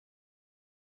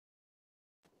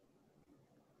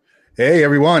Hey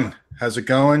everyone, how's it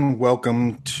going?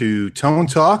 Welcome to Tone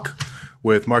Talk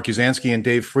with Mark Uzansky and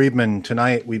Dave Friedman.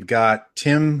 Tonight we've got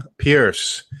Tim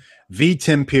Pierce, the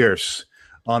Tim Pierce,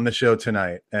 on the show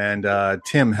tonight. And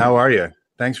Tim, how are you?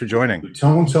 Thanks for joining.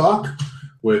 Tone Talk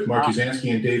with Mark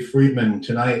Uzansky and Dave Friedman.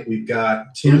 Tonight we've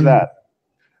got Tim. Who's that?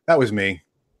 That was me.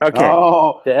 Okay.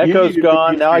 Oh, the echo's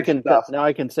gone. Now I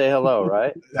can say hello,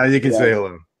 right? Now you can say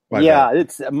hello.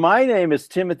 My name is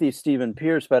Timothy Stephen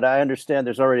Pierce, but I understand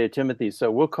there's already a Timothy, so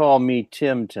we'll call me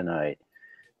Tim tonight.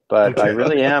 But okay. I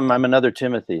really am. I'm another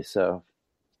Timothy, so.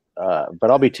 But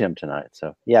I'll be Tim tonight.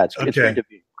 So yeah, it's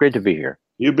great to be here.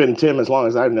 You've been Tim as long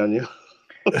as I've known you.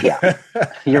 Yeah,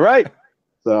 you're right.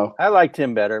 So I like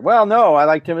Tim better. Well, no, I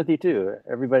like Timothy too.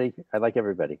 I like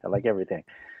everybody. I like everything.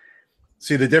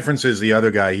 See, the difference is the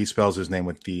other guy, he spells his name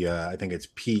with the, I think it's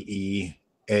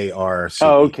P-E-A-R-C.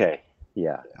 Oh, okay.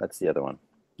 Yeah, that's the other one.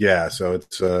 Yeah, so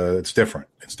it's different.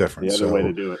 It's different. The other way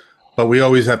to do it. But we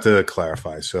always have to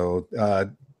clarify. So,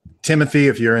 Timothy,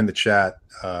 if you're in the chat,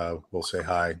 we'll say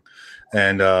hi.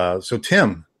 And so,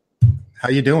 Tim, how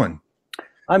you doing?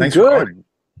 I'm good.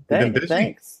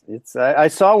 Thanks. I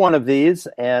saw one of these,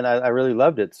 and I really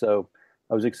loved it. So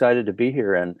I was excited to be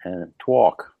here and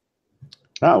talk.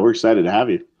 Oh, we're excited to have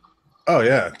you. Oh,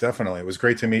 yeah, definitely. It was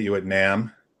great to meet you at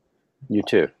NAMM. You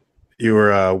too. You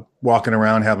were walking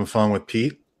around having fun with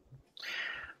Pete?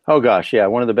 Oh, gosh, yeah.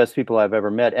 One of the best people I've ever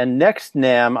met. And next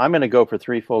NAMM, I'm going to go for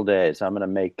 3 full days. I'm going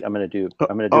to do it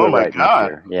right next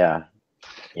year. Yeah.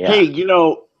 Hey,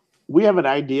 we have an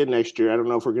idea next year. I don't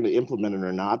know if we're going to implement it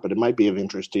or not, but it might be of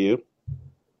interest to you.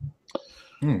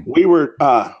 We were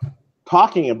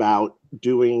talking about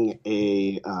doing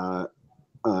a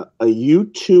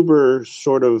YouTuber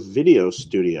sort of video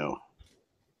studio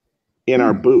in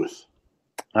our booth.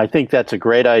 I think that's a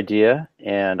great idea,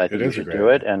 and I think you should do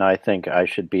it, and I think I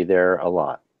should be there a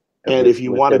lot. And if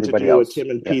you wanted to do a Tim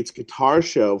and Pete's guitar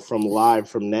show live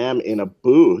from NAMM in a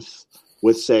booth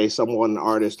with, say, someone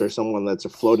artist or someone that's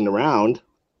floating around,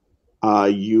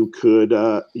 you could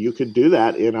do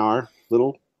that in our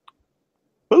little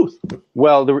booth.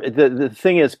 Well, the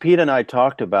thing is, Pete and I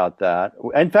talked about that.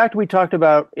 In fact, we talked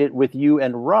about it with you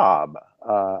and Rob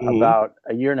about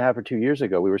a year and a half or 2 years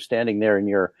ago. We were standing there in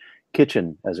your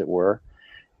kitchen, as it were,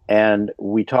 and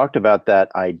we talked about that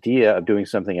idea of doing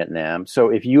something at NAMM. So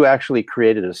if you actually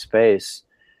created a space,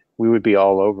 we would be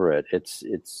all over it. It's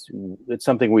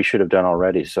something we should have done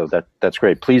already. So that's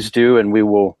great. Please do, and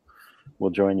we'll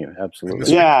join you.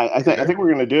 Absolutely. Yeah, I think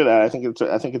we're going to do that. I think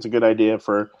it's a good idea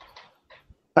for.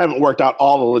 I haven't worked out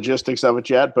all the logistics of it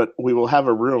yet, but we will have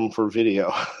a room for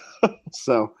video.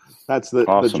 So that's the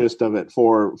gist of it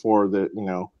for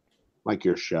the like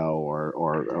your show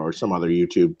or some other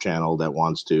YouTube channel that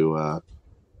wants to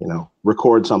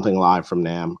record something live from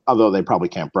NAMM. Although they probably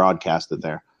can't broadcast it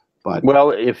there. But well,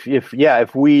 if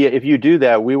you do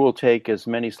that, we will take as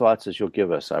many slots as you'll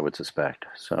give us, I would suspect.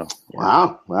 So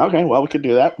wow. Okay, well, we could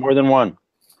do that. More than one.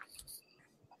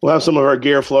 We'll have some of our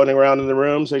gear floating around in the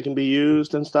rooms. They can be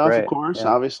used and stuff, of course,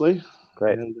 obviously.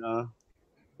 Great. And all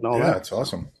that. That's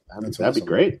awesome. That'd be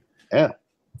great. Yeah.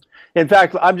 In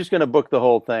fact, I'm just going to book the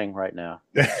whole thing right now.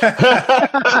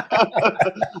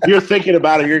 You're thinking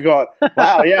about it. You're going,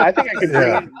 wow, yeah, I think I could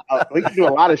we could do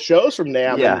a lot of shows from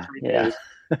NAMM in 3 days.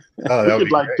 Oh, we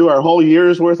could do our whole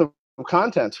year's worth of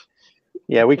content.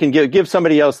 Yeah, we can give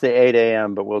somebody else the 8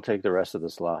 a.m., but we'll take the rest of the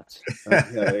slots. Yeah,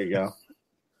 there you go.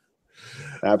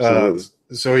 Absolutely.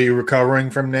 So are you recovering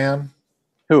from NAMM?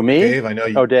 Who, me? Dave, I know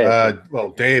you. Oh,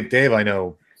 Dave. Dave, I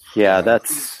know. Yeah,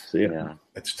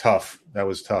 it's tough. That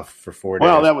was tough for 4 days.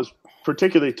 Well, that was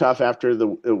particularly tough after the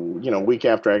week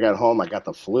after I got home. I got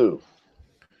the flu.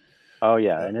 Oh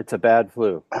yeah, and it's a bad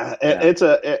flu. It's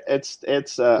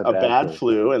a bad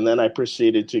flu, and then I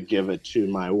proceeded to give it to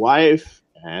my wife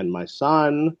and my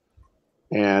son,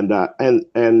 and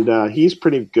he's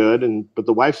pretty good, but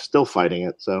the wife's still fighting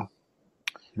it. So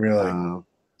really,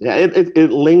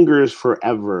 it lingers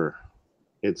forever.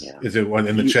 Is it one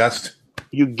in the chest?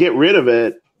 You get rid of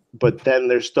it, but then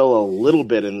there's still a little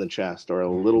bit in the chest or a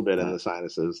little bit in the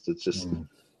sinuses. It's just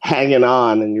hanging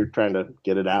on, and you're trying to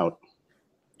get it out.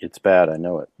 It's bad. I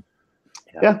know it.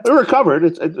 Yeah, they're recovered.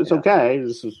 It's okay.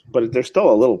 But there's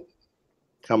still a little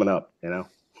coming up,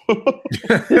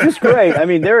 This is great. I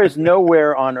mean, there is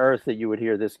nowhere on earth that you would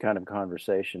hear this kind of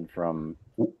conversation from.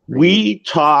 We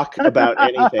talk about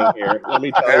anything here. Let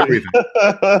me tell you.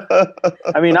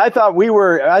 I mean, I thought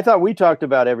we talked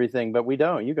about everything, but we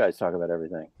don't. You guys talk about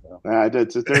everything. So.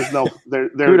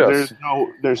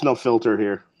 There's no filter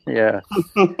here. Yeah.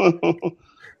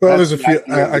 Well, there's a few.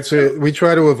 I'd say we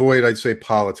try to avoid. I'd say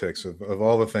politics of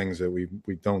all the things that we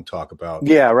don't talk about.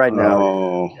 Yeah, right now.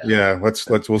 Oh, yeah.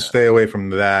 We'll stay away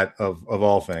from that of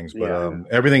all things. But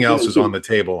everything else is on the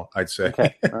table. I'd say.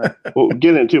 Okay. Right. We'll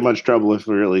get in too much trouble if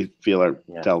we really feel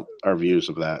tell our views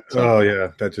of that. So, oh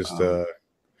yeah, that just.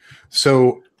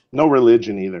 So no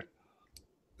religion either.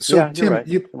 So yeah, Tim, right.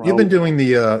 you've been doing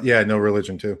the no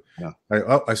religion too. Yeah.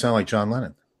 I sound like John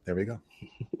Lennon. There we go.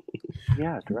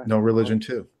 Yeah, direct. No religion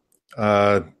too.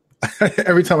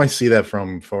 Every time I see that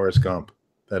from Forrest Gump,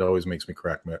 that always makes me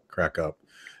crack up.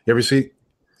 You ever see?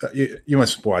 You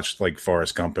must watch like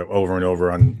Forrest Gump over and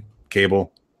over on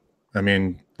cable. I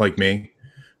mean, like me.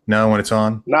 No, when it's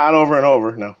on. Not over and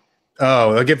over. No.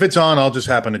 Oh, like if it's on, I'll just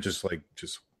happen to just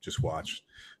watch.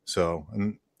 So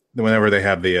and whenever they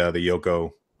have the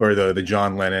Yoko. Or the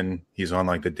John Lennon, he's on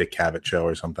like the Dick Cavett show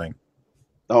or something.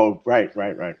 Oh, right.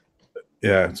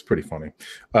 Yeah, it's pretty funny.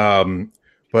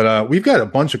 But we've got a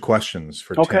bunch of questions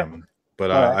for Tim.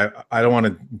 But right. I don't want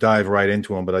to dive right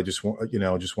into them. But I just wanted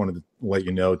to let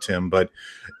you know, Tim. But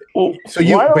go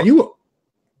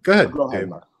ahead. Go ahead,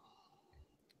 Mark.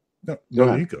 No,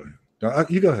 you go.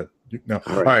 You go ahead.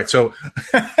 All right. So,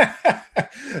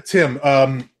 Tim.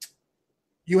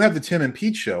 You have the Tim and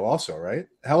Pete show also, right?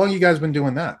 How long have you guys been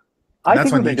doing that? I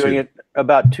think we've been doing it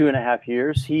about 2.5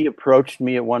 years. He approached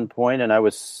me at one point, and I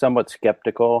was somewhat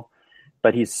skeptical.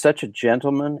 But he's such a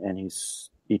gentleman, and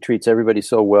he treats everybody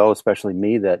so well, especially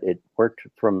me, that it worked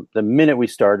from the minute we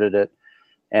started it.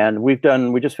 And we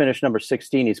just finished number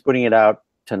 16. He's putting it out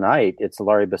tonight. It's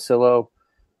Larry Basillo,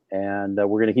 and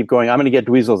we're going to keep going. I'm going to get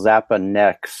Dweezil Zappa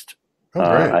next.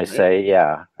 I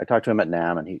talked to him at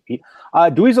NAMM, and he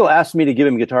Dweezil asked me to give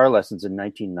him guitar lessons in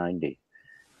 1990,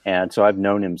 and so I've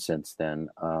known him since then.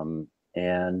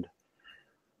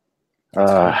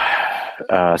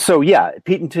 So yeah,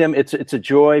 Pete and Tim, it's a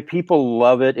joy. People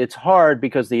love it. It's hard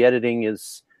because the editing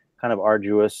is kind of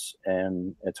arduous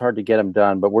and it's hard to get them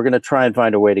done. But we're going to try and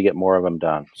find a way to get more of them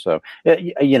done. So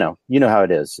you know how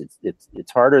it is.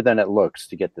 It's harder than it looks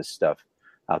to get this stuff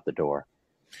out the door.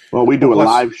 Well, we do a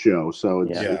live show, so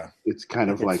it's kind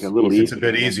of like a little easier. It's a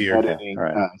bit easier. Editing,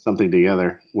 something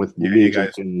together with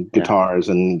music and guitars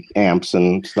and amps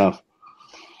and stuff.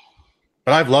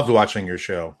 But I've loved watching your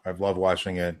show. I've loved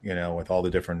watching it, with all the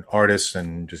different artists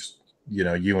and just,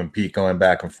 you and Pete going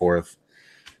back and forth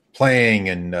playing.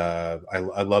 And I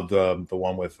love the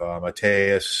one with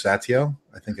Mateus Satio.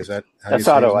 I think is that how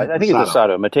Assato. I think it's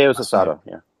Assato. Mateus Assato.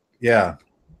 Yeah. Yeah,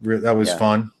 that was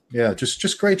fun. Yeah,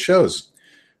 just great shows.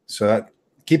 So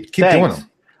keep doing them.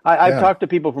 I've talked to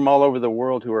people from all over the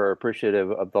world who are appreciative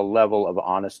of the level of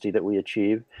honesty that we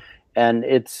achieve. And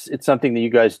it's something that you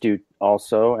guys do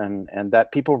also. And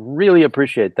that people really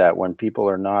appreciate that when people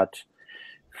are not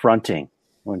fronting,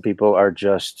 when people are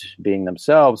just being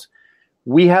themselves.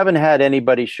 We haven't had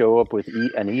anybody show up with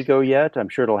an ego yet. I'm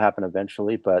sure it'll happen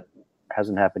eventually, but it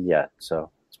hasn't happened yet.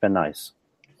 So it's been nice.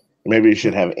 Maybe you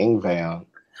should have Yngwie on.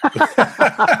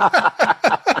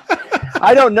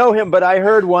 I don't know him, but I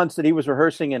heard once that he was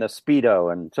rehearsing in a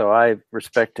Speedo, and so I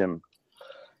respect him.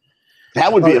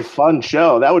 That would be a fun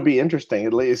show. That would be interesting,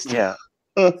 at least. Yeah.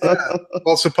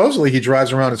 Well, supposedly he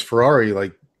drives around his Ferrari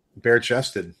like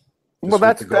bare-chested. Well,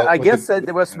 I guess that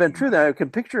must have been true. That I can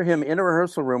picture him in a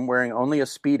rehearsal room wearing only a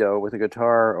Speedo with a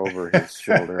guitar over his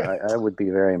shoulder. I would be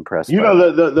very impressed.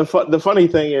 The funny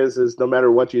thing is no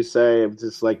matter what you say, it's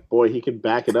just like, boy, he can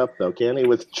back it up though, can he?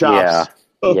 With chops.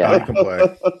 Yeah, I can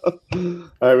play.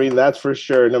 I mean, that's for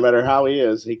sure. No matter how he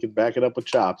is, he can back it up with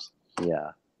chops.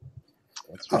 Yeah,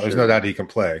 there's no doubt he can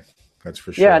play. That's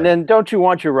for sure. Yeah, and then don't you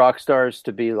want your rock stars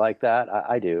to be like that?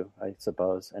 I do, I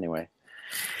suppose. Anyway.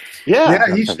 Yeah,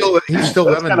 he's still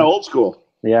that's kind of old school.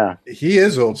 Yeah, he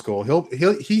is old school.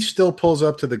 He still pulls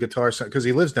up to the guitar because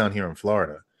he lives down here in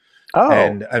Florida. Oh,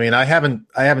 and I mean, I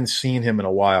haven't seen him in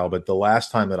a while, but the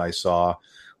last time that I saw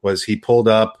was he pulled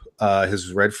up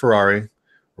his red Ferrari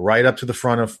right up to the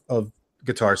front of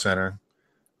Guitar Center,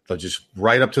 so just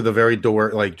right up to the very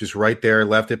door, like just right there,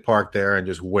 left it parked there, and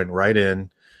just went right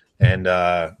in. And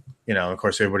of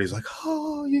course, everybody's like,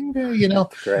 "Oh,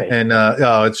 Yngwie," Great. And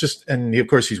it's just, and of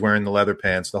course, he's wearing the leather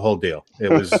pants, the whole deal.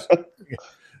 It was,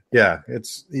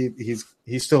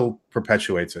 he still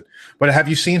perpetuates it. But have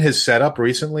you seen his setup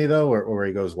recently though, where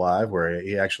he goes live, where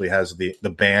he actually has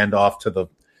the band off to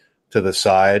the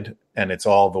side, and it's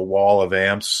all the wall of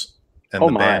amps, and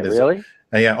the band is really?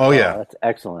 Yeah. Oh, yeah. That's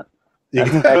excellent.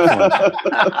 That's excellent.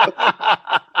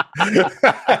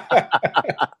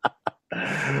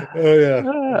 Oh yeah,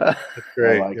 that's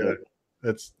great. Like it.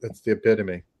 That's the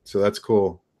epitome. So that's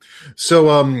cool.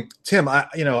 So Tim,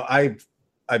 I've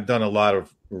done a lot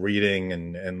of reading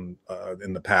and in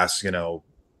the past, I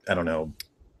don't know,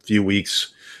 few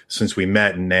weeks since we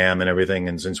met in NAMM and everything,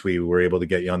 and since we were able to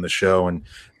get you on the show, and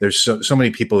there's so many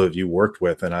people that you worked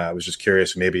with, and I was just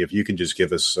curious, maybe if you can just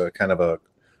give us kind of a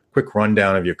quick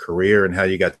rundown of your career and how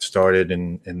you got started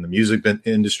in the music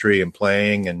industry and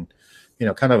playing, and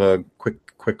kind of a quick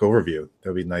overview.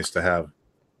 That'd be nice to have.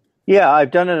 Yeah, I've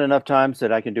done it enough times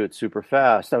that I can do it super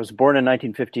fast. I was born in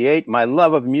 1958. My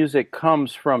love of music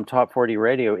comes from Top 40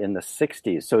 radio in the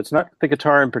 60s. So it's not the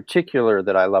guitar in particular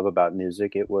that I love about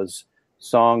music. It was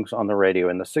songs on the radio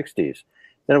in the 60s.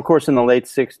 Then, of course, in the late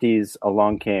 60s,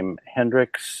 along came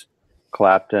Hendrix,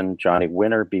 Clapton, Johnny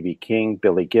Winter, B.B. King,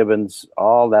 Billy Gibbons,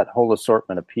 all that whole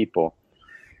assortment of people.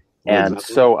 And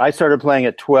so I started playing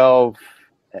at 12.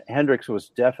 Hendrix was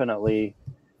definitely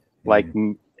like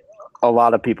a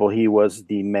lot of people, he was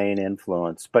the main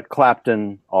influence, but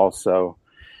Clapton also.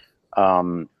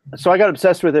 So I got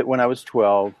obsessed with it when I was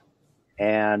 12,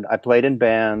 and I played in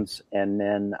bands, and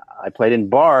then I played in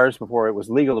bars before it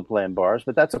was legal to play in bars,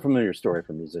 but that's a familiar story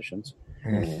for musicians.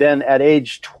 Then at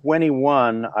age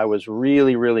 21, I was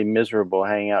really, really miserable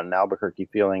hanging out in Albuquerque,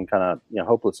 feeling kind of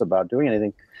hopeless about doing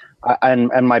anything.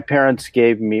 And my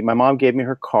mom gave me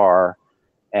her car,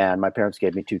 and my parents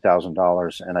gave me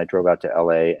 $2,000, and I drove out to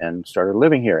LA and started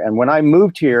living here. And when I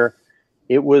moved here,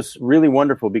 it was really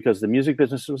wonderful because the music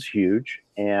business was huge,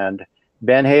 and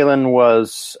Van Halen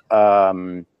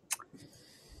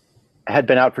had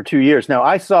been out for 2 years. Now,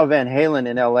 I saw Van Halen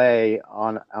in LA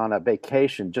on a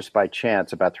vacation just by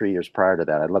chance about 3 years prior to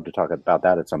that. I'd love to talk about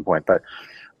that at some point. But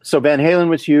so Van Halen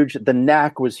was huge. The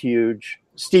Knack was huge.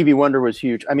 Stevie Wonder was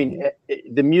huge. I mean,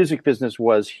 the music business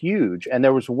was huge, and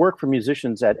there was work for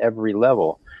musicians at every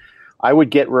level. I would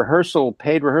get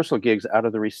paid rehearsal gigs out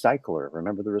of the Recycler.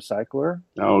 Remember the Recycler?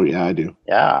 Oh, yeah, I do.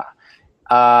 Yeah.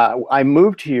 I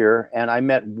moved here, and I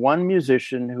met one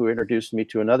musician who introduced me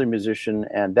to another musician,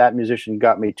 and that musician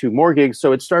got me 2 more gigs.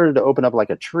 So it started to open up like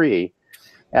a tree.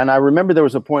 And I remember there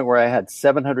was a point where I had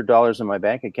 $700 in my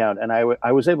bank account, and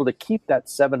I was able to keep that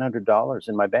 $700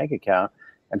 in my bank account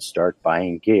and start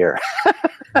buying gear.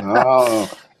 And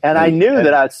I knew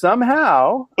that I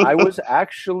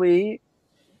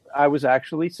was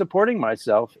actually supporting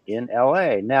myself in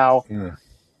LA. Now,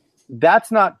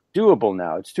 that's not doable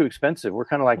now. It's too expensive. We're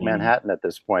kind of like Manhattan at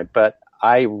this point. But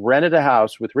I rented a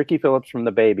house with Ricky Phillips from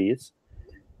the Babies,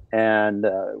 and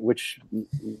which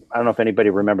I don't know if anybody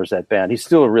remembers that band. He's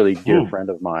still a really dear friend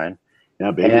of mine.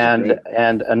 Yeah,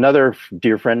 and another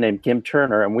dear friend named Kim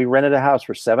Turner, and we rented a house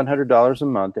for $700 a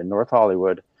month in North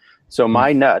Hollywood. So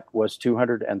my nut was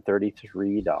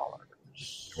 $233.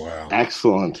 Wow,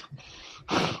 excellent.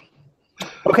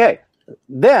 Okay,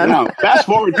 then now, fast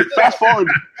forward to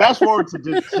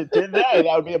today.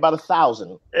 That would be about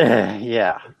 1,000.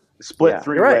 Yeah, split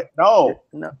 3 right. No.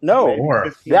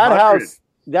 More.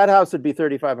 That house would be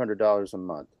 $3,500 a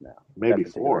month now. Maybe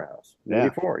 4. House. Maybe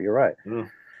 4. You're right.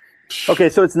 Okay,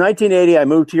 so it's 1980. I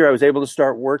moved here. I was able to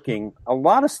start working. A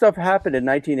lot of stuff happened in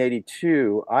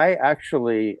 1982. I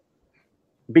actually,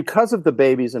 because of the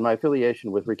Babies and my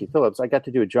affiliation with Ricky Phillips, I got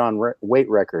to do a John Waite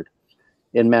record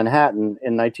in Manhattan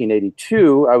in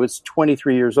 1982. I was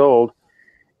 23 years old,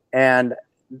 and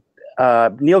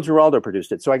Neil Giraldo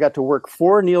produced it. So I got to work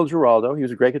for Neil Giraldo. He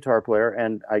was a great guitar player,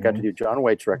 and I got to do John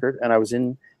Waite's record. And I was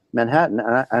in Manhattan,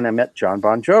 and I met John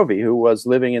Bon Jovi, who was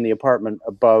living in the apartment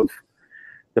above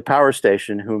the power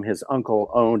station, whom his uncle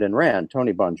owned and ran,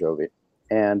 Tony Bon Jovi.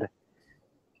 And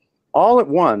all at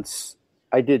once,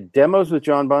 I did demos with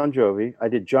John Bon Jovi. I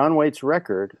did John Waite's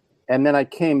record. And then I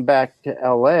came back to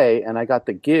LA, and I got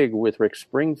the gig with Rick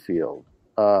Springfield.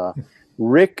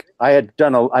 Rick, I'd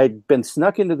been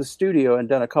snuck into the studio and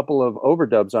done a couple of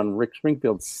overdubs on Rick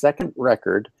Springfield's second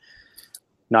record.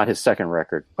 Not his second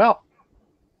record. Well,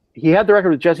 he had the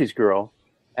record with Jesse's Girl,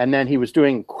 and then he was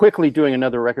quickly doing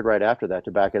another record right after that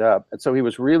to back it up. And so he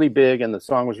was really big, and the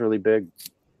song was really big.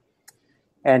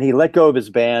 And he let go of his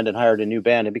band and hired a new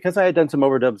band. And because I had done some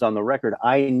overdubs on the record,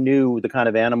 I knew the kind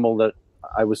of animal that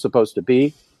I was supposed to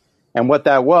be. And what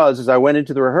that was is I went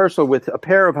into the rehearsal with a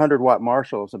pair of 100-watt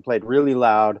Marshalls and played really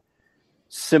loud,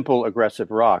 simple,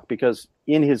 aggressive rock. Because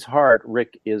in his heart,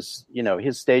 Rick is,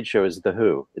 his stage show is The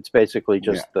Who. It's basically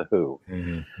just The Who.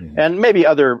 Mm-hmm. And maybe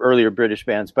other earlier British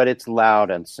bands, but it's loud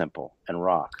and simple and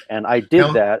rock. And I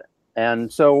did that.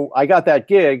 And so I got that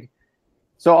gig.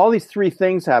 So all these 3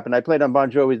 things happened. I played on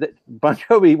Bon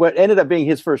Jovi, what ended up being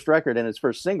his first record and his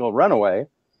first single, Runaway.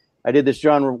 I did this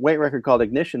John Waite record called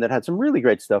Ignition that had some really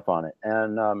great stuff on it.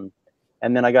 And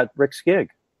then I got Rick's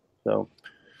gig. So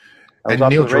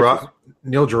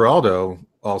Neil Giraldo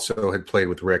also had played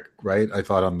with Rick, right? I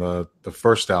thought on the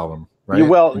first album, right?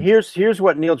 Well, here's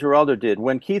what Neil Giraldo did.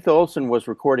 When Keith Olsen was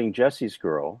recording Jesse's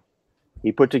Girl,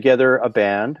 he put together a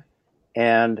band,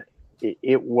 and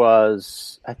it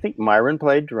was, I think Myron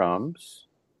played drums.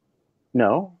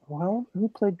 No, well, who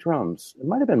played drums? It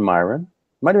might have been Myron.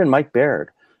 It might have been Mike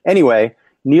Baird. Anyway,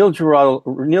 Neil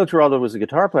Giraldo was the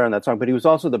guitar player on that song, but he was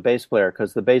also the bass player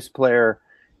because the bass player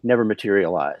never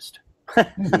materialized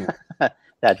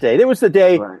that day. It was the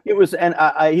day. Right. It was, and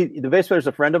the bass player is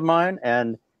a friend of mine,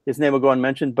 and his name will go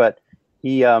unmentioned. But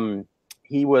he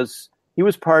was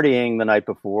partying the night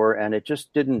before, and it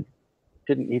just didn't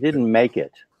make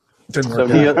it. So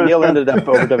Neil ended up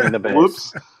overdubbing the bass.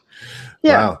 Whoops.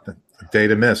 Yeah. Wow. Day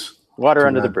to miss. Water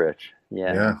under the bridge.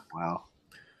 Yeah. Wow.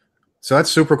 So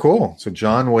that's super cool. So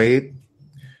John Waite,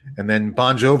 and then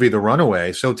Bon Jovi, The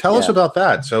Runaway. So tell us about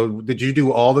that. So did you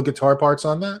do all the guitar parts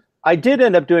on that? I did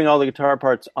end up doing all the guitar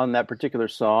parts on that particular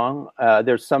song.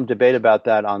 There's some debate about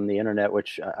that on the internet,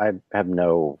 which I have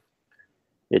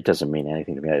it doesn't mean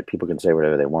anything to me. People can say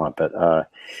whatever they want, but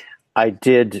I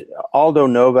did Aldo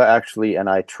Nova actually, and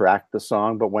I tracked the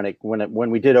song. But when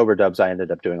we did overdubs, I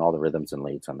ended up doing all the rhythms and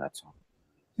leads on that song.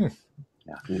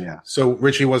 Yeah. So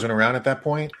Richie wasn't around at that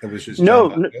point. It was just no.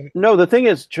 The thing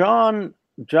is, John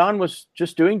was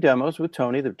just doing demos with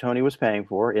Tony that Tony was paying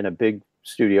for in a big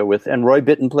studio and Roy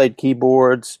Bittan played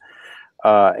keyboards.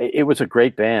 It was a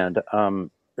great band,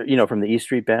 from the E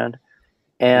Street Band.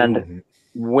 And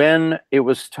when it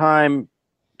was time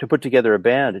to put together a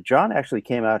band, John actually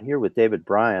came out here with David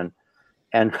Bryan,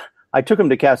 and I took him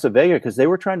to Casa Vega because they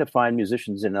were trying to find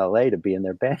musicians in LA to be in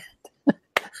their band.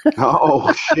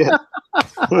 Oh shit.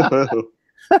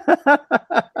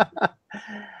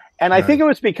 And I think it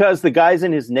was because the guys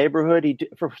in his neighborhood,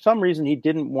 for some reason, he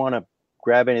didn't want to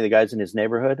grab any of the guys in his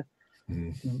neighborhood.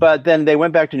 Mm-hmm. But then they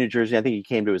went back to New Jersey. I think he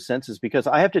came to his senses, because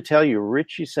I have to tell you,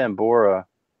 Richie Sambora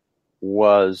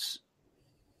was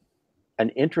an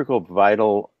integral,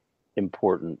 vital,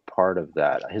 important part of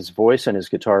that. His voice and his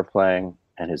guitar playing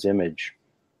and his image.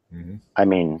 Mm-hmm. I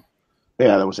mean,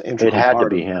 yeah, that was an integral. It had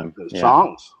part to be him. The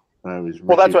songs.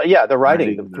 Well, that's what. Yeah, the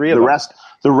writing, the three of them.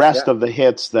 The rest of the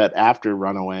hits that after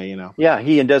Runaway, Yeah,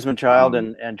 he and Desmond Child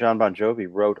and John Bon Jovi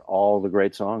wrote all the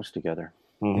great songs together.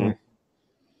 Mm-hmm.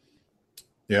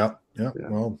 Yeah.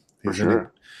 Well, for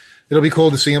sure. It'll be cool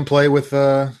to see him play with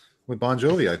Bon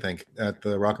Jovi, I think, at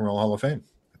the Rock and Roll Hall of Fame.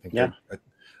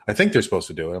 I think they're supposed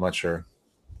to do it. I'm not sure.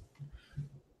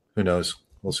 Who knows?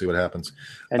 We'll see what happens.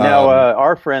 And now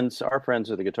our friends are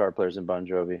the guitar players in Bon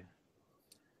Jovi.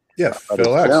 Yeah,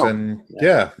 Phil X and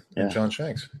John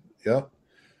Shanks. Yep.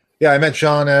 Yeah, I met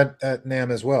John at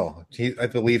NAMM as well. I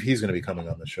believe he's going to be coming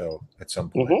on the show at some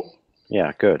point. Mm-hmm.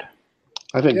 Yeah, good.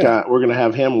 I think we're going to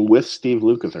have him with Steve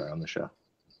Lukather on the show.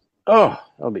 Oh,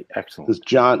 that'll be excellent. Because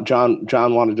John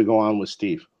wanted to go on with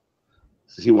Steve.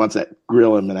 He wants to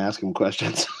grill him and ask him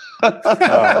questions.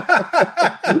 That'll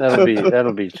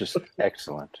be just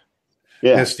excellent.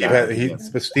 Yeah,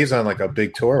 Steve's on like a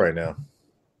big tour right now.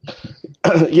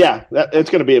 Yeah, it's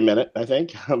going to be a minute, I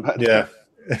think. Yeah,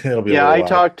 it'll be. Yeah, I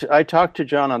talked to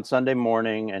John on Sunday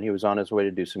morning, and he was on his way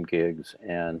to do some gigs,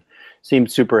 and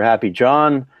seemed super happy.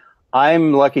 John,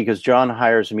 I'm lucky because John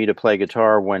hires me to play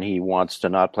guitar when he wants to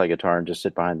not play guitar and just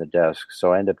sit behind the desk.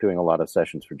 So I end up doing a lot of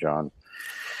sessions for John.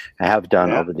 I have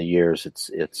done over the years.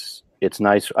 It's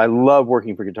nice. I love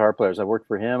working for guitar players. I've worked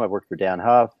for him. I've worked for Dan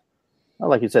Huff.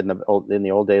 Like you said, in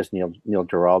the old days, Neil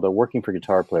Giraldo. Working for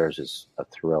guitar players is a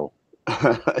thrill.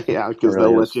 Yeah, because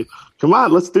they'll let you, come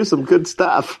on, let's do some good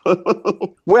stuff.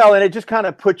 Well, and it just kind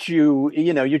of puts you,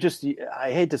 you're just,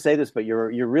 I hate to say this, but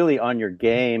you're really on your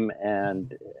game,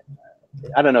 and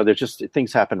I don't know, there's just,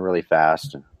 things happen really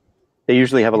fast. And they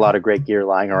usually have a lot of great gear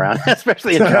lying around,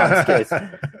 especially in John's case.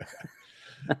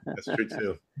 That's true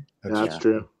too. That's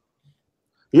true.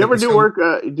 You ever do work?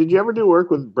 Did you ever do work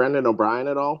with Brendan O'Brien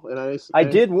at all? I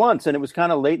did once, and it was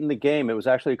kind of late in the game. It was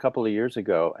actually a couple of years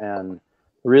ago, and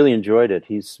really enjoyed it.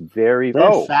 He's very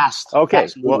fast. Okay,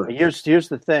 fast well, here's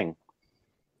the thing.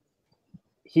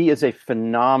 He is a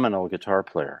phenomenal guitar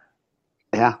player.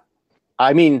 Yeah,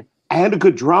 I mean, and a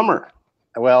good drummer.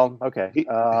 Well, okay. You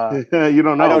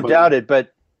don't know. I don't doubt it,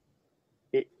 but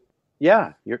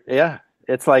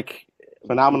it's like.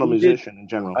 Phenomenal musician in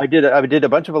general. I did a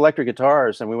bunch of electric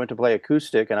guitars, and we went to play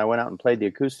acoustic, and I went out and played the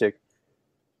acoustic,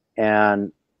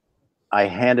 and I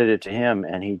handed it to him,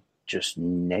 and he just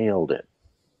nailed it.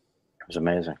 It was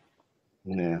amazing.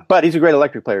 Yeah, but he's a great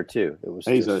electric player too.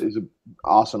 He's an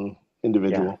awesome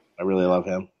individual. Yeah. I really love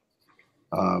him.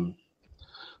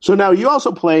 So now you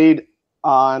also played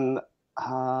on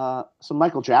some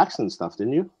Michael Jackson stuff,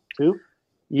 didn't you? Too?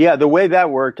 Yeah, the way that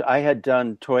worked, I had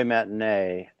done Toy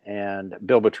Matinee, and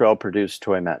Bill Bottrell produced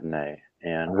Toy Matinee,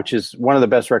 and which is one of the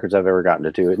best records I've ever gotten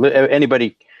to do.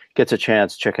 Anybody gets a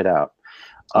chance, check it out.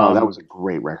 That was a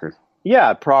great record.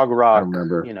 Yeah, prog rock. I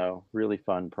remember. Really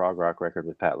fun prog rock record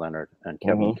with Pat Leonard and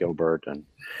Kevin Gilbert. And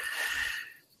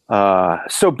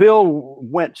so Bill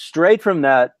went straight from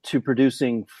that to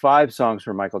producing 5 songs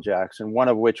for Michael Jackson, one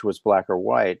of which was Black or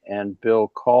White. And Bill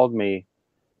called me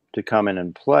to come in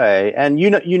and play. And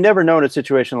you never know in a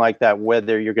situation like that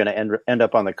whether you're going to end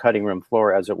up on the cutting room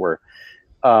floor, as it were.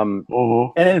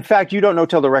 And in fact, you don't know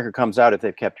till the record comes out if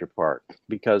they've kept your part,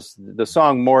 because the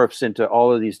song morphs into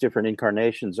all of these different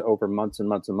incarnations over months and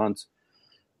months and months.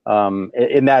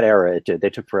 In that era, it did. They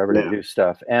took forever to do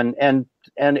stuff, and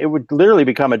it would literally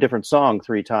become a different song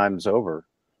 3 times over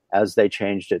as they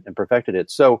changed it and perfected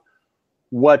it. So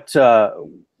what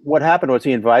happened was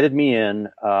he invited me in.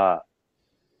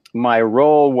 My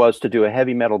role was to do a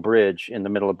heavy metal bridge in the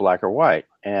middle of Black or White,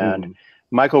 and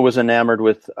Michael was enamored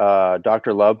with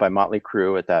Dr. Love by Motley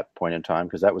Crue at that point in time,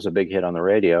 because that was a big hit on the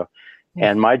radio.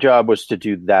 And my job was to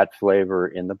do that flavor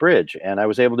in the bridge. And I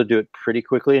was able to do it pretty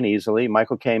quickly and easily.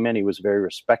 Michael came in. He was very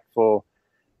respectful.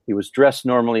 He was dressed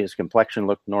normally. His complexion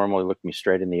looked normal. He looked me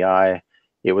straight in the eye.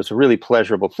 It was a really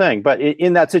pleasurable thing. But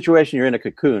in that situation, you're in a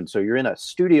cocoon. So you're in a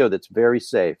studio that's very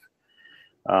safe.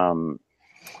 And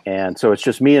so it's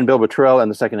just me and Bill Bottrell and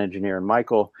the second engineer and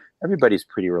Michael. Everybody's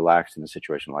pretty relaxed in a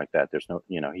situation like that. There's no,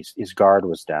 his guard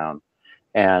was down.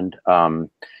 And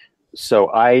so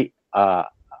I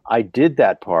did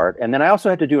that part. And then I also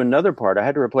had to do another part. I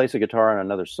had to replace a guitar on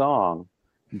another song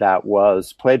that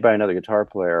was played by another guitar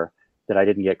player that I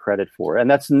didn't get credit for. And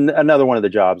that's another one of the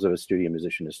jobs of a studio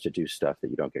musician, is to do stuff that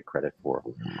you don't get credit for.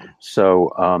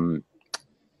 So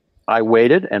I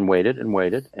waited and waited and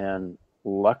waited. And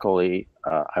luckily,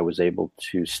 I was able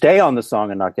to stay on the song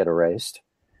and not get erased.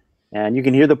 And you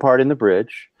can hear the part in the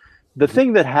bridge. The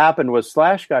thing that happened was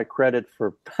Slash got credit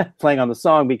for playing on the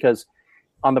song because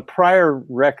on the prior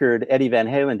record, Eddie Van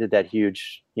Halen did that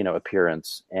huge,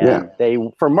 appearance. And they,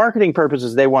 for marketing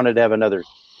purposes, they wanted to have another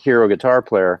hero guitar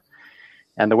player.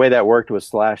 And the way that worked was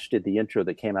Slash did the intro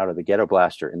that came out of the Ghetto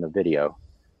Blaster in the video.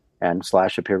 And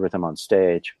Slash appeared with him on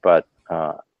stage. But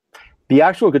the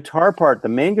actual guitar part, the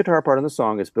main guitar part of the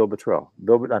song is Bill Bottrell,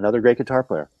 another great guitar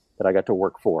player that I got to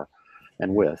work for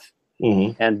and with.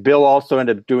 And Bill also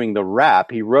ended up doing the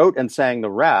rap. He wrote and sang the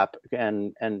rap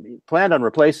and planned on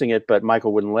replacing it, but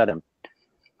Michael wouldn't let him.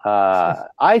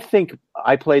 I think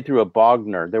I played through a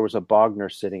Bogner. There was a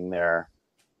Bogner sitting there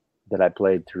that I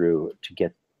played through to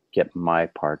get my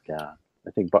part down.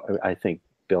 I think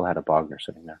Bill had a Bogner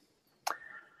sitting there.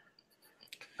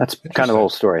 That's kind of the whole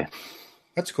story.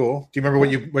 That's cool. Do you remember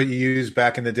what you used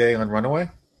back in the day on Runaway?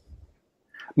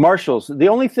 Marshalls. The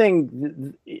only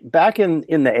thing back in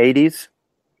the 80s,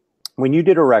 when you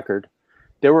did a record,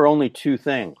 there were only 2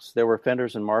 things. There were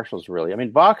Fenders and Marshalls, really. I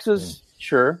mean, Voxes,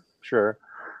 sure.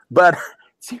 But it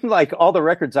seemed like all the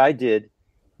records I did,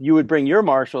 you would bring your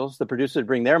Marshalls, the producer would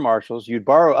bring their Marshalls, you'd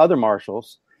borrow other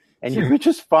Marshalls, and you would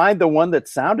just find the one that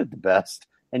sounded the best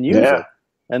and use it.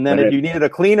 And then if you needed a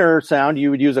cleaner sound, you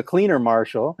would use a cleaner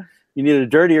Marshall. You needed a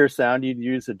dirtier sound, you'd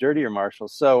use a dirtier Marshall.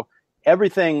 So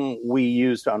everything we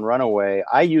used on Runaway,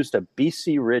 I used a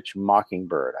BC Rich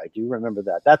Mockingbird. I do remember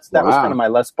that. That was kind of my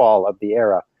Les Paul of the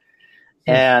era.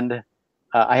 And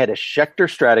I had a Schecter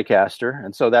Stratocaster,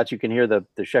 and so that you can hear the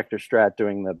Schecter Strat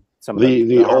doing some of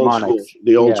the harmonics.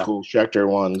 The old school Schecter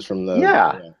ones from the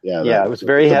it was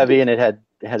very heavy, and it had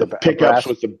the pickups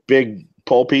with the big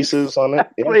pole pieces on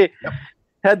it.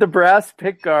 Had the brass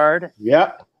pick guard.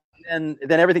 Yep. And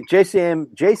then everything JCM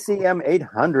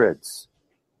 800s.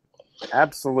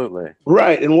 Absolutely.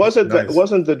 Right. And wasn't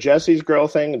the Jesse's Girl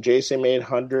thing, JCM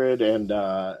 800, and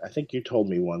I think you told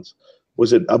me once,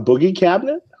 was it a boogie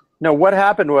cabinet? No, what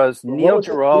happened was Neil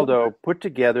Giraldo put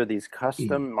together these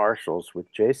custom Marshalls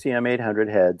with JCM 800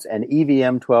 heads and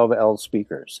EVM 12L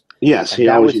speakers. Yes,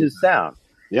 that was his sound.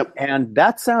 Yep. And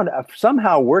that sound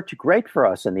somehow worked great for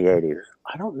us in the 80s.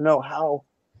 I don't know how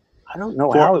it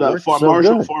worked so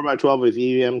Marshall good. 4x12 with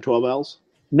EVM 12Ls?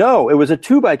 No, it was a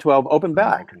 2x12 open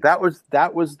back. That was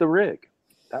the rig.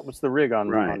 That was the rig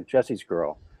on Jesse's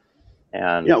Girl.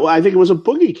 And I think it was a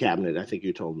boogie cabinet, I think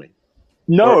you told me.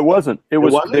 No, it wasn't. They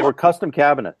were custom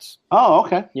cabinets. Oh,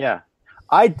 okay. Yeah.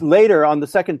 Later on the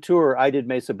second tour I did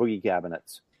Mesa Boogie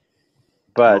cabinets.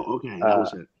 But that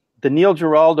was it. The Neil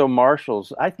Giraldo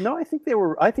Marshalls, I think they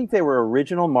were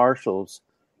original Marshalls,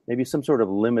 maybe some sort of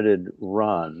limited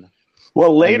run.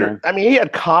 Well, later, he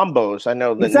had combos. I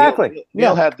know that exactly.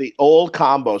 Neil had the old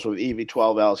combos with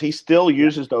EV12Ls. He still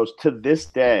uses those to this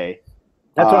day.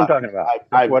 That's what I'm talking about.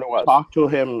 I've talked to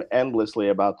him endlessly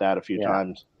about that a few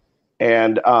times.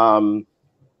 And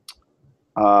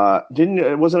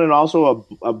wasn't it also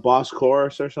a Boss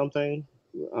Chorus or something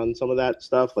on some of that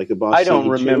stuff, like a Boss? I don't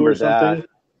remember that.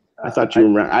 I thought you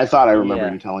remember. I thought I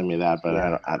remember you telling me that, but I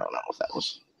don't know if that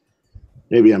was.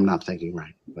 Maybe I'm not thinking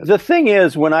right. But. The thing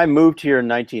is, when I moved here in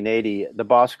 1980, the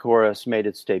Boss Chorus made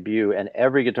its debut, and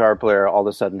every guitar player all of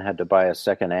a sudden had to buy a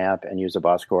second amp and use a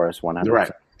Boss Chorus 100% of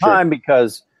the time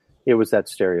because it was that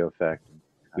stereo effect.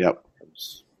 Yep. It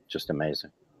was just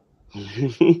amazing.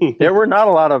 There were not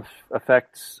a lot of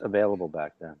effects available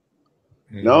back then.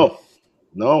 No,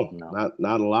 not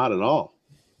a lot at all.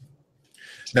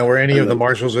 Now, were any of the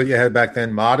Marshalls that you had back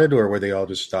then modded, or were they all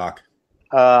just stock?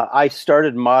 I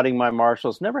started modding my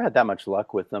Marshalls. Never had that much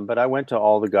luck with them, but I went to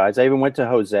all the guys. I even went to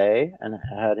Jose and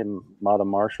had him mod a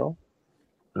Marshall.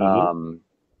 Trying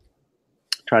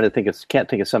to can't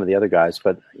think of some of the other guys,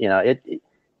 but it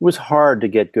was hard to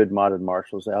get good modded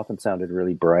Marshalls. They often sounded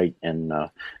really bright and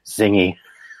zingy.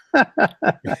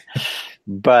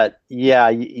 But yeah,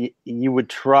 you would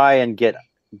try and get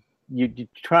you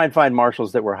try and find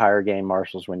Marshalls that were higher gain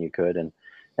Marshalls when you could, and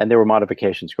there were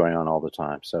modifications going on all the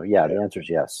time. So yeah, the answer is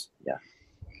yes. Yeah.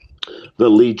 The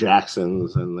Lee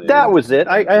Jacksons and that was it.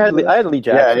 I had Lee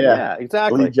Jackson. Yeah,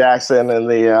 exactly. Lee Jackson and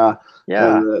the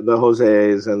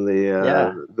Jose's and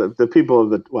the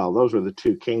people of those were the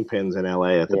two kingpins in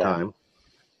LA at the time.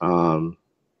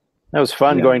 That was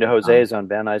fun going to Jose's on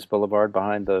Van Nuys Boulevard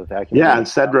behind the vacuum. Yeah, on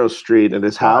Cedros Street and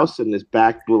his house and his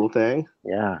back little thing.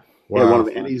 Yeah. Wow. He had one of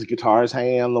Eddie's guitars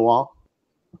hanging on the wall.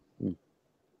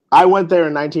 I went there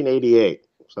in 1988,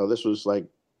 so this was like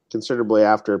considerably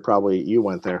after probably you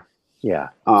went there. Yeah.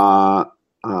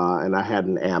 And I had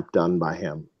an amp done by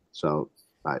him. So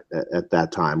at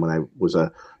that time when I was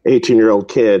a 18-year-old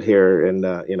kid here and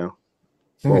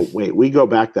well, wait, we go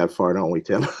back that far, don't we,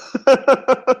 Tim?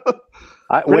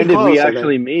 When did we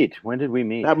actually meet? When did we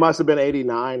meet? That must have been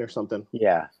 89 or something.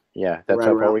 Yeah. That's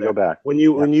how far we go back. When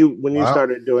you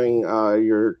started doing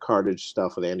your cartage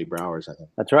stuff with Andy Browers, I think.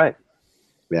 That's right.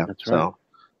 Yeah, that's right. So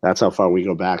that's how far we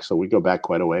go back. So we go back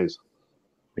quite a ways.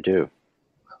 We do.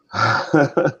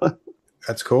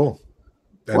 That's cool.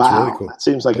 That's really cool. That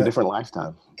seems like a different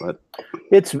lifetime, but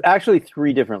it's actually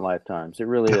 3 different lifetimes. It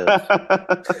really is.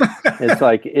 It's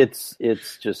like it's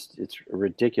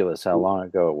ridiculous how long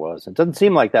ago it was. It doesn't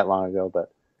seem like that long ago,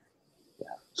 but yeah.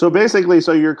 So basically,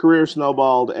 your career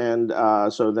snowballed, and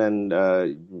so then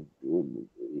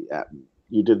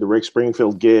you did the Rick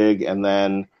Springfield gig, and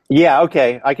then. Yeah,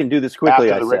 okay. I can do this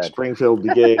quickly. After the Rick Springfield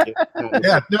gig.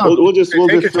 We'll just fill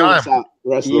this out the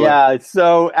rest of the way.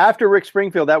 So after Rick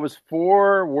Springfield, that was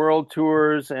 4 world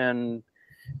tours and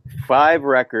 5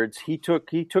 records. He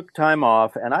took time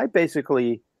off, and I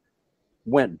basically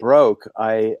went broke.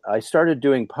 I started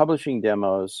doing publishing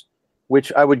demos,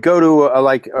 which I would go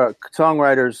to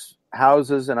songwriters'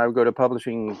 houses, and I would go to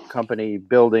publishing company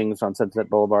buildings on Sunset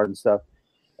Boulevard and stuff,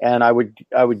 and I would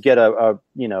get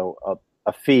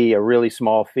a fee, a really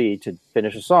small fee to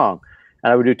finish a song.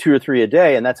 And I would do 2 or 3 a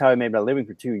day. And that's how I made my living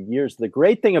for 2 years. The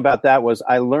great thing about that was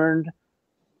I learned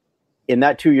in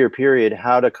that 2-year period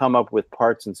how to come up with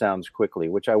parts and sounds quickly,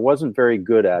 which I wasn't very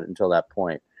good at until that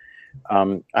point.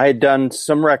 I had done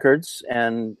some records,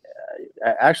 and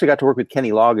I actually got to work with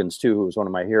Kenny Loggins too, who was one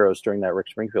of my heroes during that Rick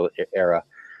Springfield era.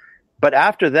 But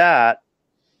after that,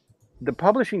 the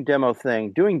publishing demo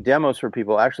thing, doing demos for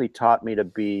people actually taught me to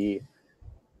be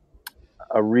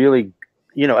a really,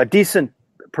 a decent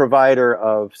provider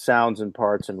of sounds and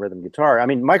parts and rhythm guitar. I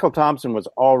mean, Michael Thompson was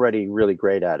already really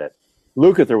great at it.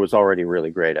 Lukather was already really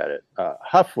great at it.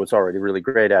 Huff was already really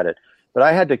great at it.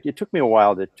 But it took me a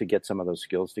while to get some of those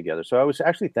skills together. So I was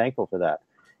actually thankful for that.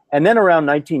 And then around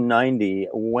 1990,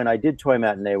 when I did Toy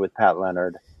Matinee with Pat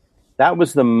Leonard, that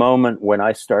was the moment when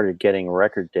I started getting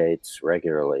record dates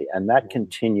regularly. And that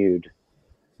continued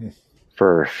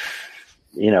for,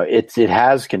 it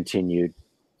has continued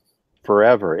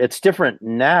forever. It's different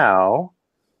now,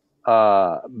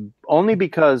 only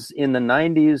because in the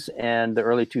 90s and the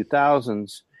early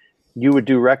 2000s, you would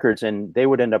do records and they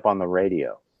would end up on the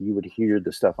radio. You would hear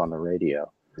the stuff on the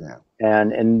radio. Yeah.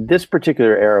 And in this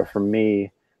particular era, for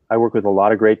me, I work with a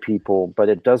lot of great people, but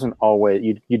it doesn't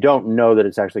always, you don't know that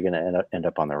it's actually going to end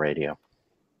up on the radio.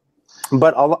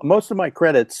 But most of my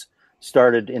credits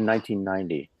started in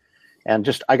 1990. And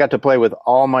I got to play with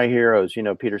all my heroes,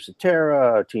 Peter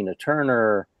Cetera, Tina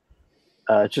Turner.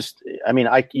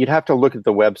 You'd have to look at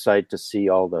the website to see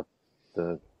all the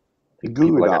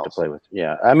people I got to play with.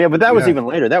 Yeah. But that was even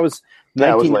later. That was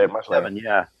 1997.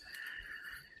 Yeah.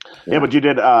 Yeah, but you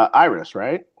did Iris,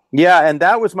 right? Yeah, and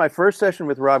that was my first session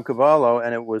with Rob Cavallo,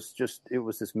 and it was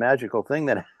this magical thing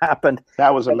that happened.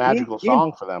 That was a magical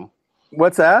song for them.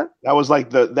 What's that? That was like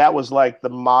the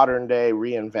modern day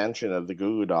reinvention of the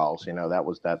Goo Goo Dolls. You know, that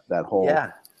was that whole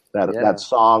that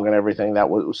song and everything. That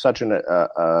was such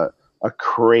a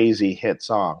crazy hit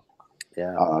song.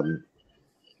 Yeah.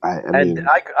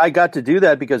 I got to do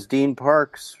that because Dean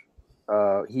Parks,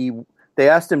 they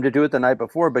asked him to do it the night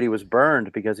before, but he was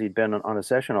burned because he'd been on a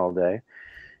session all day.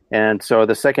 And so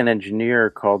the second engineer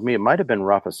called me. It might have been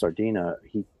Rafa Sardina.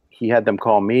 He had them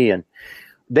call me, and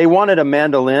they wanted a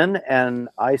mandolin. And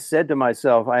I said to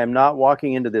myself, I am not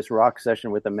walking into this rock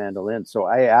session with a mandolin. So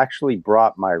I actually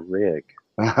brought my rig,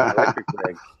 my electric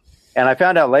rig. And I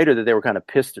found out later that they were kind of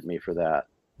pissed at me for that.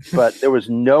 But there was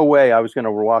no way I was going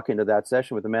to walk into that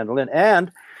session with a mandolin.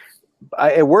 And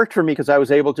it worked for me because I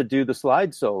was able to do the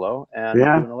slide solo and do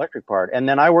an electric part. And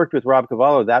then I worked with Rob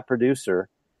Cavallo, that producer,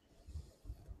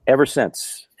 ever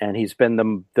since. And he's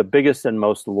been the biggest and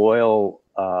most loyal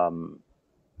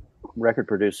record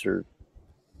producer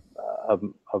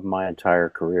of my entire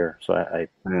career. So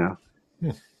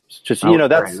it's just,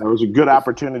 that was a good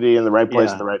opportunity in the right place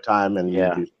at the right time.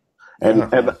 And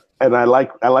and I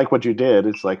like what you did.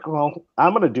 It's like, well,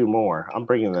 I'm going to do more. I'm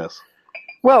bringing this.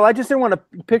 Well, I just didn't want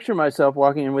to picture myself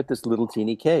walking in with this little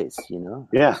teeny case,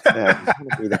 Yeah.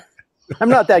 I'm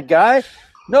not that guy.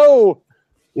 No.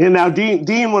 Yeah. Now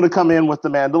Dean would have come in with the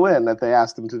mandolin that they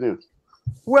asked him to do.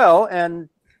 Well, and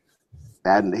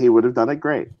he would have done it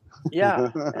great. Yeah,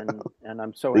 and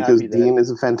I'm so because happy that Dean is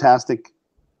a fantastic,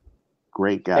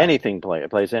 great guy.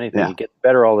 Plays anything. Yeah. He gets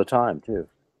better all the time too.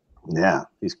 Yeah,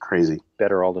 he's crazy.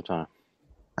 Better all the time.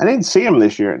 I didn't see him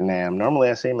this year at NAMM. Normally,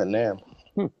 I see him at NAMM.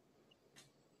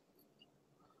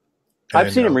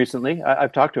 I've seen him recently.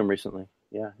 I've talked to him recently.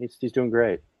 Yeah, he's doing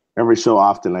great. Every so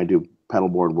often, I do pedal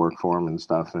board work for him and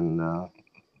stuff, and I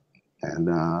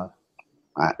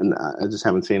just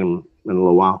haven't seen him in a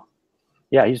little while.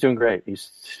 Yeah, he's doing great.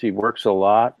 He works a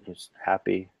lot. He's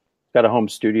happy. Got a home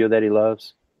studio that he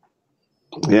loves.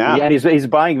 Yeah, and he's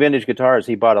buying vintage guitars.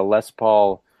 He bought a Les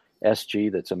Paul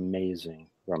SG that's amazing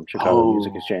from Chicago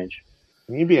Music Exchange.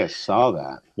 Maybe I saw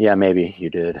that. Yeah, maybe you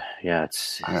did. Yeah,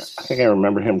 I think I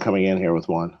remember him coming in here with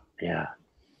one. Yeah.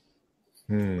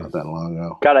 Not that long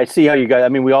ago. God, I see how you guys. I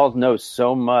mean, we all know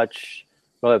so much.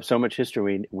 We'll have so much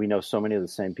history. We know so many of the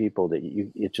same people that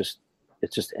it's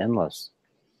just endless.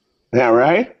 Yeah,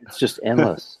 right. It's just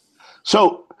endless.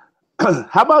 So,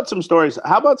 how about some stories?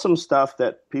 How about some stuff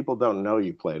that people don't know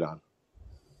you played on?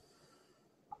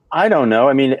 I don't know.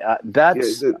 I mean,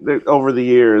 that's over the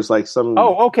years, like some.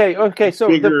 Oh, okay. So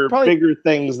bigger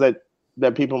things that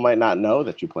people might not know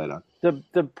that you played on.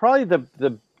 Probably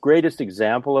the greatest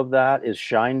example of that is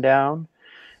Shinedown,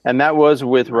 and that was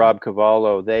with Rob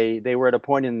Cavallo. They were at a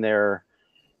point in their,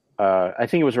 I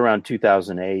think it was around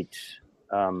 2008.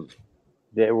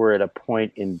 They were at a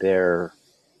point in their.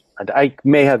 I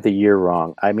may have the year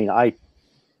wrong. I mean, I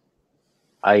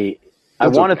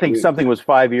want to think something was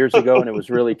 5 years ago, and it was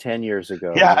really 10 years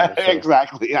ago. Yeah,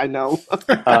 exactly. I know.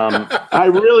 I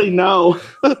really know.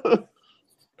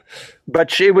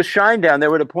 But it was Shinedown. They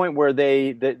were at a point where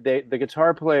the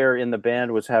guitar player in the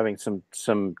band was having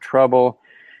some trouble,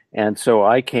 and so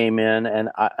I came in, and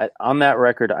on that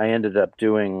record, I ended up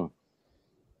doing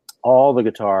all the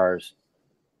guitars.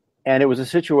 And it was a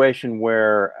situation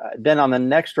where then on the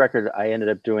next record, I ended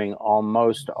up doing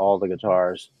almost all the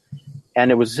guitars. And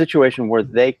it was a situation where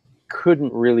they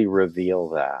couldn't really reveal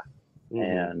that.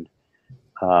 And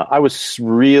I was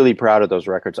really proud of those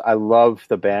records. I love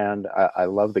the band. I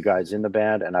love the guys in the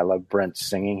band. And I love Brent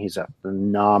singing. He's a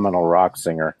phenomenal rock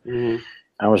singer.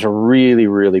 I was really,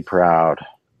 really proud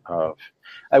of.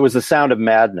 It was The Sound of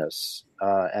Madness.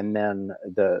 And then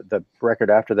the record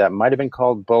after that might have been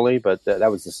called Bully, but that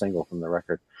was the single from the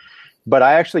record. But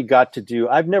I actually got to do,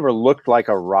 I've never looked like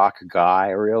a rock guy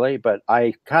really, but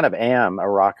I kind of am a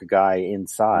rock guy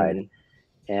inside.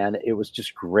 And it was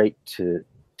just great to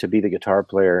be the guitar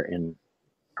player in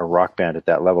a rock band at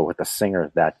that level with a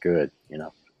singer that good,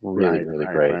 really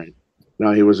great. Right.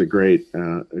 No, he was a great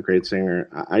singer.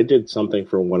 I did something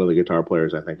for one of the guitar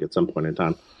players, I think at some point in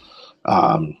time.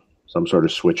 Some sort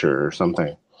of switcher or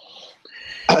something.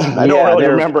 I don't really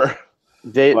remember.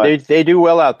 They do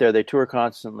well out there. They tour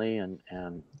constantly,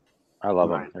 and I love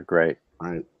them. They're great.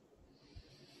 Right.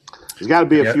 There's got to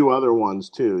be a few other ones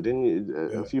too, didn't you?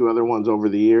 A few other ones over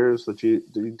the years that you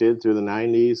did through the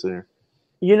 90s, or.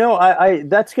 I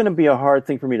that's going to be a hard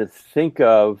thing for me to think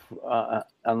of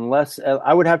unless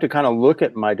I would have to kind of look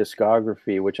at my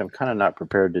discography, which I'm kind of not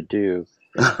prepared to do.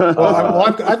 Well,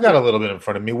 I've got a little bit in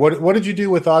front of me. What did you do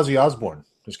with Ozzy Osbourne?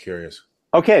 Just curious.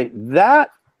 Okay, that.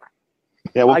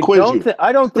 Yeah, we'll quiz you.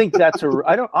 I don't think that's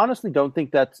honestly don't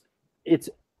think that's. It's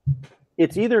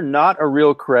either not a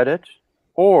real credit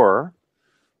or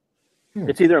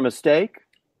it's either a mistake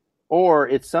or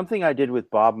it's something I did with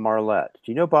Bob Marlette.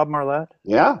 Do you know Bob Marlette?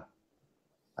 Yeah,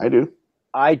 I do.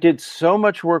 I did so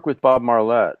much work with Bob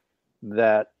Marlette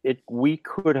that we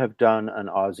could have done an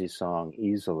Ozzy song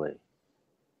easily.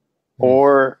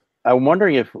 Or I'm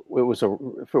wondering if it was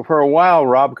for a while,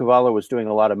 Rob Cavallo was doing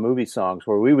a lot of movie songs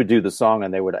where we would do the song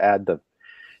and they would add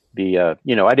I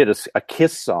did a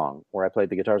Kiss song where I played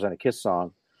the guitars on a Kiss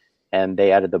song and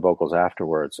they added the vocals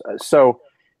afterwards. So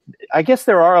I guess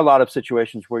there are a lot of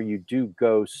situations where you do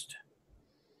ghost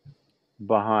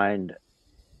behind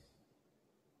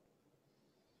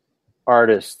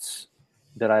artists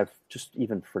that I've just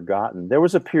even forgotten. There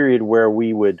was a period where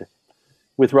we would,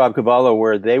 with Rob Cavallo,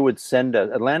 where they would send us,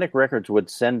 Atlantic Records would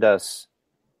send us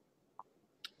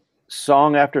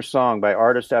song after song by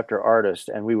artist after artist,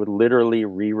 and we would literally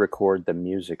re-record the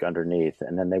music underneath,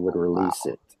 and then they would release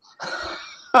it.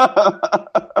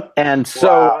 And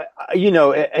so,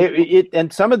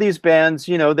 and some of these bands,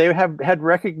 they have had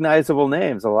recognizable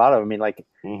names. A lot of them. I mean, like,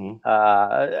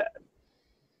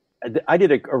 I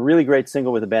did a really great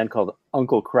single with a band called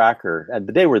Uncle Cracker, and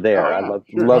they were there. I love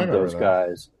those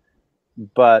guys,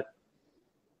 but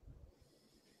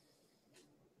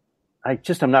I'm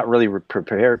not really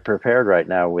prepared right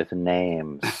now with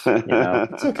names.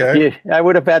 It's okay. I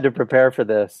would have had to prepare for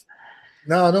this.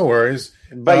 No worries.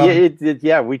 But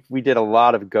we did a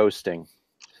lot of ghosting.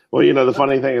 Well, the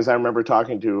funny thing is, I remember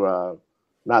talking to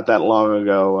not that long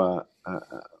ago.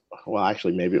 Well,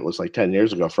 actually, maybe it was like 10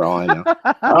 years ago, for all I know.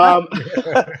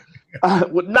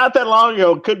 Not that long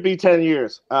ago, could be 10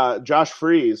 years. Josh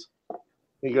Freese.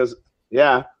 He goes,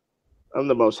 "Yeah, I'm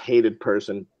the most hated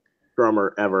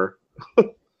drummer ever."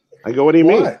 I go, "What do you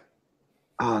mean?"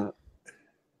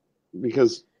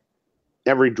 Because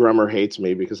every drummer hates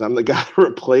me because I'm the guy who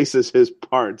replaces his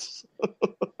parts.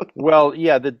 Well,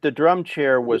 yeah, the drum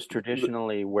chair was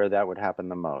traditionally where that would happen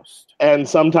the most. And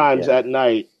sometimes at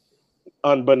night,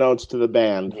 unbeknownst to the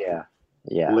band,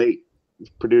 late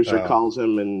producer calls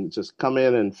him and just come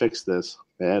in and fix this,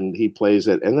 and he plays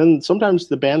it. And then sometimes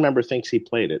the band member thinks he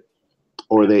played it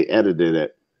or they edited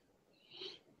it.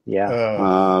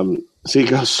 Yeah. So he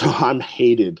goes, "So I'm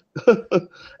hated." and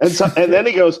then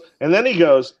he goes,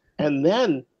 and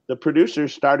then the producer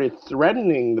started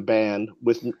threatening the band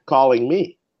with calling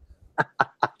me.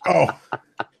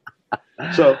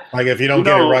 So, like, if you don't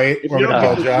get it right, we're going to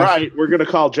call Josh. Right, we're going to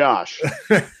call Josh.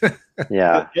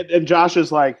 Yeah. And Josh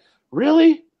is like,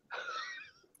 "Really?"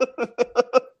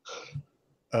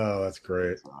 Oh, that's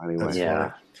great. So anyway, that's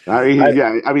yeah.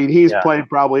 I mean, he's played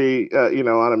probably,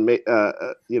 on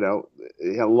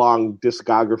a long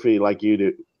discography like you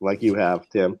do, like you have,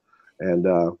 Tim, and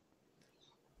that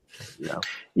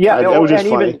was just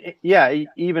funny.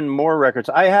 Even more records.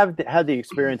 I have had the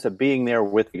experience of being there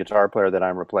with the guitar player that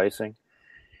I'm replacing,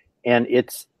 and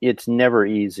it's never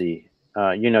easy.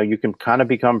 You can kind of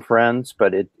become friends,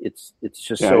 but it's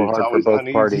just so hard for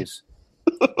both parties.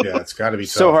 Yeah, it's got to be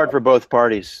so hard for both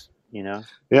parties. Yeah,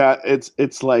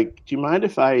 it's like, "Do you mind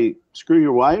if I screw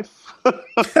your wife?"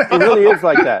 It really is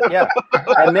like that. Yeah,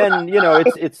 and then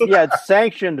it's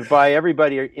sanctioned by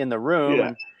everybody in the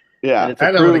room. Yeah. And it's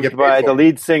approved by the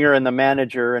lead singer and the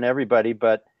manager and everybody,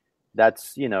 but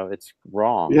that's, it's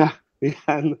wrong. Yeah.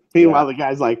 And meanwhile, the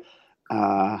guy's like,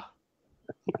 "No,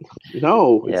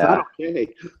 it's not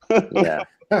okay." Yeah.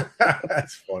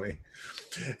 That's funny.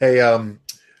 Hey,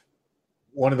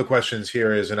 one of the questions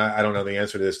here is, and I don't know the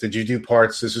answer to this. Did you do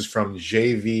parts? This is from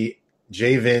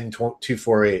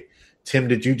JVin248. Tim,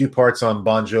 did you do parts on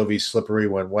Bon Jovi's "Slippery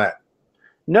When Wet"?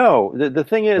 No. The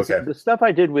thing is, the stuff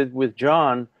I did with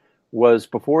John was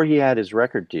before he had his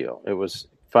record deal. It was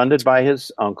funded by his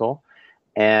uncle,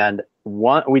 and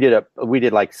we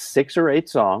did like 6 or 8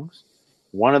 songs.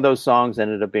 One of those songs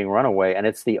ended up being "Runaway," and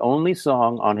it's the only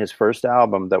song on his first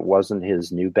album that wasn't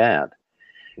his new band.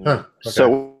 Huh, okay.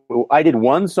 So I did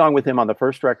one song with him on the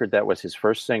first record that was his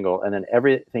first single, and then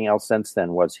everything else since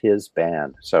then was his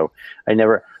band. So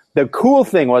the cool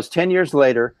thing was 10 years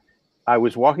later, I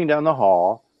was walking down the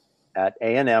hall at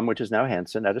A&M, which is now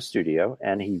Henson, at a studio,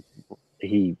 and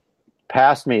he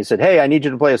passed me and said, "Hey, I need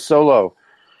you to play a solo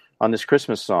on this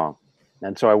Christmas song."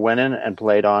 And so I went in and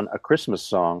played on a Christmas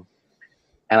song,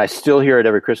 and I still hear it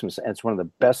every Christmas, and it's one of the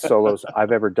best solos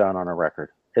I've ever done on a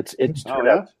record. It's turned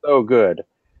out so good.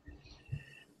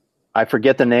 I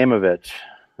forget the name of it.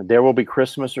 "There Will Be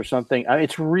Christmas" or something.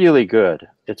 It's really good.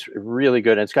 It's really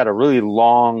good. And it's got a really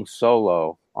long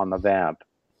solo on the vamp.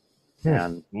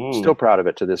 And still proud of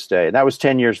it to this day. That was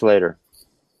 10 years later.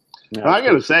 I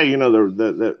got to say,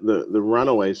 the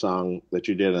 "Runaway" song that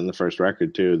you did on the first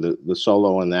record too, the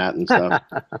solo on that and stuff.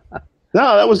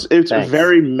 No, it's a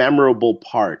very memorable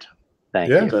part. Thank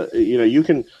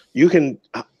you. You can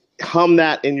hum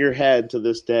that in your head to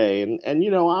this day, and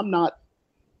I'm not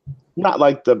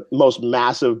like the most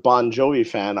massive Bon Jovi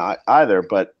fan either,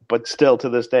 but still to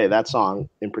this day, that song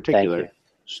in particular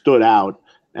stood out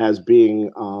as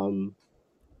being.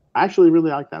 I actually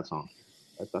really like that song.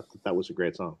 I thought that was a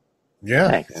great song. Yeah,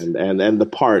 thanks. And the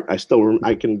part I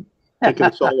can take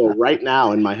a solo right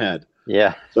now in my head.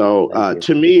 Yeah. So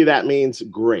to me, that means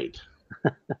great.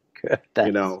 Good.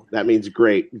 That means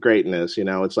greatness.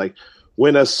 It's like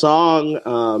when a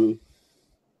song.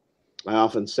 I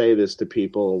often say this to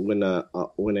people when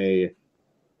the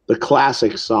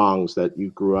classic songs that you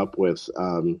grew up with,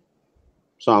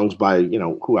 songs by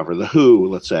whoever, The Who,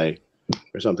 let's say,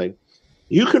 or something,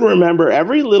 you can remember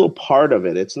every little part of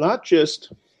it. It's not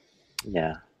just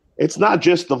It's not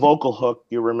just the vocal hook.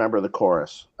 You remember the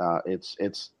chorus.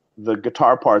 It's the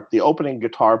guitar part, the opening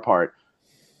guitar part.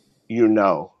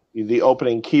 The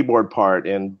opening keyboard part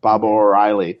in Baba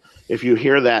O'Riley. If you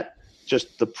hear that.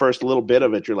 Just the first little bit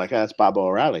of it, you're like, that's Baba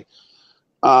O'Riley.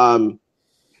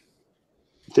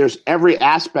 There's every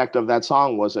aspect of that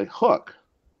song was a hook.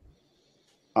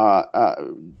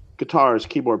 Guitars,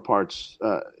 keyboard parts,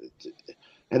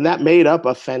 and that made up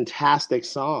a fantastic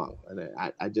song. And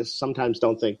I just sometimes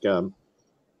don't think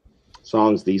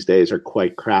songs these days are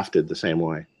quite crafted the same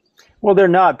way. Well, they're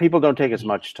not. People don't take as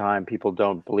much time. People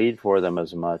don't bleed for them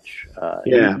as much.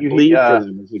 Bleed for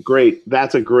them is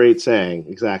that's a great saying.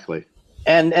 Exactly.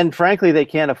 And frankly, they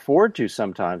can't afford to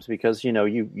sometimes because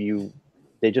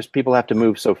people have to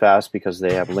move so fast because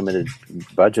they have limited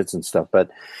budgets and stuff. But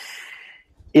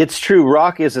it's true.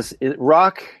 Rock is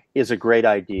a great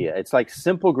idea. It's like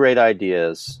simple, great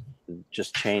ideas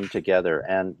just chained together,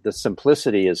 and the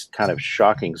simplicity is kind of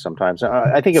shocking sometimes.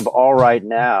 I think of All Right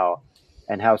Now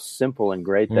and how simple and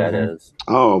great that is.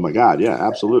 Oh my God, yeah,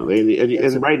 absolutely.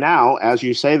 And right now, as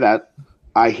you say that,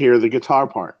 I hear the guitar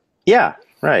part. Yeah.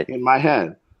 Right. In my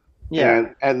head. Yeah.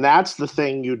 And that's the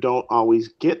thing you don't always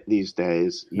get these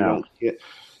days. You don't get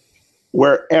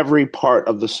where every part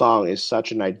of the song is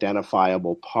such an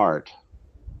identifiable part.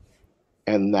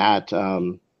 And that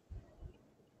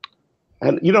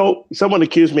someone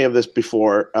accused me of this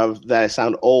before, of that I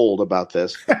sound old about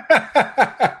this.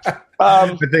 But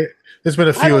there's been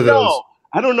a few of those.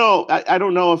 I don't know. I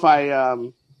don't know if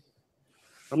I'm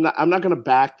not going to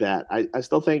back that. I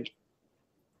still think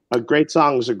a great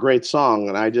song is a great song,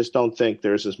 and I just don't think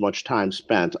there's as much time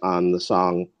spent on the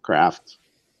song craft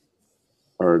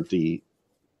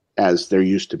as there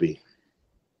used to be.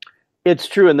 It's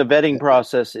true, and the vetting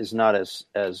process is not as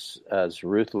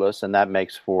ruthless, and that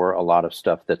makes for a lot of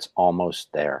stuff that's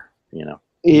almost there.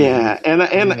 Yeah, and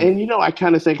I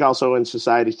kind of think also in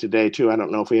society today too. I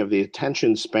don't know if we have the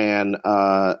attention span,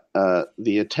 to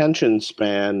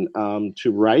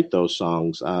write those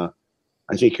songs.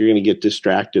 I think you're going to get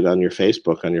distracted on your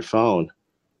Facebook, on your phone,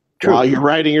 while you're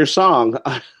writing your song.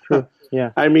 True.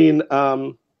 Yeah. I mean,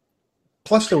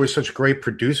 plus there were such great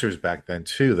producers back then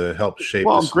too that helped shape.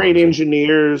 Well, great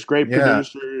engineers, great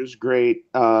producers, great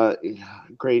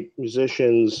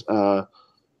musicians. It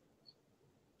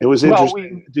was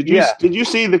interesting. Did you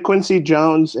see the Quincy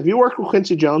Jones? Have you worked with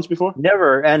Quincy Jones before?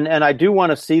 Never, and I do want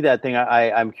to see that thing.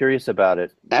 I'm curious about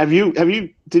it.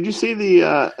 Did you see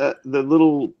the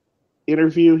little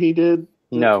interview he did?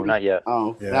 No, not yet.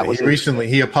 Oh, yeah, that was recently.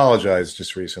 He apologized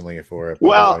just recently for it.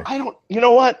 Well, I don't. You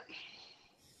know what?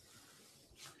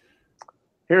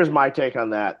 Here's my take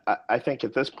on that. I think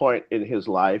at this point in his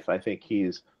life, I think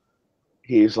he's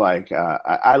like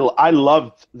I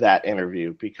loved that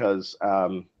interview because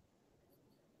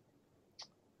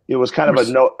it was kind of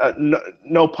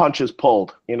no punches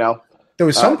pulled. There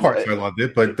was some parts I loved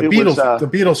it, but the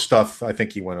Beatles stuff, I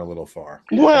think he went a little far.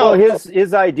 Well,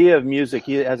 his idea of music,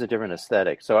 he has a different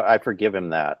aesthetic, so I forgive him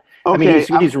that. Okay, I mean,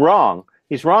 he's wrong.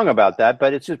 He's wrong about that,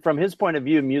 but it's just from his point of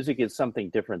view, music is something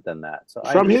different than that. So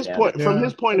from his point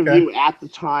of view, at the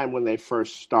time when they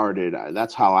first started,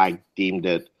 that's how I deemed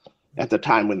it. At the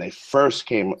time when they first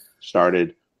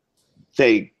started,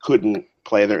 they couldn't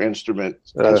play their instrument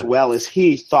as well as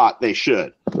he thought they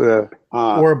should. Or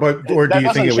do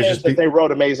you think it was just that they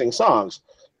wrote amazing songs?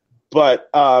 But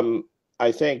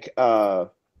I think I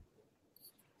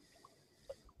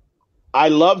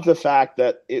love the fact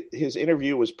that his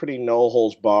interview was pretty no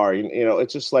holds bar.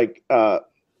 It's just like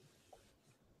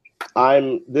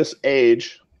I'm this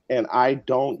age and I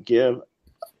don't give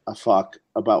a fuck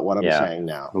about what I'm saying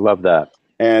now. I love that.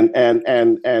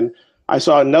 And I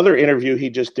saw another interview he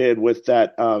just did with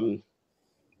that. I'm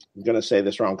going to say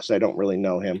this wrong because I don't really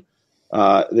know him.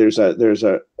 There's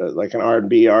a like an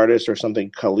R&B artist or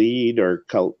something, Khalid or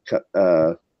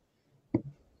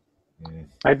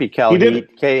I'd be Khalid,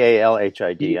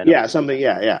 Kalhid. Yeah, something.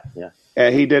 Yeah.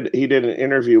 He did an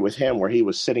interview with him where he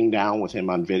was sitting down with him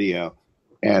on video,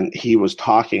 and he was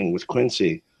talking with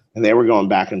Quincy, and they were going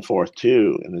back and forth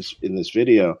too in this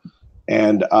video,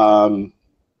 and it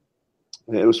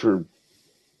was for,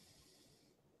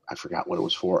 I forgot what it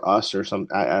was for, Us or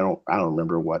something. I don't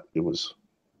remember what it was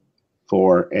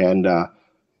for, and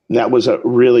that was a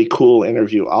really cool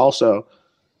interview. Also,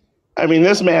 I mean,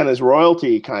 this man is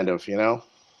royalty, kind of, you know.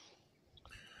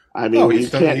 I mean,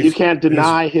 you can't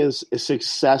deny his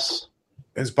success.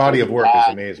 His body of work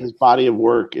is amazing. His body of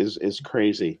work is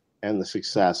crazy, and the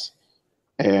success.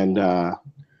 And I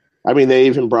mean, they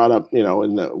even brought up, you know,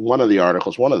 in one of the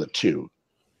articles, one of the two,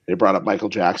 they brought up Michael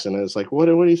Jackson, and it's like, what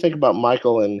do you think about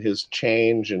Michael and his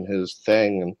change and his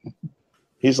thing? And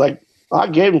he's like, I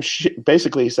gave him shit.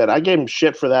 Basically, he said, I gave him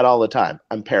shit for that all the time.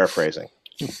 I'm paraphrasing.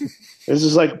 This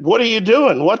is like, what are you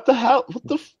doing? What the hell? What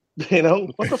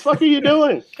the fuck are you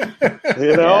doing?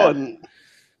 You know,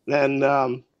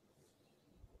 and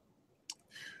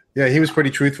yeah, he was pretty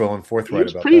truthful and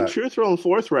forthright about that. He was pretty truthful and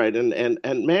forthright, and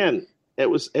man, it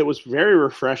was very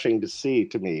refreshing to see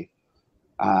to me,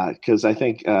 because I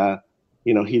think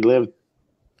you know, he lived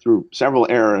through several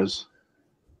eras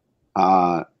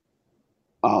of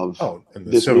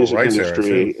this music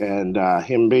industry, and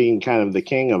him being kind of the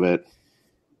king of it.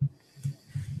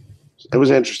 It was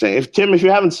interesting. If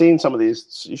you haven't seen some of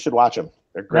these, you should watch them.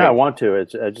 They're great. Yeah, I want to.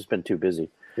 I've just been too busy.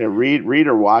 Yeah, read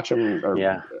or watch them.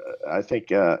 I think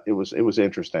it was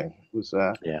interesting. It was.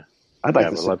 I'd like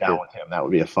to sit down with him. That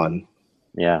would be a fun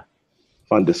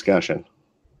discussion.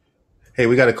 Hey,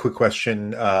 we got a quick question.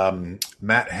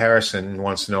 Matt Harrison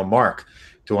wants to know, Mark,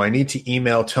 do I need to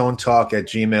email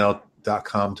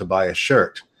tonetalk@gmail.com to buy a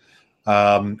shirt?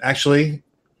 Actually,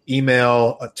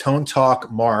 email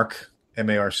tonetalkmark,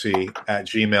 MARC,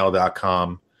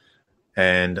 @gmail.com,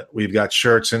 and we've got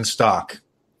shirts in stock.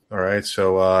 All right,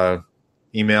 so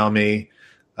email me.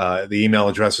 The email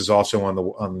address is also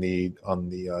on the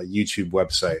YouTube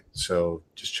website, so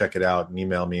just check it out and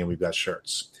email me, and we've got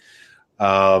shirts.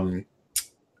 What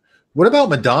about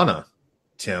Madonna,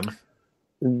 Tim?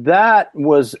 That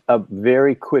was a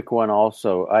very quick one.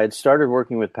 Also, I had started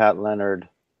working with Pat Leonard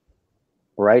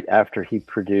right after he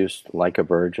produced Like a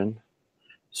Virgin.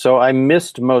 So I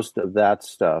missed most of that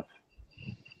stuff.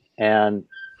 And,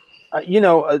 you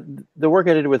know, the work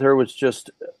I did with her was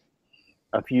just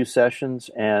a few sessions.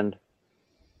 And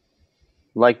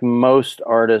like most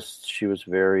artists, she was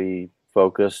very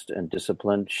focused and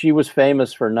disciplined. She was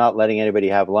famous for not letting anybody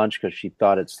have lunch because she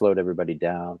thought it slowed everybody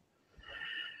down.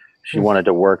 She wanted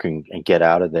to work and get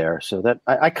out of there. So that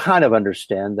I kind of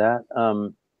understand that.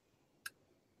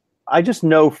 I just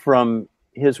know from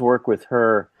his work with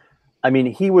her, I mean,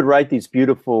 he would write these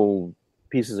beautiful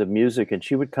pieces of music, and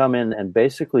she would come in and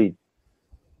basically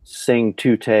sing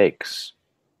 2 takes,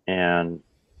 and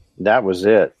that was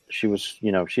it. She was,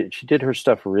 you know, she did her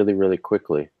stuff really, really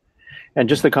quickly. And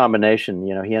just the combination,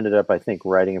 you know, he ended up, I think,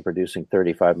 writing and producing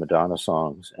 35 Madonna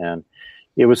songs, and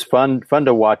it was fun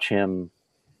to watch him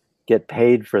get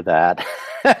paid for that.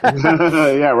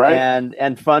 Yeah, right.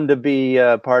 And fun to be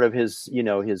part of his, you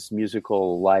know, his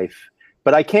musical life.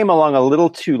 But I came along a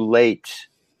little too late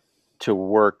to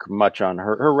work much on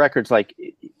her records. Like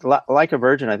a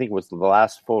Virgin, I think was the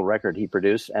last full record he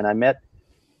produced, and I met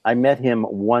him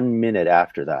 1 minute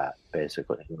after that.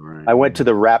 Basically, right. I went to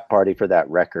the rap party for that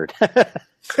record.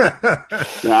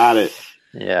 Got it.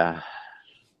 Yeah.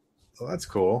 Well, that's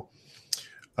cool.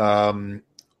 And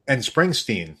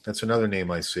Springsteen, that's another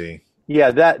name I see.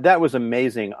 Yeah, that was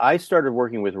amazing. I started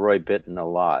working with Roy Bittan a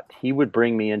lot. He would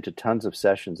bring me into tons of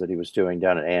sessions that he was doing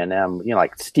down at A&M, you know,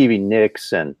 like Stevie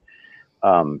Nicks and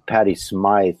Patti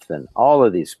Smythe and all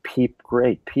of these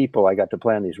great people I got to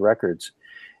play on these records.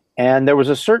 And there was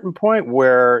a certain point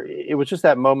where it was just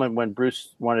that moment when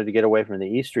Bruce wanted to get away from the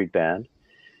E Street Band.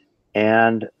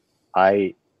 And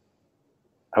I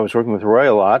was working with Roy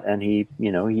a lot, and he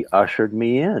ushered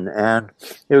me in. And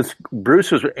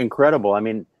Bruce was incredible. I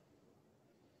mean,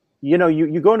 you know,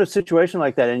 you go into a situation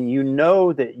like that, and you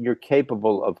know that you're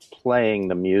capable of playing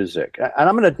the music. And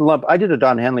I'm going to I did a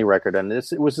Don Henley record, and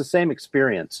it was the same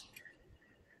experience.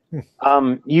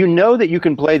 You know that you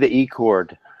can play the E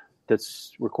chord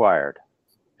that's required,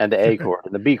 and the A chord,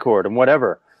 and the B chord, and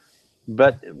whatever.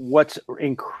 But what's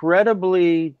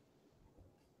incredibly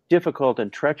difficult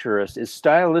and treacherous is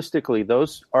stylistically,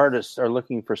 those artists are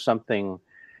looking for something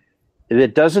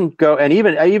It doesn't go, and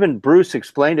even Bruce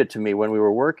explained it to me when we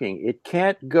were working. It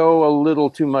can't go a little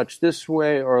too much this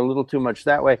way or a little too much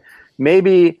that way.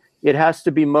 Maybe it has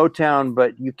to be Motown,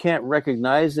 but you can't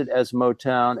recognize it as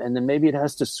Motown. And then maybe it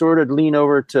has to sort of lean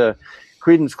over to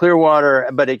Creedence Clearwater,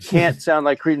 but it can't sound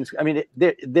like Creedence. I mean,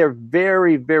 they're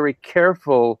very, very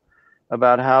careful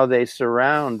about how they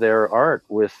surround their art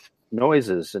with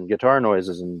noises and guitar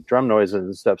noises and drum noises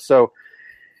and stuff. So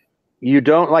you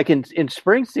don't, like in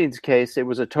Springsteen's case, it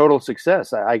was a total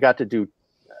success. I got to do,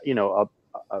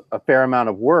 a fair amount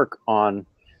of work on,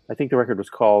 I think the record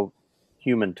was called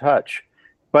Human Touch.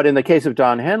 But in the case of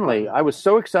Don Henley, I was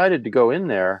so excited to go in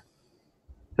there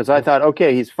because I thought,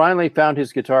 okay, he's finally found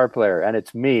his guitar player, and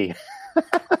it's me.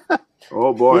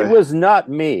 Oh, boy. It was not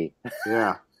me.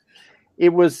 Yeah.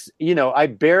 It was, I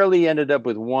barely ended up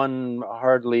with one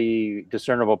hardly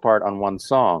discernible part on one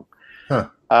song. Huh.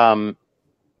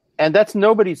 And that's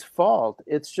nobody's fault.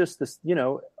 It's just this,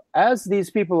 as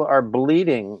these people are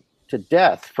bleeding to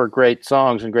death for great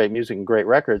songs and great music and great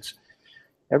records,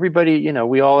 everybody,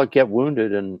 we all get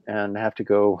wounded and have to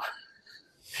go,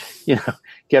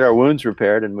 get our wounds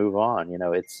repaired and move on.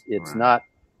 It's right. Not,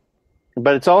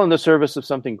 but it's all in the service of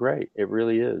something great. It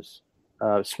really is.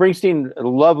 Springsteen, a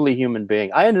lovely human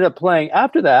being. I ended up playing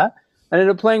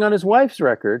on his wife's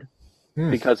record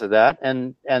because of that.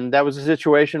 And that was a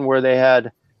situation where they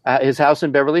had his house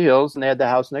in Beverly Hills and they had the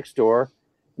house next door,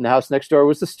 and the house next door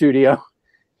was the studio.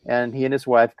 And he and his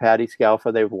wife, Patty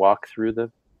Scalfa, they would walk through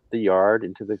the yard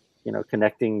into the,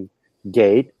 connecting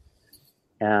gate.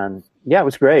 And yeah, it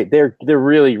was great. They're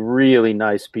really, really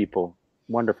nice people.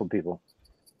 Wonderful people.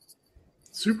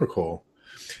 Super cool.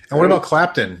 And what about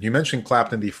Clapton? You mentioned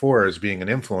Clapton before as being an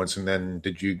influence, and then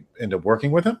did you end up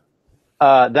working with him?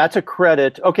 That's a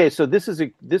credit. Okay, so this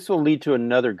will lead to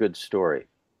another good story.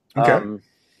 Okay.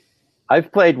 I've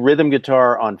played rhythm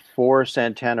guitar on 4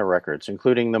 Santana records,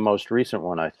 including the most recent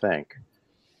one, I think.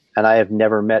 And I have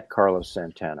never met Carlos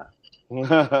Santana.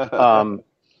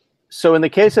 So in the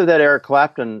case of that Eric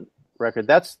Clapton record,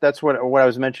 that's what I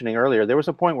was mentioning earlier. There was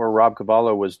a point where Rob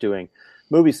Cavallo was doing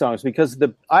movie songs because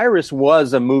the Iris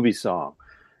was a movie song.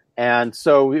 And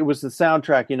so it was the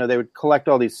soundtrack, they would collect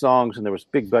all these songs and there was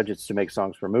big budgets to make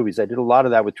songs for movies. I did a lot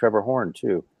of that with Trevor Horn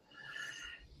too.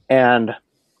 And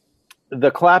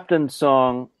the Clapton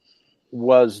song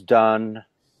was done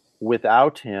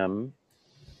without him.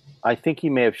 I think he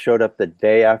may have showed up the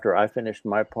day after I finished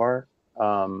my part.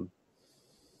 But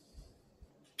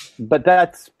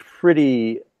that's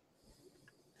pretty,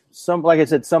 like I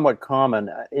said, somewhat common.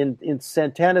 In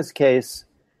Santana's case,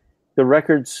 the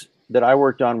records that I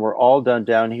worked on were all done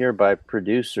down here by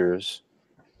producers.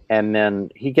 And then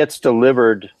he gets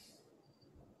delivered,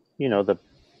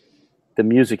 the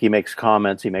music, he makes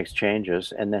comments, he makes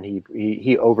changes, and then he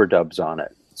overdubs on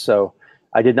it. So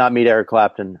I did not meet Eric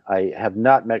Clapton. I have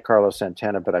not met Carlos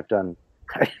Santana, but I've done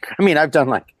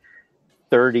like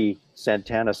 30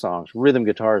 Santana songs. Rhythm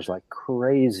guitar is like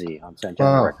crazy on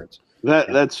Santana records.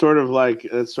 That's sort of like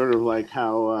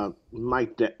how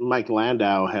Mike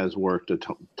Landau has worked a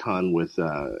ton with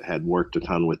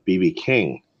BB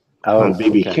King on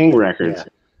BB King records. Yeah.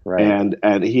 Right.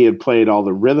 And he had played all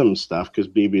the rhythm stuff because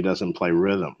BB doesn't play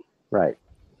rhythm. Right.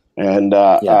 And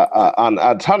on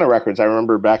a ton of records, I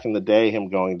remember back in the day him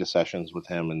going to sessions with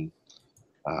him and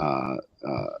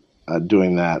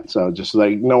doing that. So just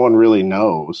like no one really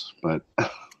knows, but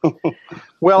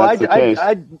well,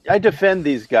 I defend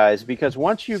these guys because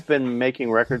once you've been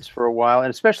making records for a while, and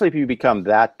especially if you become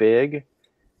that big,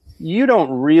 you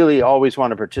don't really always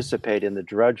want to participate in the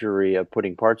drudgery of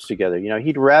putting parts together.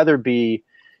 He'd rather be.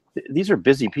 These are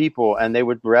busy people, and they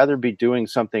would rather be doing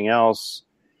something else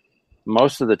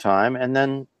most of the time, and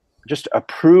then just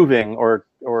approving or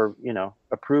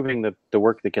approving the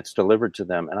work that gets delivered to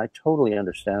them. And I totally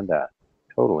understand that.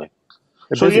 Totally.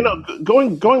 So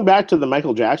going back to the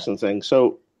Michael Jackson thing.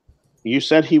 So you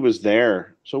said he was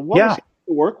there. So what was he like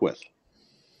to work with?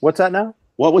 What's that now?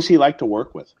 What was he like to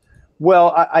work with?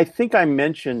 Well, I think I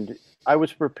mentioned I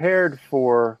was prepared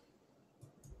for.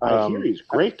 I hear he's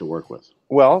great to work with.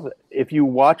 Well, if you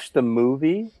watch the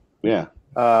movie,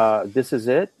 This Is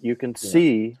It, you can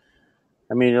see.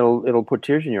 I mean, it'll put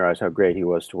tears in your eyes how great he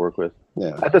was to work with.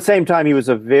 Yeah. At the same time, he was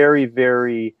a very,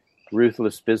 very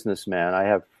ruthless businessman. I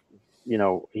have,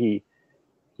 he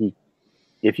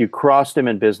if you crossed him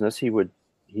in business, he would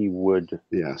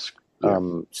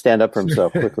stand up for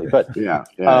himself quickly. But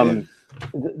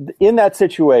in that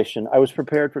situation, I was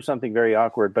prepared for something very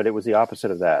awkward, but it was the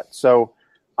opposite of that. So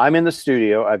I'm in the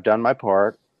studio. I've done my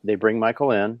part. They bring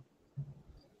Michael in.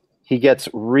 He gets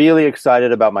really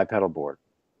excited about my pedal board.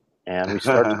 And we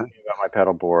start talking about my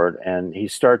pedal board, and he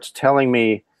starts telling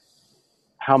me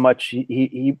how much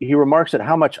he remarks at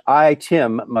how much I,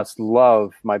 Tim, must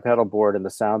love my pedal board and the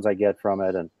sounds I get from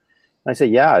it. And I say,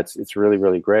 yeah, it's really,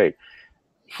 really great.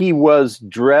 He was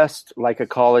dressed like a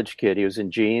college kid. He was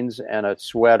in jeans and a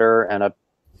sweater and a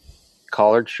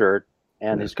collared shirt,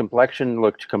 and his complexion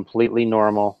looked completely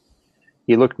normal.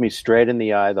 He looked me straight in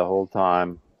the eye the whole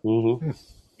time. Mm-hmm.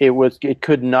 It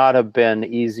could not have been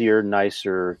easier,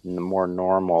 nicer, more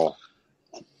normal.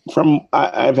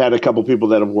 I've had a couple people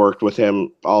that have worked with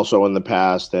him also in the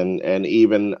past, and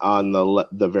even on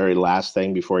the very last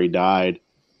thing before he died,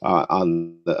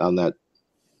 on that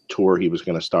tour he was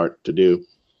going to start to do.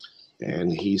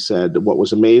 And he said what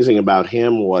was amazing about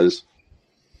him was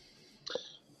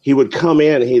he would come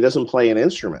in, he doesn't play an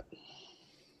instrument,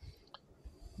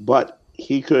 but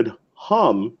he could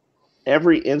hum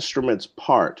every instrument's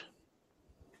part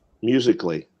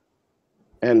musically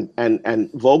and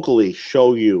vocally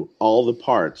show you all the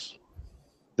parts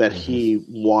that he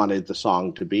wanted the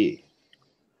song to be.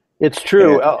 It's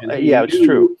true. It's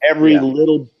true. Every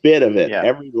little bit of it,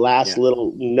 every last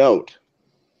little note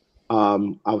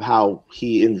of how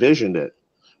he envisioned it,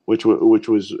 which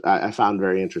was I found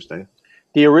very interesting.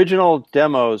 The original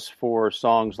demos for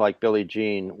songs like Billie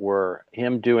Jean were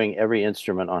him doing every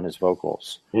instrument on his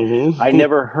vocals. Mm-hmm. I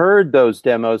never heard those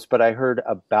demos, but I heard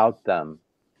about them.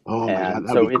 Oh my God,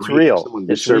 so it's real.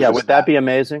 Would that be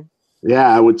amazing?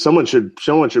 Yeah, someone should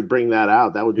bring that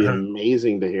out. That would be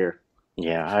amazing to hear.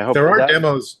 Yeah, I hope there are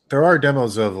demos. There are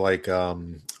demos of like I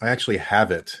actually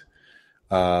have it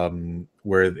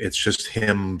where it's just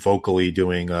him vocally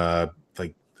doing God,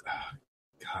 I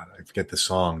forget the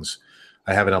songs.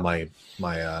 I have it on my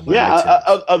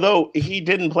although he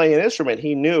didn't play an instrument,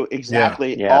 he knew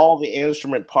exactly all the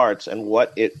instrument parts and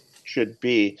what it should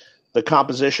be. The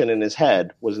composition in his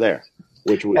head was there.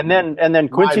 And then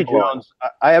Quincy Jones.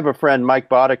 I have a friend, Mike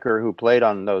Boddicker, who played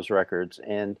on those records,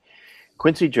 and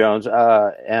Quincy Jones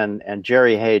and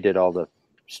Jerry Hay did all the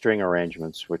string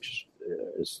arrangements, which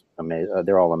is amazing.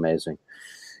 They're all amazing.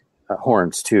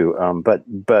 Horns too, but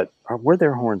were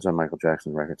there horns on Michael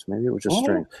Jackson records? Maybe it was just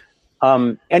strings.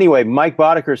 Anyway, Mike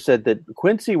Boddicker said that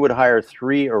Quincy would hire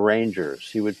 3 arrangers.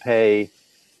 He would pay,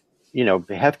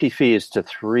 hefty fees to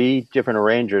 3 different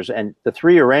arrangers, and the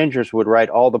 3 arrangers would write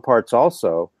all the parts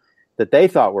also that they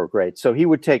thought were great. So he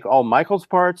would take all Michael's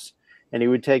parts, and he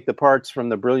would take the parts from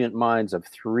the brilliant minds of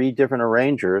 3 different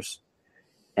arrangers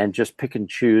and just pick and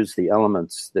choose the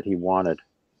elements that he wanted.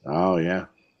 Oh, yeah.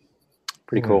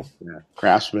 Pretty cool. Yeah.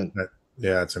 Craftsman.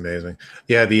 Yeah, it's amazing.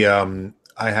 Yeah,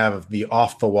 I have the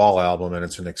Off the Wall album, and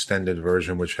it's an extended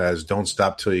version, which has Don't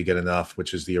Stop Till You Get Enough,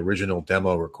 which is the original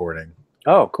demo recording.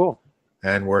 Oh, cool.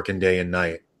 And Working Day and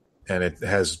Night. And it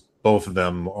has, both of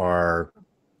them are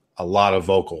a lot of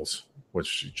vocals,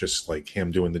 which just like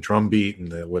him doing the drum beat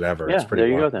and the whatever. Yeah, it's pretty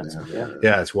there you wild. go then.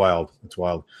 Yeah, it's wild. It's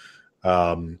wild.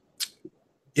 So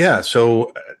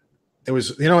it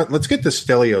was, let's get to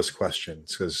Stelios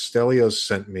questions, because Stelios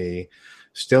sent me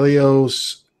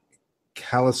Stelios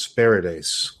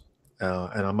Kalisperides,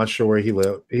 and I'm not sure where he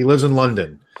lives. He lives in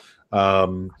London.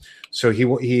 So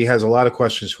he has a lot of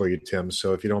questions for you, Tim.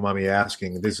 So if you don't mind me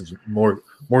asking, this is more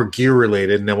gear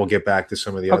related, and then we'll get back to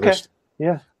some of the other stuff.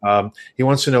 Yeah. He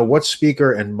wants to know, what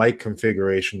speaker and mic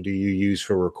configuration do you use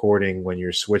for recording when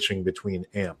you're switching between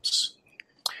amps?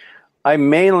 I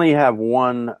mainly have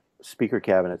one speaker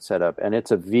cabinet set up, and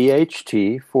it's a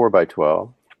VHT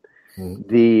 4x12.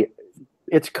 Mm-hmm.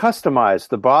 It's customized.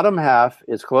 The bottom half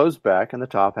is closed back and the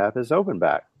top half is open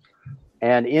back.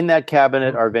 And in that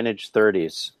cabinet are vintage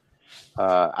 30s.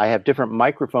 I have different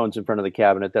microphones in front of the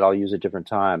cabinet that I'll use at different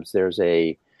times. There's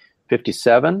a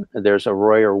 57, there's a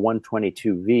Royer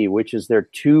 122V, which is their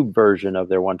tube version of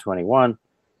their 121.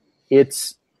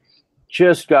 It's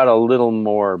just got a little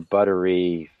more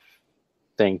buttery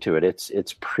thing to it.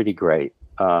 It's pretty great.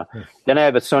 Then I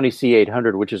have a Sony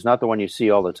C800, which is not the one you see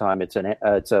all the time. It's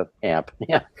a amp.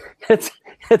 Yeah,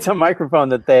 it's a microphone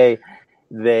that they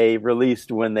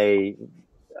released when they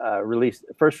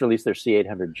first released their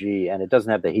C800G, and it doesn't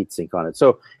have the heatsink on it.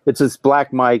 So it's this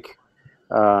black mic,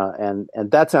 and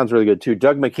that sounds really good too.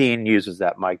 Doug McKean uses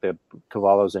that mic, the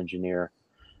Cavallo's engineer,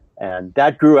 and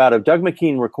that grew out of Doug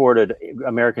McKean recorded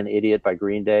American Idiot by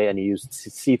Green Day, and he used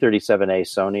C37A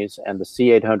Sonys, and the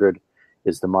C800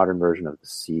 is the modern version of the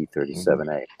C37A.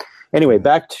 Mm-hmm. Anyway,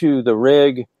 back to the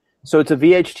rig. So it's a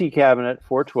VHT cabinet,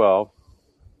 412.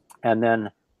 And then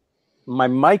my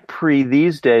mic pre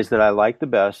these days that I like the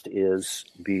best is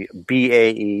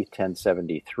BAE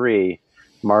 1073.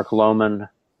 Mark Lohman,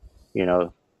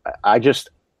 I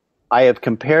have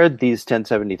compared these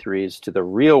 1073s to the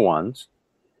real ones,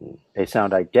 They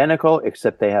sound identical,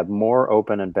 except they have more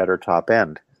open and better top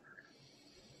end.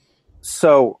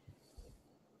 So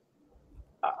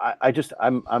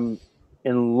I'm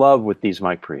in love with these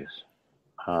mic pre's.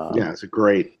 It's a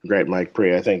great mic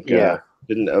pre. I think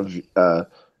didn't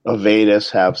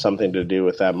Avedis have something to do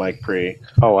with that mic pre?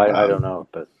 Oh, I don't know,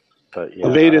 but yeah,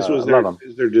 Avedis was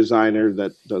their designer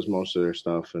that does most of their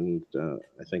stuff, and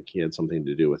I think he had something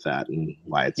to do with that and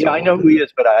why it's. Yeah, I know who he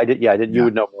is, but I did. Yeah, I did. You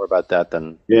would know more about that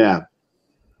than. Yeah.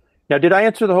 Now, did I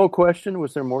answer the whole question?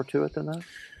 Was there more to it than that?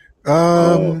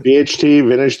 BHT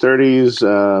Vintage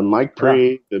 30s, mic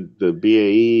pre, the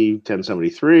BAE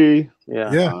 1073.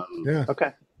 Yeah.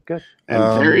 Okay, good.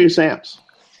 And various amps.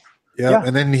 Yeah,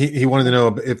 and then he wanted to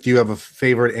know if you have a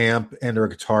favorite amp and or a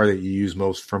guitar that you use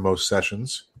most for most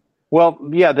sessions. Well,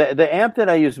 yeah, the amp that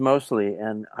I use mostly,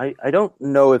 and I don't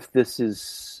know if this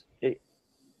is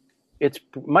it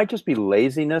might just be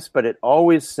laziness, but it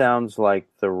always sounds like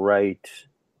the right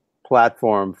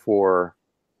platform for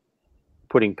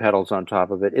putting pedals on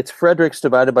top of it. It's Frederick's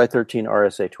Divided by 13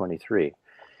 RSA 23.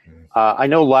 I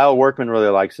know Lyle Workman really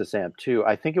likes this amp too.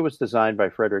 I think it was designed by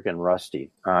Frederick and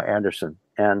Rusty Anderson.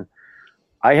 And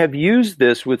I have used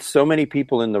this with so many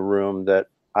people in the room that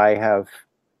I've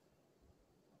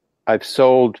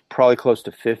sold probably close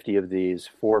to 50 of these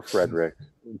for Frederick,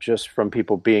 just from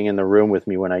people being in the room with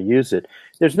me when I use it.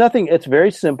 There's nothing, it's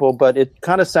very simple, but it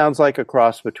kind of sounds like a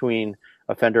cross between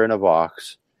a Fender and a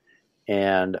Vox.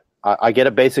 And I get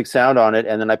a basic sound on it,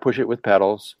 and then I push it with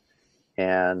pedals.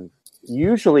 And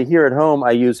usually here at home,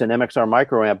 I use an MXR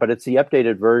micro amp, but it's the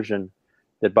updated version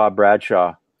that Bob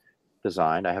Bradshaw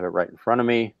designed. I have it right in front of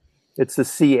me. It's the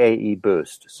CAE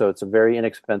Boost. So it's a very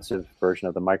inexpensive version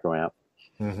of the micro amp.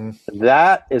 Mm-hmm.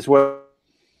 That is what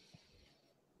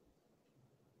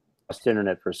lost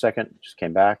internet for a second, just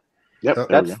came back.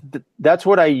 Yep. That's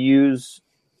what I use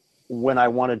when I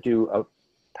want to do a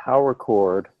power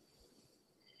chord.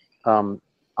 I'm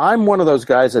one of those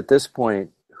guys at this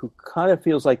point who kind of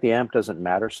feels like the amp doesn't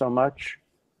matter so much,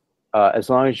 as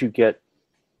long as you get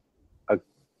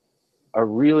a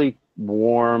really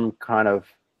warm kind of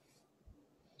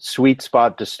sweet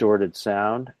spot distorted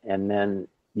sound, and then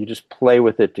you just play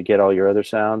with it to get all your other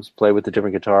sounds, play with the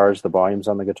different guitars, the volumes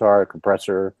on the guitar,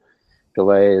 compressor,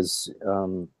 delays.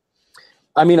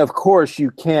 I mean, of course, you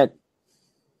can't,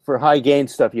 for high gain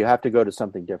stuff, you have to go to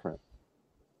something different.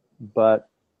 But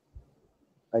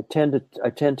I tend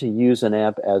to use an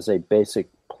amp as a basic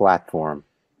platform.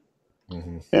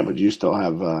 Mm-hmm. Yeah, but you still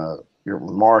have your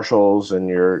Marshalls and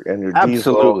your absolutely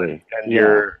Diesel and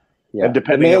your and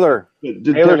depending Naylor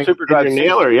Super Drive your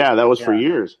Naylor, that was for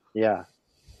years. Yeah.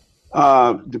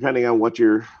 Depending on what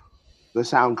the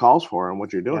sound calls for and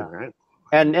what you're doing, right?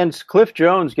 And Cliff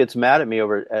Jones gets mad at me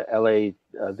over at LA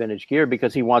Vintage Gear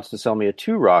because he wants to sell me a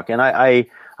 2-Rock, and I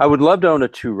would love to own a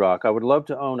 2-Rock. I would love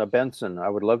to own a Benson. I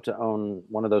would love to own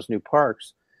one of those new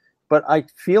Parks, but I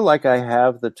feel like I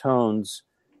have the tones.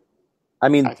 I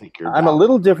mean, I'm a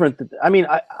little different.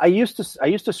 I used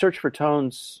to search for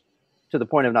tones to the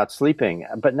point of not sleeping,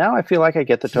 but now I feel like I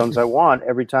get the tones I want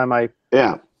every time I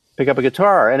pick up a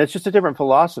guitar, and it's just a different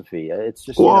philosophy. It's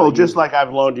just just like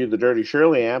I've loaned you the Dirty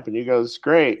Shirley amp, and you go, "It's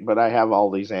great," but I have all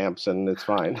these amps, and it's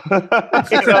fine. I'm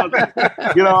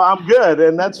good,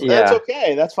 and that's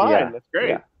okay. That's fine. Yeah. That's great.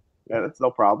 Yeah, that's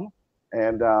no problem.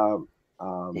 And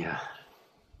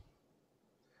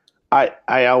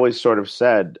I always sort of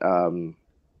said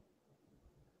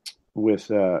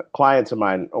with clients of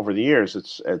mine over the years,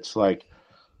 it's like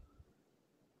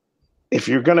if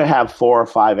you're going to have 4 or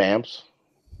 5 amps.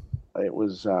 It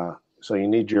was so you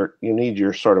need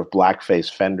your sort of blackface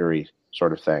Fendery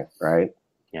sort of thing, right?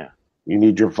 Yeah. You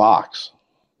need your Vox.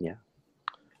 Yeah.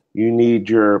 You need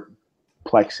your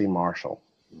Plexi Marshall,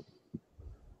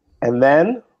 and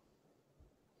then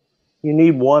you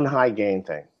need one high gain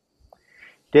thing.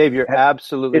 Dave, you're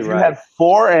absolutely right. If you had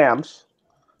 4 amps,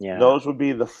 those would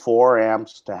be the 4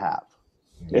 amps to have.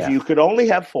 Yeah. If you could only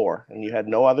have 4 and you had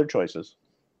no other choices.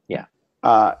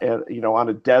 On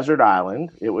a desert island,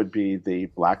 it would be the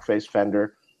blackface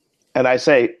Fender. And I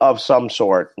say of some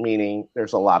sort, meaning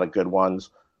there's a lot of good ones,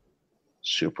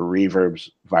 Super Reverbs,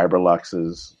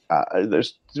 Vibroluxes.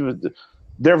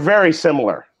 They're very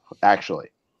similar,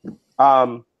 actually.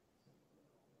 But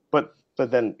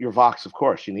then your Vox, of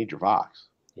course, you need your Vox.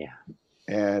 Yeah.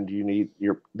 And you need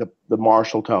the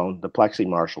Marshall tone, the Plexi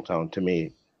Marshall tone. To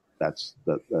me, that's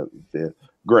the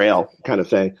Grail kind of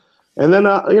thing. And then,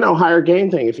 higher gain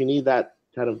thing if you need that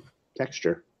kind of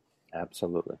texture.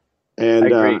 Absolutely.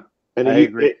 And I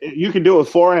agree. You could do it with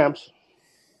 4 amps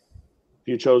if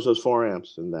you chose those 4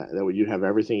 amps, and that would you have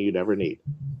everything you'd ever need.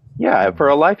 Yeah, for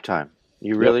a lifetime.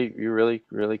 You really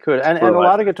could. And a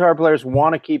lot of guitar players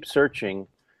want to keep searching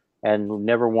and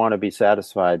never want to be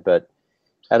satisfied. But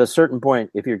at a certain point,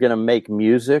 if you're going to make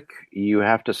music, you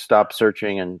have to stop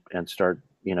searching and start,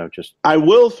 just. I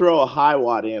will throw a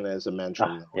Hiwatt in as a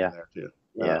mention there too.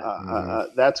 Yeah.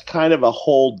 That's kind of a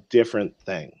whole different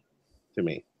thing to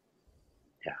me.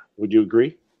 Yeah. Would you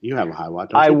agree? You have a Hiwatt,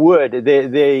 don't you? I would.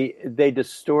 They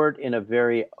distort in a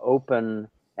very open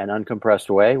and uncompressed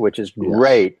way, which is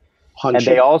great. Punchy. And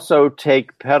they also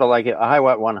take pedal, like a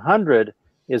Hiwatt 100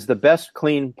 is the best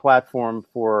clean platform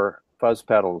for fuzz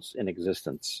pedals in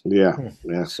existence. Yeah.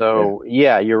 So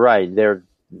you're right. They're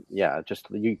just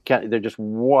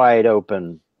wide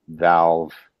open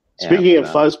valve. Speaking of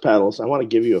fuzz pedals, I want to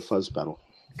give you a fuzz pedal.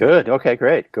 Good. Okay,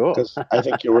 great. Cool. Because I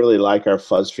think you really like our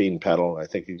Fuzz Fiend pedal. I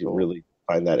think you really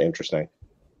find that interesting.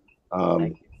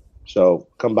 So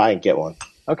come by and get one.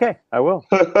 Okay, I will.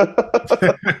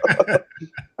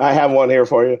 I have one here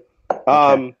for you.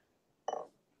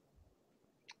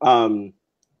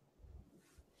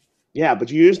 Yeah,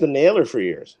 but you used the nailer for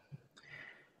years.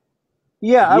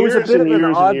 Yeah, I was a bit of an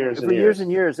odd for years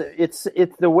and years. It's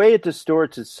the way it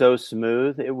distorts is so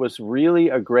smooth. It was really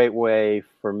a great way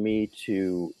for me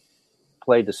to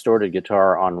play distorted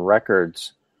guitar on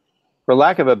records. For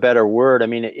lack of a better word, I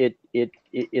mean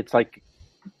it's like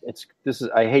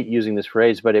I hate using this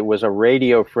phrase, but it was a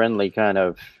radio friendly kind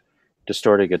of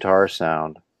distorted guitar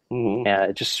sound. Mm-hmm. And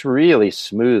it's just really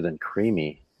smooth and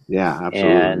creamy. Yeah,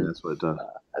 absolutely. And that's what it does.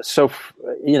 So,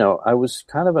 I was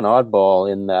kind of an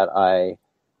oddball in that I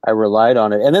relied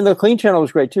on it. And then the clean channel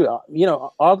was great too.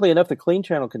 Oddly enough, the clean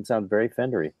channel can sound very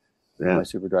Fendery in my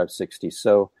SuperDrive 60.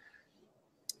 So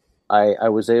I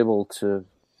was able to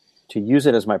use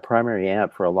it as my primary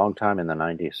amp for a long time in the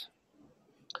 90s.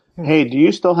 Hey, do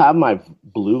you still have my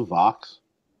blue Vox?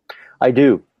 I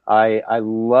do. I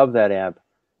love that amp.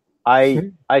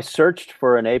 I searched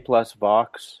for an A+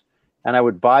 Vox, and I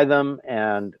would buy them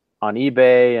and on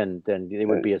eBay, and then it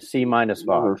would be a C-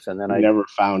 Vox, and then I never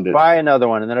found it. Buy another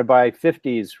one, and then I buy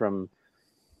 50s from,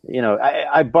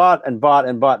 I bought and bought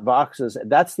and bought Voxes.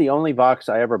 That's the only Vox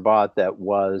I ever bought that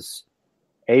was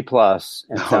A+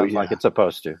 and sounds like it's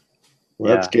supposed to.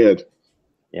 Well, that's good.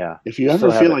 Yeah. If you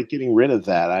ever feel like getting rid of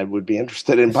that, I would be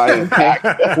interested in buying a pack.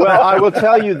 Well, I will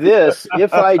tell you this: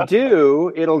 if I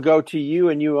do, it'll go to you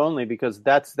and you only, because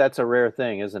that's a rare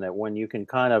thing, isn't it? When you can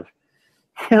kind of,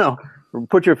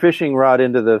 put your fishing rod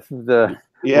into the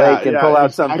lake and pull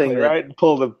out something, right? And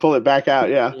pull it back out.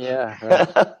 Yeah. Yeah.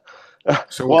 Right.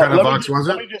 So what kind of Vox was it?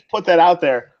 Let me just put that out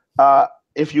there.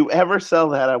 If you ever sell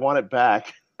that, I want it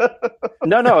back.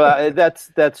 No,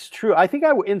 that's true. I think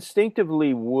I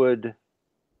instinctively would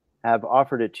have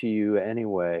offered it to you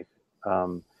anyway,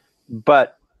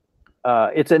 but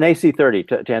it's an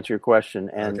AC30 to answer your question.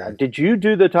 And did you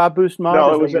do the top boost mod?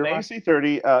 No, it was an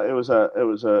AC30.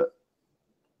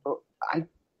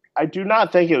 I do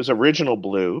not think it was original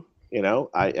blue.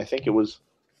 I think it was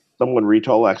someone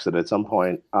Retolexed it at some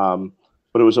point. But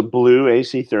it was a blue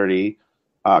AC30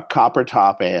 copper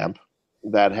top amp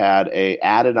that had a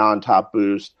added on top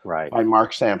boost by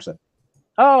Mark Sampson.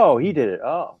 Oh, he did it.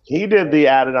 Oh, he did the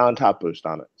added on top boost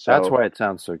on it. So that's why it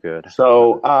sounds so good.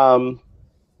 So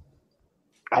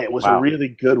it was a really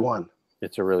good one.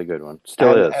 It's a really good one.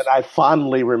 Still is. And I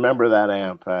fondly remember that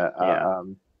amp.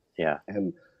 Yeah.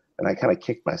 And I kind of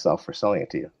kicked myself for selling it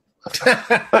to you.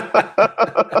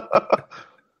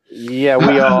 Yeah,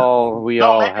 we all. Maybe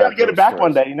I'll get it back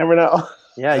one day. You never know.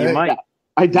 Yeah, you might.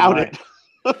 I doubt it.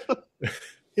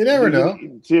 You never know.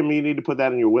 Tim, you need to put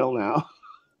that in your will now.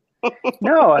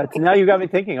 No, now you got me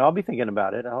thinking. I'll be thinking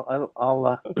about it.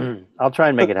 I'll try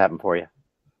and make it happen for you.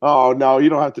 Oh no, you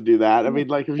don't have to do that. I mean,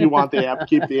 like if you want the amp,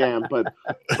 keep the amp,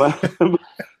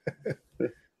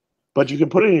 but you can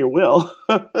put it in your will.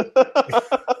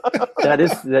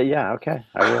 Yeah. Okay,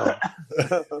 I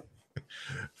will.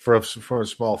 For a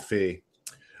small fee.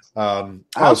 I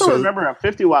also remember a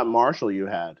 50-watt Marshall you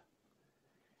had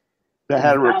that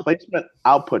had a replacement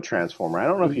output transformer. I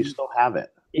don't know if you still have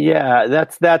it. Yeah,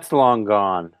 that's long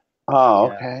gone.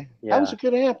 Oh, okay. Yeah. That was a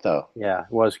good amp, though. Yeah,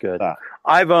 it was good.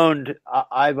 I've owned.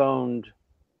 I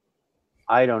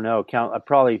don't know,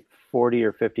 probably 40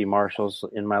 or 50 Marshalls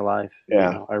in my life.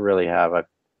 Yeah, I really have.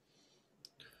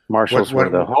 Marshalls were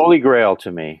the holy grail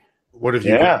to me. What have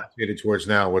you gravitated towards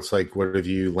now? What have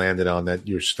you landed on that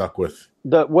you're stuck with?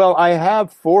 I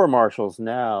have 4 Marshalls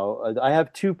now. I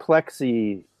have 2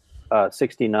 Plexi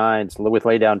 69s with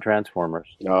lay-down transformers.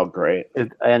 Oh, great!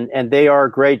 And they are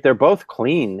great. They're both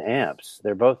clean amps.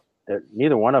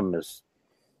 Neither one of them is.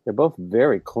 They're both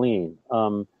very clean.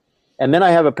 And then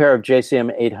I have a pair of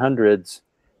JCM 800s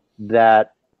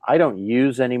that I don't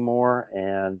use anymore,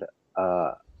 and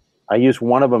I use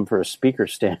one of them for a speaker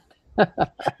stand. Hey.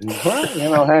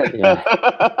 Yeah.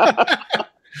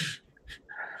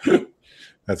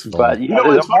 That's fun. But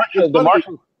the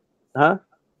Marshall, huh?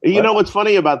 You know what's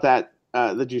funny about that?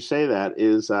 That you say that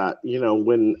is,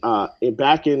 when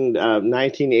back in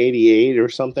 1988 or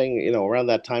something, around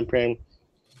that time frame,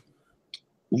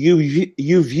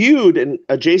 you viewed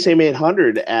a JCM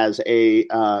 800 as a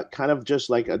kind of just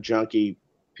like a junky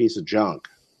piece of junk,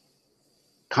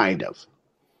 kind of,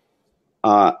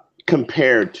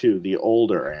 compared to the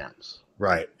older amps.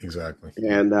 Right, exactly.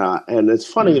 And it's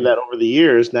funny that over the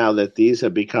years now that these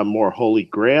have become more holy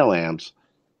grail amps.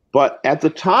 But at the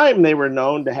time, they were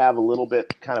known to have a little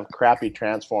bit kind of crappy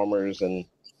transformers and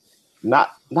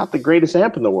not the greatest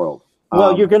amp in the world.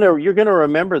 Well, you're gonna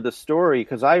remember the story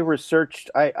because I researched.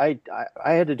 I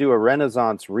had to do a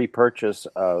Renaissance repurchase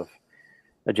of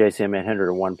a JCM 800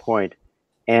 at one point,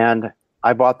 and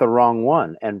I bought the wrong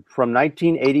one. And from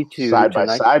 1982, side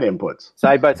by side input,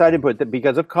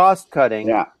 because of cost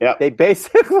cutting, they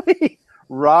basically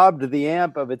robbed the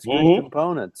amp of its good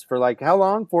components for like how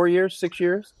long? 4 years, 6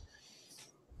 years?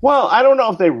 Well, I don't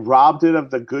know if they robbed it of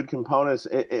the good components.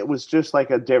 It was just like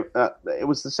it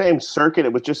was the same circuit.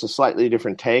 It was just a slightly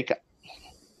different take.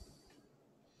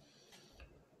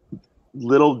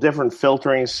 Little different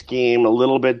filtering scheme, a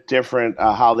little bit different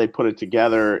how they put it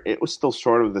together. It was still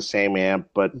sort of the same amp,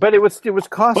 but it was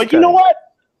cost. But you know what?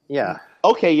 Yeah.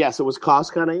 Okay. Yes, it was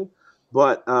cost cutting,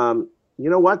 but you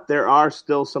know what? There are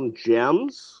still some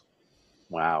gems.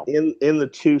 Wow. In the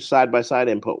two side by side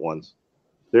input ones.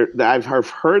 I've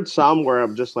heard some where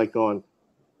I'm just like going,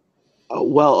 oh,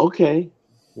 well, okay,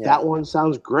 that one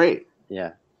sounds great.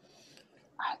 Yeah.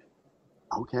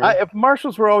 Okay.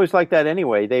 Marshalls were always like that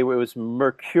anyway. It was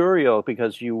mercurial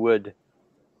because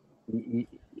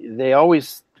they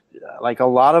always, like a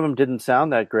lot of them didn't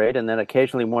sound that great, and then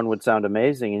occasionally one would sound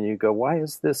amazing, and you go, why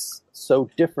is this so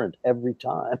different every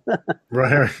time?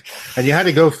 Right. And you had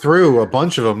to go through a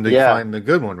bunch of them to find the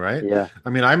good one, right? Yeah. I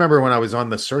mean, I remember when I was on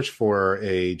the search for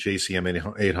a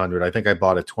JCM 800, I think I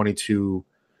bought a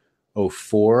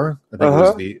 2204. I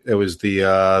think it was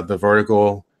the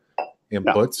vertical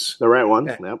inputs. The right one.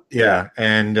 Yep. Yeah.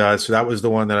 And so that was the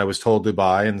one that I was told to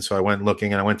buy. And so I went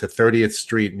looking, and I went to 30th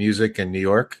Street Music in New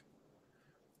York.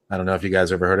 I don't know if you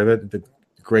guys ever heard of it. The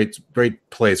great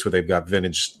place where they've got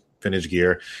vintage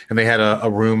gear, and they had a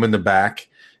room in the back,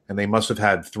 and they must have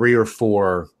had 3 or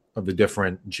 4 of the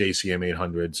different JCM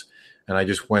 800s, and I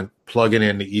just went plugging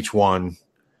into each one,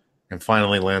 and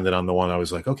finally landed on the one I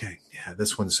was like, okay, yeah,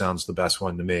 this one sounds the best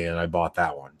one to me, and I bought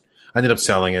that one. I ended up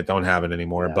selling it, don't have it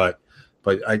anymore, but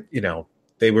I,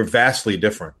 they were vastly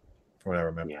different from what I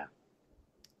remember. Yeah.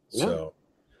 So,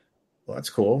 well, that's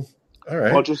cool. All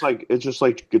right. Well, it's just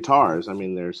like guitars. I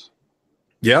mean, there's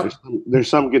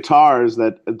some guitars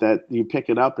that you pick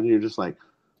it up and you're just like,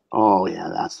 oh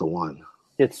yeah, that's the one.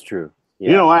 It's true.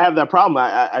 Yeah. I have that problem.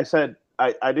 I said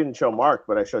I didn't show Mark,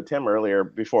 but I showed Tim earlier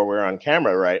before we were on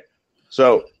camera, right?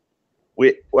 So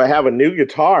I have a new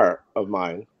guitar of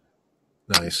mine.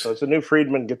 Nice. So it's a new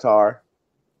Friedman guitar.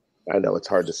 I know it's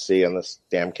hard to see on this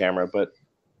damn camera, but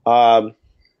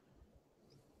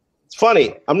it's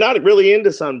funny. I'm not really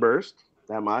into Sunburst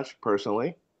that much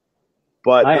personally,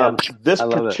 but this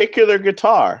particular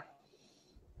guitar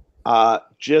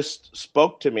just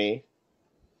spoke to me,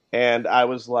 and I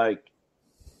was like,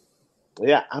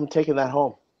 "Yeah, I'm taking that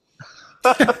home."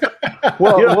 Well, that's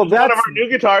one of our new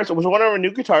guitars. It was one of our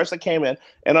new guitars that came in,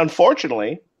 and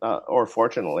unfortunately, or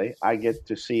fortunately, I get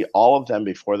to see all of them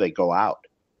before they go out.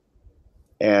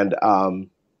 And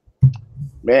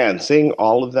man, seeing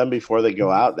all of them before they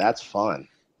go out, that's fun.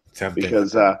 Tempting.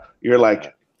 Because you're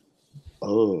like,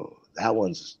 oh, that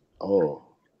one's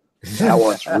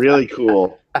really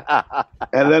cool.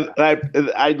 And then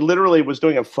I literally was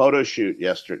doing a photo shoot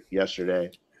yesterday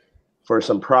for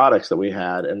some products that we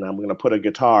had, and I'm going to put a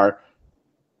guitar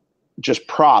just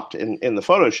propped in the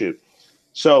photo shoot.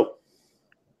 So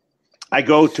I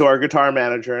go to our guitar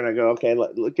manager and I go, okay,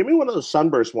 give me one of those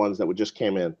Sunburst ones that just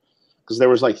came in, because there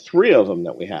was like 3 of them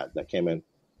that we had that came in.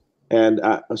 And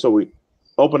so we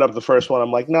open up the first one.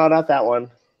 I'm like, no, not that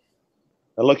one.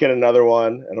 I look at another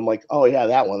one and I'm like, oh yeah,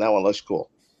 that one looks cool.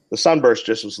 The Sunburst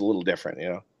just was a little different,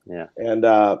 Yeah. And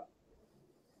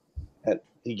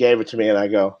he gave it to me and I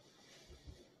go,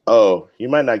 oh, you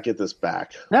might not get this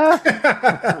back.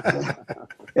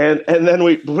 And then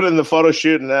we put it in the photo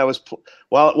shoot, and that was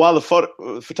while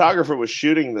the photographer was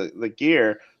shooting the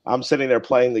gear, I'm sitting there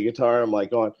playing the guitar. I'm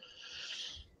like going,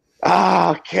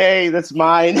 okay, that's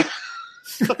mine.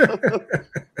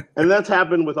 And that's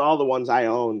happened with all the ones I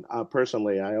own.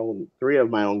 Personally, I own 3 of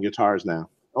my own guitars now.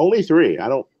 Only 3. I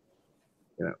don't,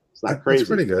 it's not crazy. That's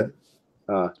pretty good.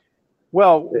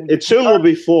 Well, it soon will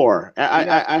be 4.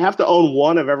 I have to own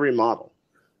 1 of every model.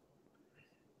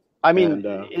 I mean,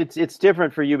 it's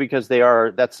different for you because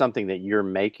that's something that you're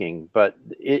making, but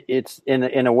it's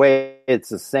in a way it's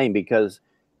the same, because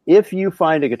if you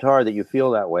find a guitar that you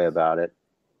feel that way about it,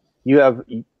 you have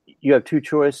 2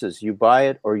 choices: you buy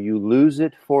it or you lose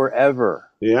it forever.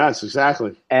 Yes,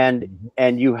 exactly. And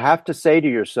you have to say to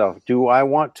yourself, do I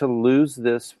want to lose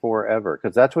this forever?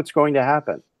 Because that's what's going to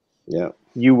happen. Yeah.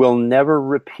 You will never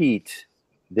repeat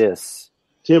this.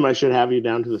 Tim, I should have you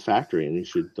down to the factory and you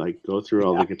should go through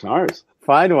all the guitars.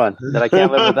 Find one that I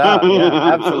can't live without.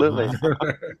 Yeah, absolutely.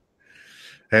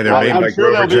 Hey, they're made by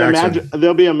Grover Jackson.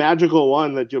 There'll be a magical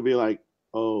one that you'll be like,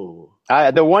 oh.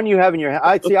 The one you have in your hand.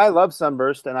 I love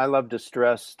Sunburst and I love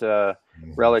distressed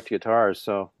relic guitars.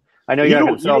 So I know you're not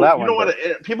going to sell that one. You know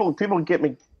what? People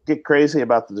get crazy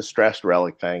about the distressed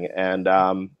relic thing,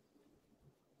 and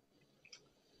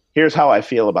here's how I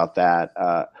feel about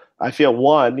that. I feel,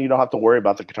 1, you don't have to worry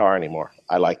about the guitar anymore.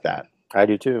 I like that. I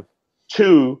do too.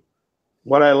 2,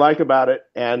 what I like about it,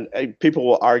 and people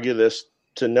will argue this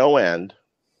to no end,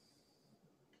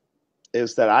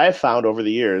 is that I have found over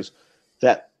the years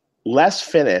that less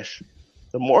finish,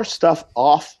 the more stuff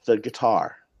off the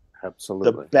guitar,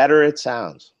 absolutely, the better it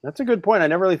sounds. That's a good point. I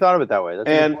never really thought of it that way.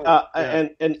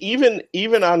 That's and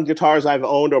even on guitars I've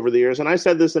owned over the years, and I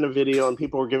said this in a video, and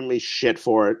people were giving me shit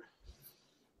for it.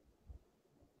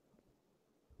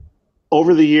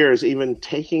 Over the years, even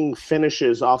taking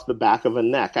finishes off the back of a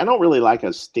neck, I don't really like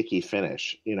a sticky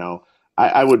finish.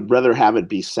 I would rather have it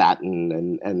be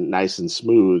satin and nice and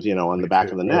smooth, on the back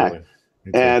of the neck.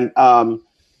 And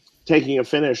taking a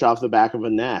finish off the back of a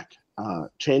neck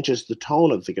changes the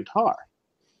tone of the guitar.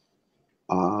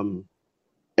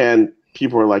 And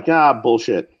people are like,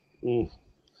 bullshit.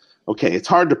 Okay, it's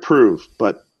hard to prove,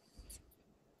 but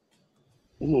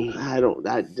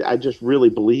I just really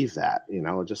believe that,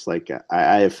 just like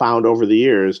I have found over the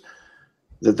years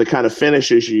that the kind of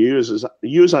finishes you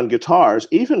use on guitars,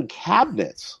 even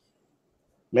cabinets,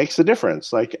 makes a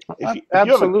difference. Like if you have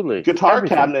a guitar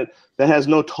cabinet that has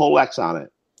no Tolex on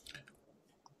it,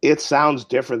 it sounds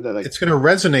different than it's going to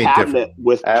resonate cabinet different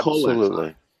with Tolex on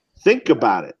it. Think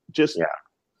about it. Just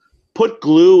put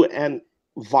glue and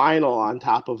vinyl on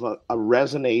top of a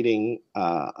resonating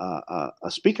a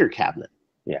speaker cabinet.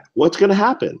 Yeah. What's going to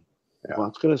happen? Yeah. Well,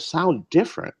 it's going to sound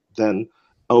different than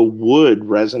a wood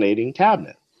resonating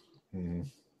cabinet. Mm-hmm.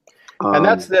 And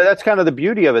that's kind of the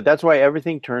beauty of it. That's why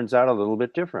everything turns out a little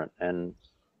bit different. And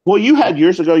you had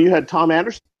years ago, you had Tom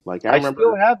Anderson. Like I remember,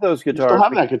 still have those guitars. You still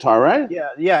have that guitar, right?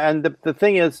 Yeah. And the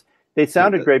thing is, they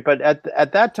sounded great, but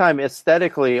at that time,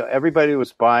 aesthetically, everybody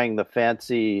was buying the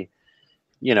fancy,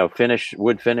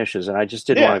 wood finishes, and I just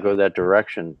didn't want to go that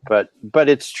direction. But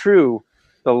it's true.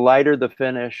 The lighter the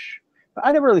finish,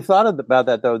 I never really thought about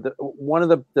that though. One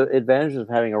of the advantages of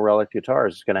having a relic guitar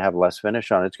is it's going to have less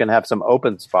finish on it. It's going to have some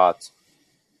open spots.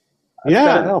 It's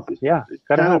gotta help. Yeah, it's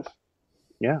gotta help.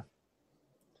 Yeah.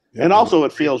 And also,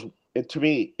 to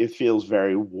me, it feels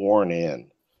very worn in.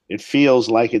 It feels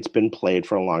like it's been played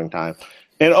for a long time.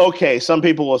 And okay, some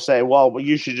people will say, well,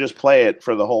 you should just play it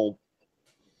for the whole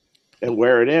and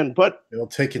wear it in. But it'll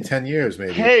take you 10 years,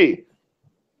 maybe. Hey,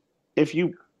 if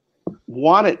you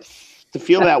want it to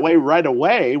feel that way right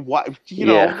away, what you're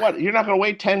not going to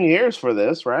wait 10 years for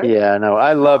this, right? Yeah, no,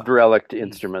 I loved relic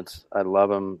instruments. I love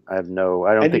them. I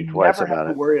don't think twice about it. You never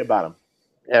have to worry about them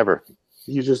ever.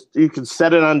 You can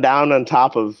set it down on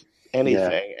top of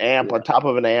anything, on top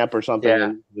of an amp or something,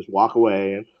 and just walk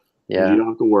away, and you don't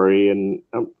have to worry. And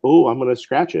I'm going to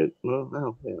scratch it.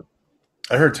 Well, yeah.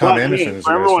 I heard Tom Anderson.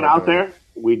 For everyone out there,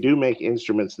 we do make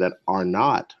instruments that are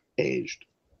not aged.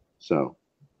 So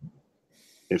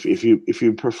if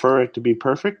you prefer it to be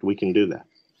perfect, we can do that.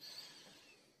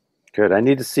 Good. I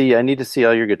need to see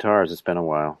all your guitars. It's been a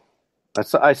while.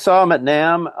 I saw them at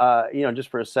NAMM, just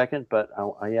for a second, but I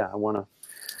want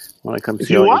to come see. If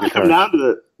you want to come down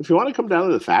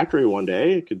to the factory one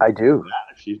day, I do.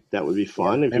 That would be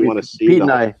fun. If you want to see Pete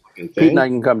and I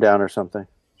can come down or something.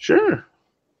 Sure.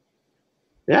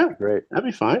 Yeah, great. That'd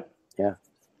be fine. Yeah,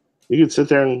 you could sit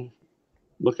there and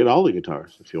look at all the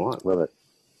guitars if you want. Love it.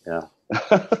 Yeah.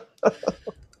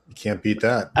 You can't beat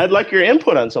that. I'd like your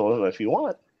input on some of them if you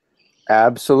want.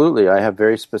 Absolutely. I have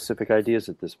very specific ideas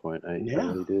at this point. I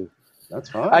really do. That's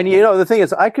fine. And the thing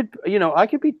is, I could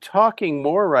be talking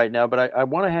more right now, but I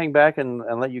want to hang back and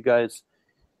let you guys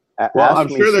Well, I'm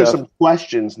sure there's some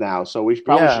questions now, so we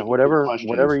probably should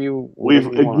whatever you. We've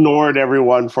ignored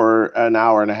everyone for an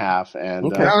hour and a half, and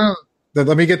okay.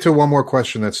 Let me get to one more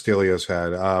question that Stelios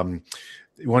had.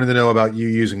 Wanted to know about you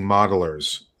using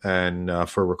modelers and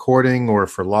for recording or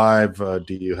for live.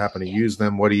 Do you happen to use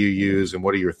them? What do you use, and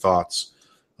what are your thoughts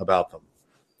about them?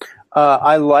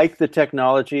 I like the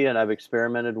technology, and I've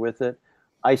experimented with it.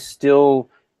 I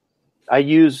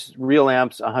use real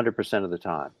amps 100% of the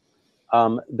time.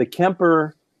 The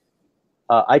Kemper,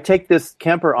 I take this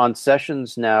Kemper on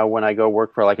sessions now when I go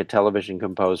work for like a television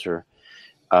composer.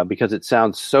 Because it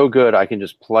sounds so good, I can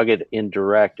just plug it in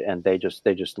direct, and they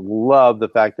just love the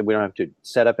fact that we don't have to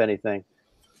set up anything.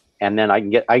 And then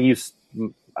I use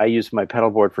my pedal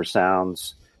board for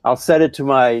sounds. I'll set it to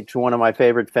one of my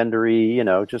favorite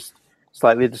Fender-y, just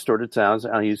slightly distorted sounds,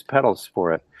 and I'll use pedals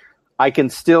for it. I can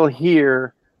still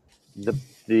hear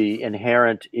the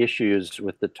inherent issues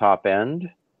with the top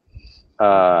end,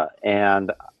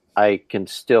 and I can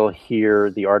still hear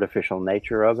the artificial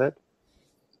nature of it.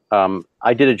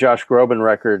 I did a Josh Groban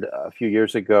record a few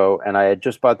years ago, and I had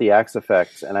just bought the Axe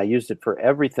Effects, and I used it for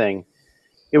everything.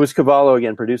 It was Cavallo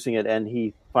again producing it, and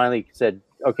he finally said,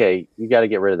 "Okay, you got to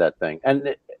get rid of that thing."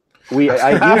 And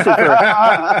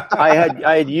I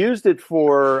had used it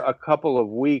for a couple of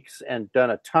weeks and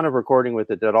done a ton of recording with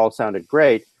it that all sounded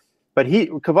great. But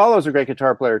Cavallo's a great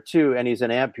guitar player too, and he's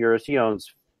an amp purist. He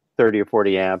owns 30 or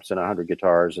 40 amps and 100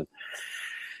 guitars, and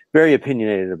very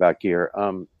opinionated about gear.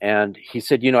 And he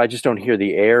said, I just don't hear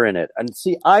the air in it. And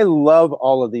see, I love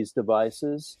all of these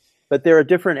devices, but they're a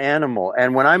different animal.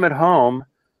 And when I'm at home,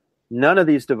 none of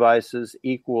these devices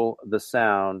equal the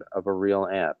sound of a real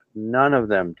amp. None of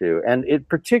them do. And it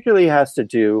particularly has to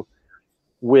do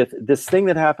with this thing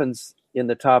that happens in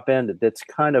the top end that's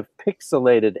kind of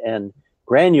pixelated and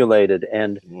granulated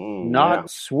and not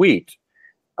sweet.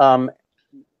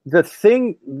 The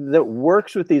thing that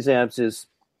works with these amps is,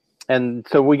 and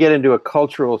so we get into a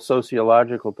cultural,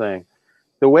 sociological thing.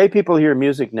 The way people hear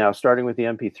music now, starting with the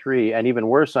MP3 and even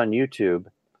worse on YouTube,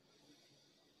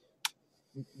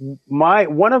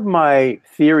 one of my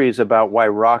theories about why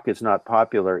rock is not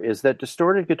popular is that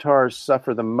distorted guitars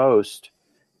suffer the most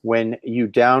when you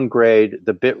downgrade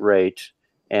the bit rate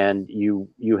and you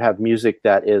have music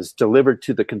that is delivered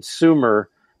to the consumer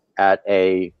at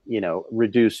a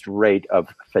reduced rate of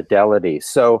fidelity.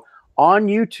 So on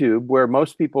YouTube, where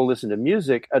most people listen to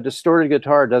music, a distorted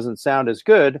guitar doesn't sound as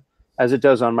good as it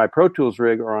does on my Pro Tools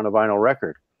rig or on a vinyl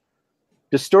record.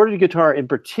 Distorted guitar in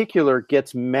particular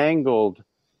gets mangled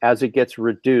as it gets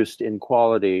reduced in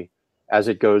quality as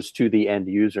it goes to the end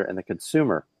user and the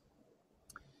consumer.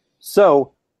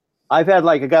 So I've had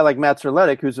like a guy like Matt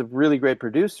Zerletic, who's a really great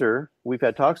producer. We've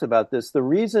had talks about this. The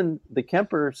reason the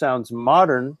Kemper sounds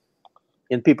modern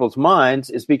in people's minds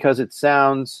is because it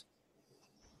sounds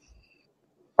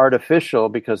artificial,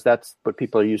 because that's what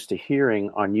people are used to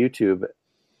hearing on YouTube,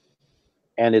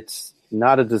 and it's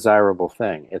not a desirable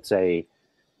thing.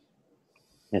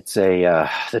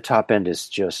 The top end is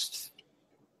just,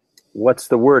 what's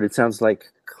the word? It sounds like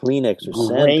Kleenex or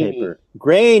sandpaper.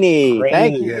 Grainy.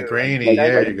 Thank you. Yeah, grainy.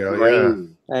 There you go. Grainy. Yeah.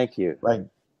 Thank you. Like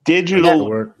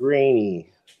digital grainy.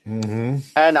 Mm-hmm.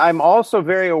 And I'm also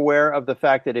very aware of the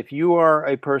fact that if you are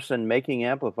a person making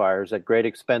amplifiers at great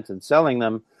expense and selling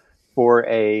them for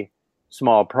a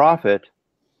small profit,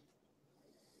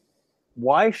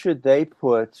 why should they be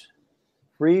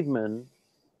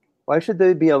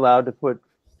allowed to put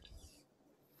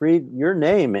your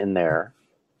name in there?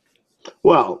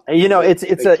 Well, it's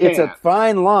a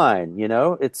fine line.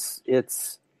 It's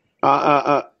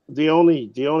the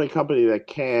only company that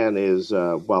can is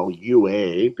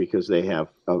UA, because they have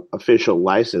official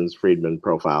licensed Friedman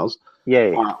profiles.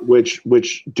 Yay.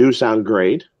 Which do sound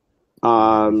great.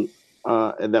 And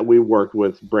that we worked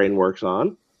with Brainworks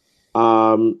on.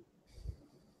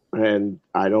 And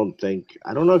I don't know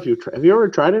if have you ever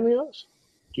tried any of those?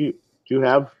 Do you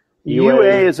have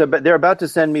UA they're about to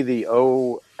send me the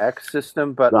OX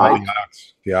system, but I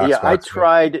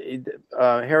tried.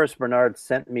 Harris Bernard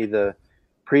sent me the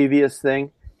previous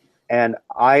thing, and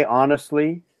I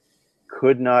honestly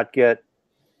couldn't get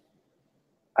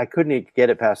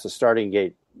it past the starting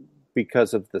gate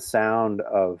because of the sound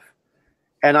of.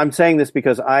 And I'm saying this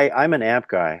because I'm an amp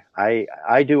guy. I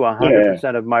do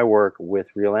 100% of my work with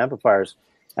real amplifiers,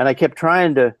 and I kept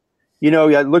trying to,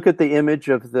 I look at the image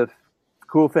of the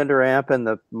cool Fender amp and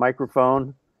the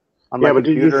microphone on my computer. But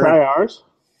did you try ours?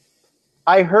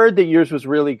 I heard that yours was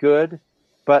really good,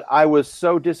 but I was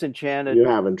so disenchanted. You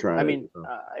haven't tried. I mean,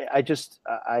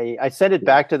 I sent it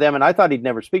back to them, and I thought he'd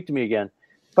never speak to me again.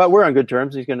 But we're on good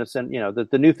terms. He's going to send,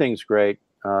 the new thing's great.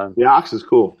 The aux is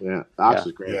cool. Yeah, the aux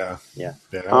is great. Yeah.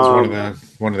 That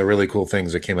was one of the really cool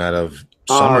things that came out of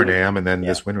Summer NAMM and then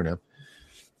this Winter NAMM.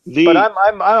 But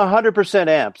I'm 100%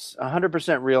 amps,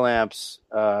 100% real amps.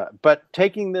 But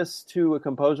taking this to a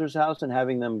composer's house and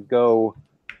having them go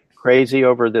crazy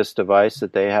over this device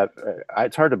that they have,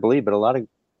 it's hard to believe, but a lot of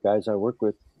guys I work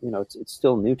with, it's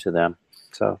still new to them.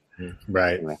 So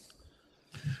right, anyway.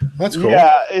 That's cool.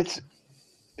 Yeah, it's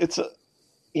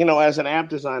as an amp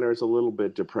designer, it's a little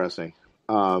bit depressing.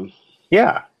 You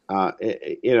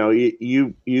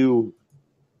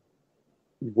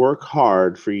work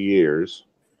hard for years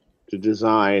to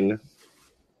design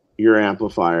your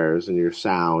amplifiers and your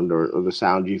sound or the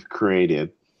sound you've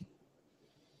created.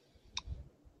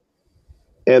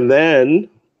 And then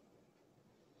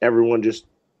everyone just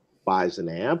buys an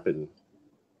amp and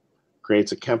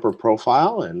creates a Kemper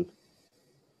profile and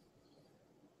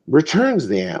returns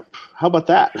the amp. How about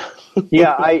that?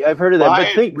 Yeah, I've heard of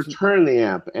that. Return the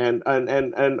amp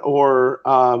or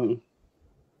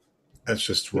that's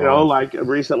just wrong. Like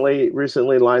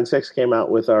recently Line 6 came out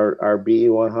with our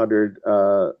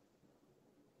BE100.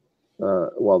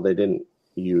 Well, they didn't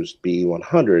use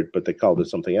BE100, but they called it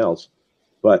something else.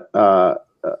 But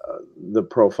the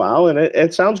profile, and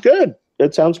it sounds good.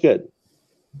 It sounds good.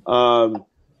 But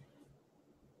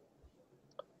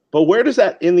where does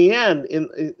that, in the end, in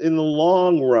the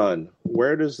long run,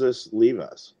 where does this leave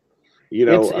us? When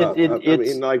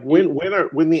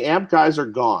the amp guys are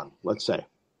gone, let's say,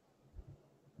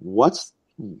 what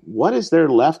is there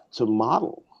left to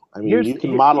model? I mean, you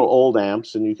can model old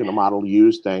amps and you can model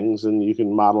used things and you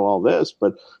can model all this,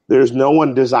 but there's no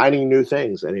one designing new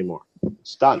things anymore.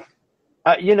 It's done.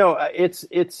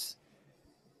 It's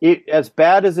as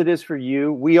bad as it is for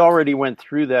you. We already went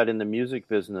through that in the music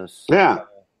business. Yeah, of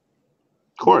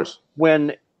course.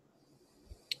 When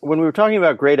we were talking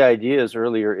about great ideas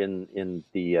earlier in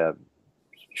the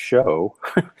show,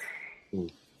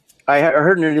 I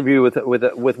heard an interview with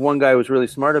one guy who was really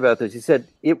smart about this. He said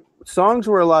songs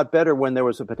were a lot better when there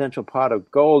was a potential pot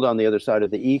of gold on the other side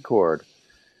of the E chord.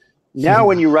 Now,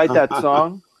 when you write that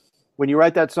song,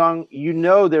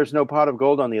 there's no pot of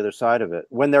gold on the other side of it.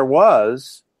 When there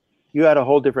was, you had a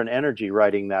whole different energy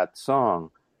writing that song.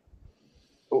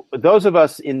 Those of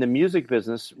us in the music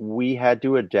business, we had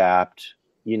to adapt.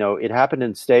 It happened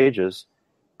in stages,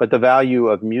 but the value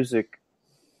of music,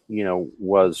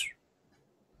 was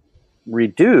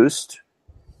reduced.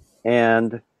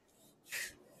 And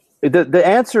the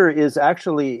answer is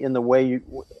actually in the way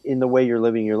you're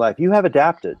living your life. You have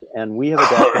adapted, and we have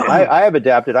adapted. I have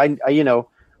adapted. I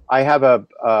have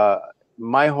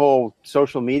my whole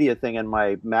social media thing and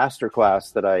my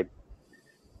masterclass that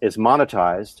is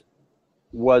monetized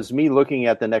was me looking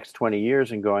at the next 20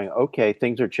 years and going, okay,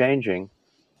 things are changing.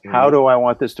 How do I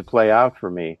want this to play out for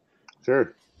me?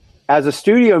 Sure. As a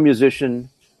studio musician,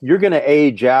 you're going to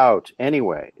age out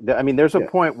anyway. I mean, there's a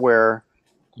point where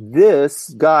this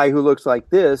guy who looks like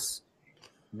this,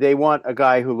 they want a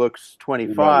guy who looks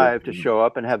 25 to show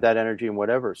up and have that energy and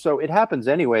whatever. So it happens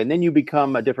anyway. And then you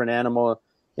become a different animal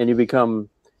and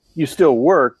you still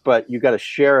work, but you got to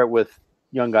share it with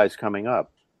young guys coming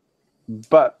up.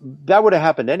 But that would have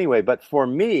happened anyway. But for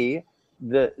me,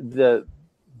 the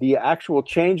actual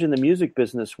change in the music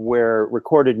business where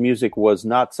recorded music was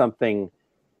not something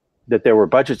that there were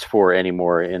budgets for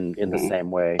anymore in the same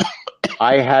way,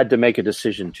 I had to make a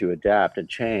decision to adapt and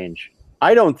change.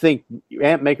 I don't think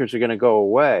amp makers are going to go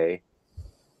away.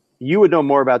 You would know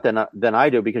more about that than I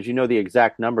do because you know the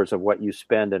exact numbers of what you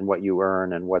spend and what you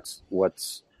earn and what's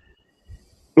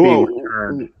being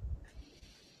returned.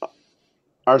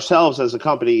 Ourselves as a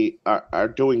company are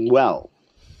doing well.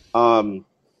 I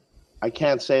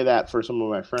can't say that for some of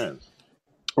my friends.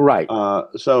 Right.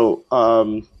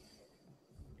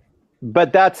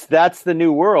 But that's the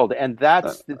new world, and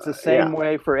it's the same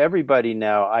way for everybody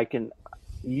now.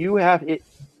 You have to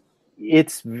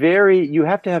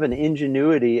have an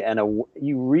ingenuity and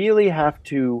you really have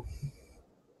to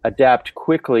adapt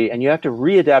quickly, and you have to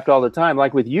readapt all the time.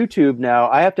 Like with YouTube now,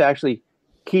 I have to actually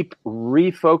keep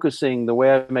refocusing the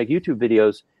way I make YouTube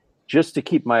videos just to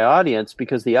keep my audience,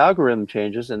 because the algorithm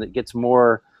changes and it gets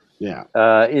more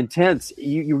intense.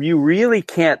 You really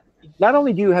can't. Not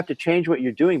only do you have to change what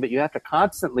you're doing, but you have to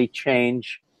constantly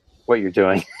change what you're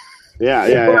doing.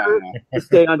 To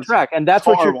stay on track. And that's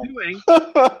what you're doing.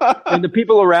 And the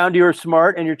people around you are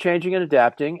smart, and you're changing and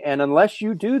adapting. And unless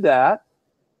you do that,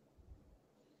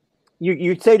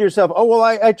 you say to yourself, oh, well,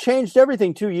 I changed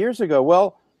everything 2 years ago.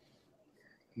 Well,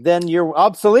 then you're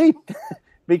obsolete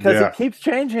because it keeps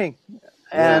changing.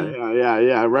 And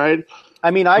right.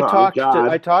 I mean, I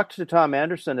talked to Tom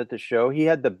Anderson at the show. He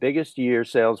had the biggest year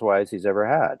sales-wise he's ever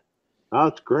had. Oh,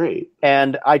 that's great.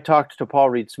 And I talked to Paul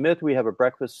Reed Smith. We have a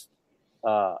breakfast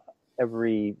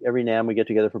every NAMM. We get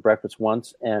together for breakfast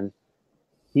once, and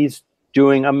he's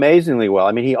doing amazingly well.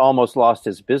 I mean, he almost lost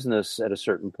his business at a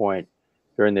certain point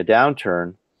during the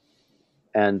downturn,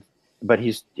 but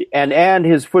his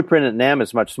footprint at NAMM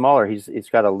is much smaller. He's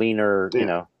got a leaner,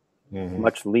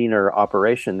 much leaner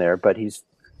operation there, but he's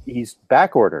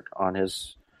back ordered on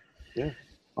his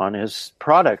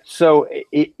product. So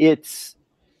it's.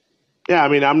 Yeah, I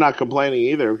mean, I'm not complaining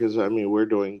either because I mean we're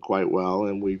doing quite well,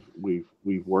 and we've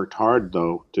worked hard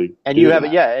though to. And you have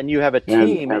a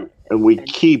team, and we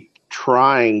keep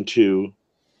trying to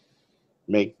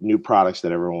make new products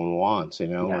that everyone wants,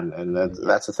 and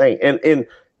that's the thing, and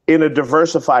in a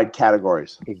diversified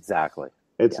categories. Exactly,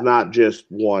 it's not just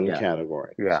one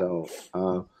category. Yeah. So,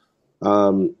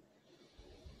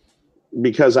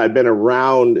 because I've been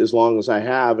around as long as I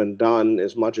have and done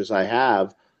as much as I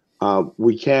have.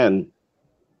 We can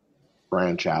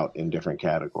branch out in different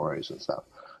categories and stuff.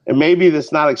 And maybe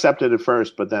that's not accepted at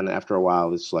first, but then after a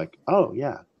while, it's like, oh,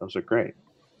 yeah, those are great.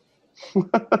 When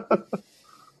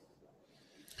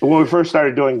we first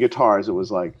started doing guitars, it was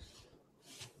like,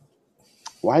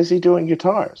 why is he doing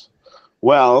guitars?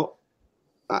 Well,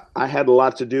 I had a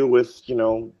lot to do with,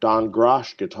 Don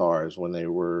Grosh guitars when they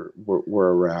were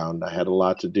around. I had a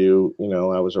lot to do,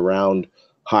 I was around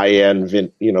high-end,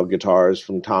 guitars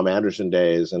from Tom Anderson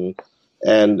days, and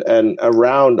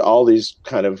around all these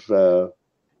kind of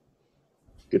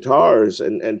guitars,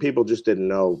 and people just didn't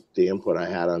know the input I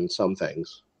had on some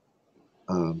things,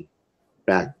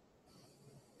 back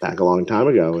a long time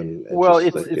ago. And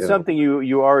it's something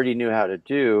you already knew how to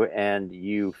do, and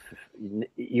you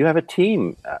have a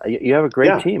team. You have a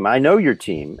great team. I know your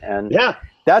team, and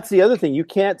that's the other thing. You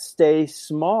can't stay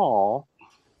small.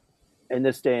 In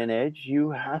this day and age,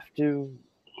 you have to,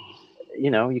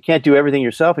 you can't do everything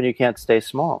yourself, and you can't stay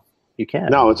small. You can't.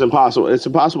 No, it's impossible. It's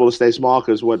impossible to stay small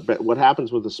because what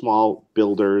happens with the small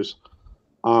builders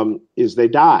is they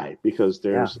die because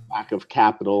there's lack of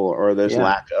capital or there's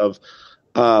lack of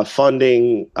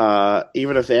funding.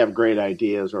 Even if they have great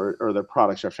ideas or their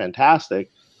products are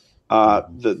fantastic,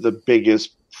 the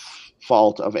biggest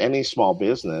fault of any small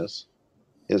business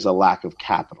is a lack of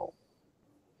capital.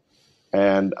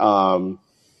 And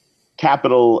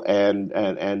capital and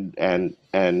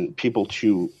people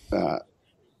to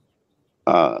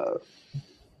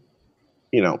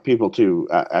people to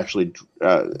actually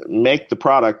make the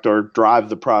product or drive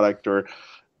the product or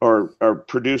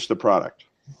produce the product.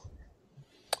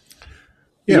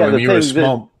 When you were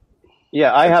small.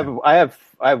 I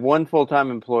have one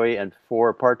full-time employee and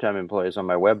 4 part-time employees on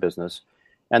my web business.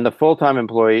 And the full-time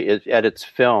employee edits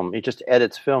film. He just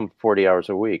edits film 40 hours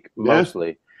a week,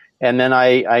 mostly. And then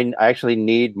I actually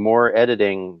need more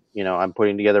editing. I'm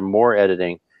putting together more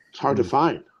editing. It's hard to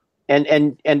find.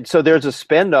 And so there's a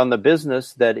spend on the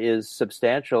business that is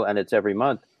substantial, and it's every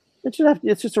month. It's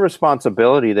just a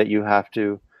responsibility that you have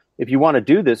to, if you want to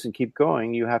do this and keep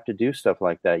going, you have to do stuff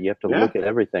like that. You have to look at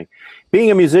everything.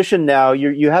 Being a musician now,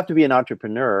 you have to be an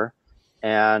entrepreneur,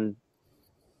 and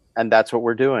that's what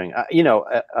we're doing.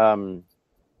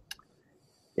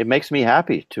 It makes me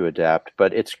happy to adapt,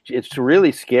 but it's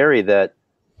really scary that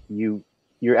your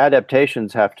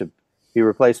adaptations have to be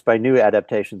replaced by new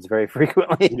adaptations very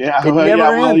frequently. It never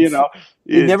ends.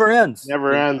 It never ends.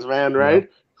 Never ends, man. Right?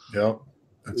 Yep.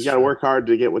 You got to work hard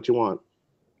to get what you want.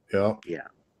 Yep.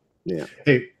 Yeah.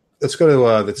 Hey, let's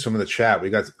go to some of the chat. We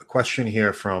got a question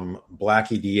here from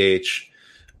Blackie DH.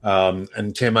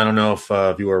 And Tim, I don't know if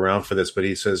you were around for this, but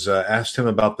he says, asked him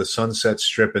about the Sunset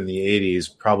Strip in the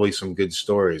 80s, probably some good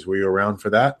stories. Were you around for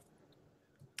that?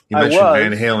 You mentioned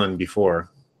Van Halen before.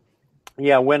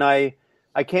 Yeah, when I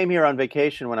came here on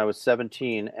vacation when I was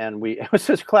 17, and it was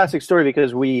such a classic story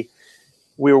because we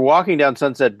were walking down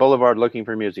Sunset Boulevard looking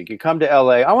for music. You come to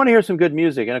LA, I want to hear some good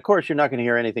music. And of course, you're not going to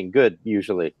hear anything good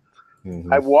usually.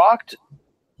 Mm-hmm. I walked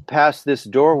past this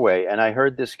doorway and I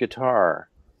heard this guitar.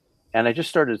 And I just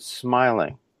started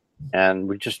smiling, and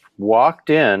we just walked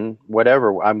in,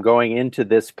 whatever. I'm going into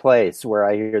this place where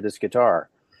I hear this guitar.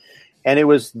 And it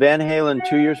was Van Halen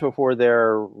 2 years before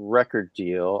their record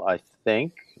deal, I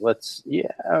think. 2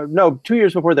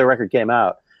 years before their record came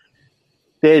out.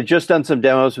 They had just done some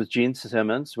demos with Gene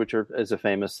Simmons, which is a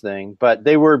famous thing. But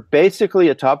they were basically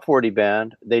a top 40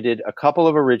 band. They did a couple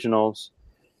of originals.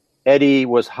 Eddie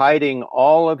was hiding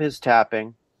all of his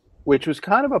tapping, which was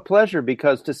kind of a pleasure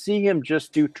because to see him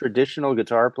just do traditional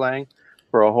guitar playing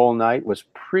for a whole night was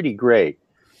pretty great.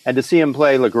 And to see him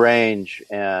play LaGrange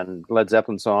and Led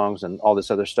Zeppelin songs and all this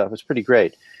other stuff was pretty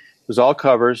great. It was all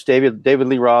covers. David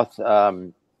Lee Roth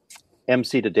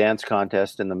emceed a dance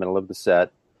contest in the middle of the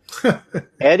set.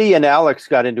 Eddie and Alex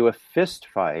got into a fist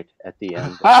fight at the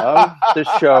end of the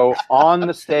show on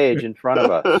the stage in front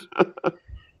of us.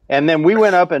 And then we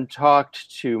went up and talked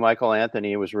to Michael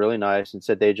Anthony. It was really nice, and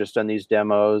said they'd just done these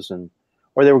demos,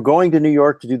 or they were going to New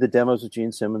York to do the demos with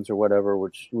Gene Simmons or whatever,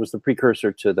 which was the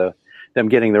precursor to them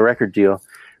getting the record deal.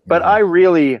 But I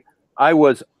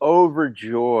was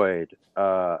overjoyed.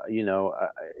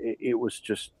 It was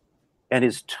just, and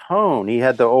his tone. He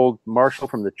had the old Marshall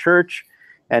from the church,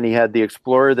 and he had the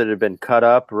Explorer that had been cut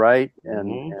up, right,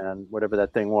 and whatever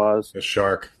that thing was. A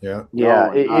Shark, yeah.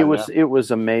 Yeah, it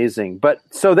was amazing. But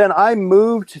so then I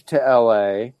moved to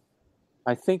L.A.,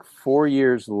 I think 4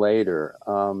 years later,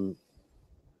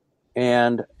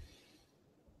 and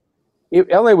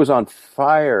L.A. was on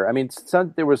fire. I mean,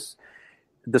 there was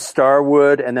the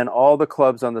Starwood and then all the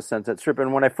clubs on the Sunset Strip.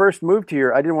 And when I first moved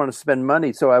here, I didn't want to spend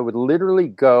money, so I would literally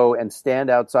go and stand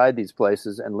outside these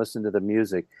places and listen to the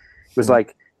music. It was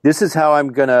like, this is how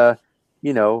I'm going to,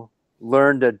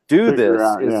 learn to do this.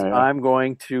 I'm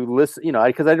going to listen,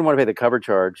 because I didn't want to pay the cover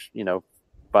charge,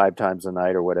 5 times a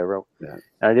night or whatever. Yeah.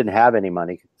 And I didn't have any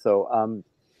money. So,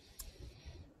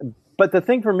 but the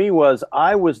thing for me was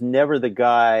I was never the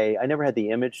guy. I never had the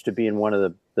image to be in one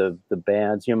of the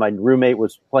bands. My roommate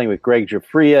was playing with Greg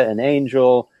Giuffria and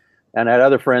Angel, and I had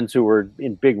other friends who were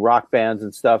in big rock bands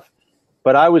and stuff.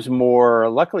 But I was more,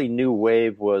 luckily New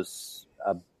Wave was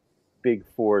a big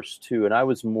force too, and I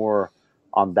was more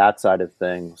on that side of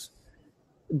things.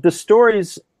 The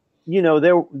stories,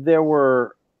 there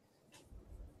were,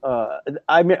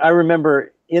 I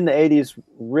remember in the 80s,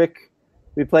 Rick,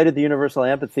 we played at the Universal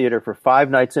Amphitheater for 5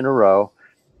 nights in a row,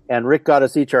 and Rick got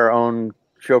us each our own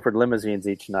chauffeured limousines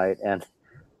each night. And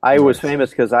I was famous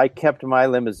because I kept my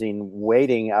limousine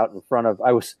waiting out in front of,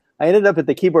 I ended up at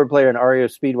the keyboard player in REO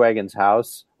Speedwagon's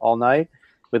house all night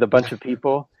with a bunch of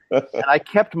people. And I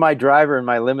kept my driver in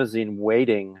my limousine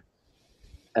waiting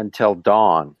until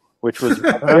dawn, which was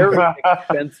a very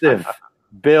expensive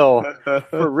bill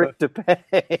for Rick to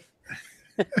pay.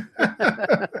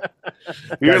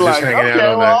 You're like,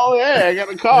 okay, well, yeah, I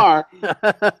got a car.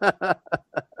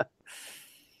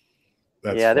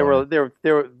 Yeah, there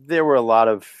were a lot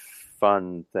of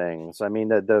fun things. I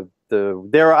mean,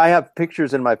 I have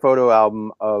pictures in my photo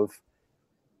album of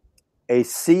a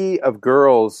sea of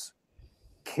girls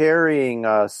carrying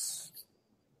us.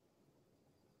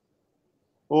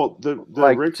 Well, the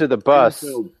Rick to the bus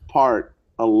part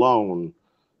alone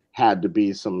had to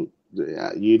be some.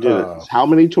 You did how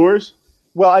many tours?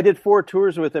 Well, I did 4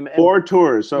 tours with him. 4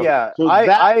 tours. So, yeah, so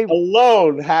that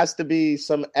alone has to be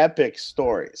some epic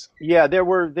stories. Yeah, there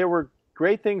were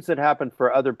great things that happened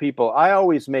for other people. I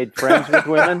always made friends with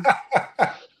women.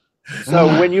 So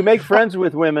when you make friends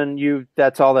with women,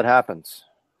 that's all that happens.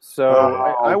 So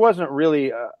I wasn't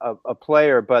really a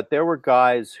player, but there were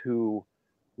guys who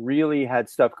really had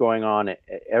stuff going on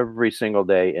every single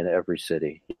day in every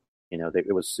city.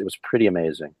 It was pretty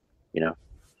amazing. Yeah.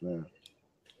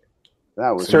 That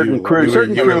was certain crew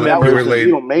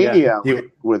members. Mania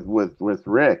with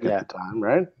Rick at the time,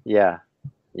 right? Yeah.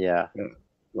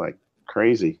 Like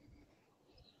crazy.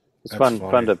 It's fun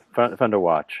to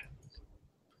watch.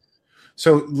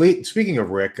 So, speaking of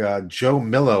Rick, Joe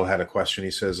Millo had a question.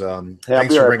 He says,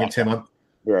 "Thanks for bringing Tim on."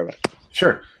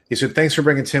 Sure. He said, "Thanks for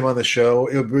bringing Tim on the show.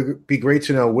 It would be great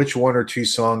to know which 1 or 2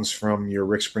 songs from your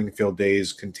Rick Springfield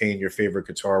days contain your favorite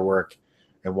guitar work,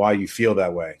 and why you feel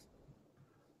that way."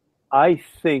 I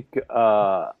think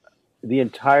the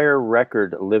entire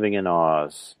record, "Living in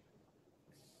Oz."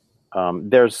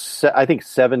 There's, I think,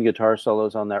 7 guitar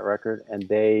solos on that record, and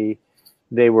they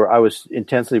were. I was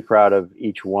intensely proud of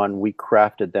each one. We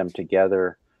crafted them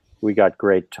together. We got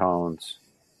great tones.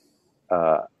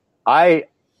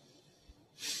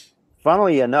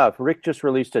 Funnily enough, Rick just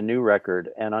released a new record,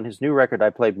 and on his new record, I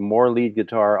played more lead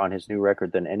guitar on his new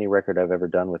record than any record I've ever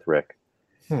done with Rick.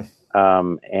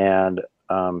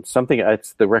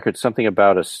 It's the record Something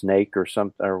About a Snake or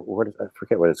something, or what, I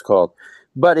forget what it's called.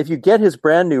 But if you get his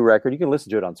brand new record, you can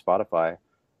listen to it on Spotify.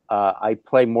 I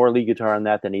play more lead guitar on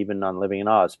that than even on Living in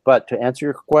Oz. But to answer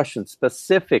your question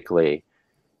specifically,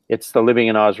 it's the Living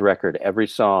in Oz record. Every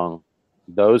song,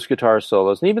 those guitar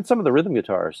solos, and even some of the rhythm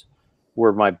guitars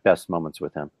were my best moments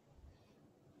with him.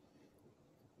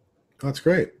 That's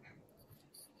great.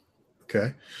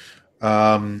 Okay.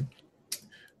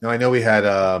 Now I know we had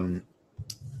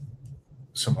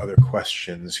some other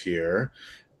questions here,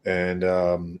 and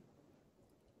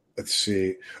let's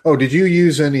see. Oh, did you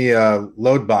use any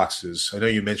load boxes? I know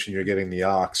you mentioned you're getting the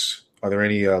aux. Are there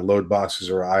any load boxes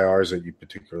or IRs that you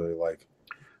particularly like?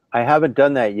 I haven't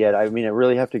done that yet. I mean, I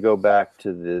really have to go back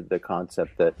to the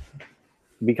concept that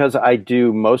because I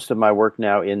do most of my work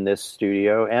now in this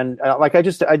studio, and like I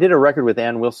did a record with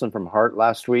Ann Wilson from Heart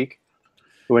last week,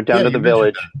 who went down to the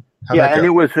Village. And it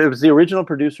was the original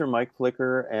producer Mike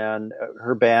Flicker and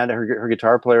her band. Her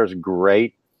guitar player is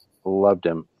great. Loved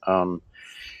him.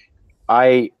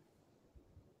 I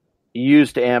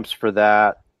used amps for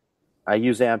that. I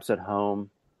use amps at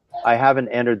home. I haven't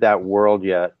entered that world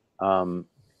yet. God,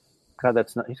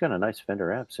 he's got a nice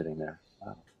Fender amp sitting there.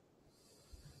 Wow.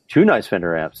 2 nice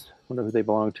Fender amps. I wonder who they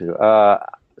belong to.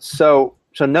 So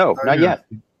no, not yet.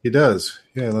 He does.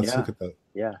 Yeah, let's look at that.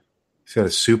 Yeah. He's got a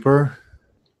Super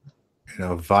and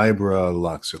a Vibra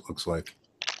Lux, it looks like.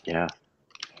 Yeah.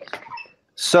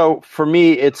 So for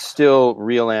me, it's still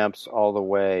real amps all the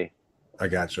way. I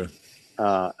gotcha.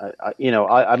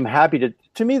 I'm happy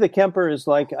to me, the Kemper is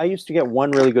like, I used to get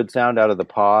one really good sound out of the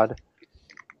Pod,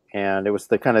 and it was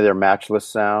the kind of their matchless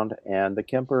sound. And the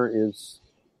Kemper is,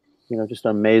 just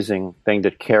an amazing thing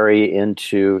to carry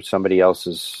into somebody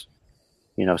else's,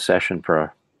 session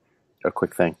for a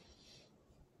quick thing.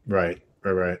 Right.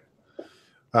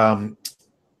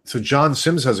 So John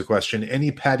Sims has a question.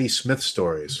 Any Patti Smith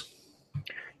stories?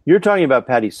 You're talking about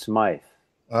Patti Smythe.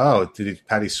 Oh,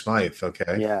 Patti Smythe.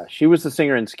 Okay. Yeah, she was the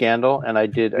singer in Scandal, and I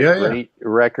did a great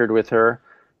record with her.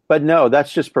 But no,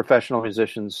 that's just professional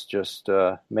musicians just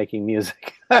making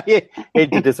music. I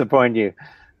hate to disappoint you,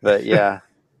 but yeah.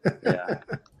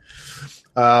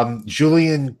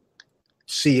 Julian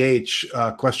CH,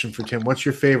 question for Tim. What's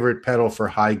your favorite pedal for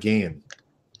high gain?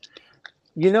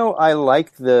 I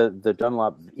like the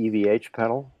Dunlop EVH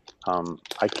pedal.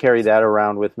 I carry that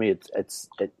around with me.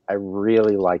 I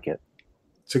really like it.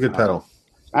 It's a good pedal.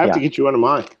 I have to get you one of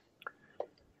mine.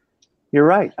 You're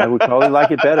right. I would probably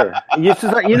like it better. It's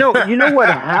just like, you know what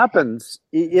happens?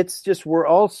 It's just we're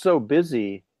all so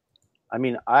busy. I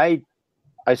mean, I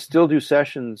still do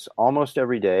sessions almost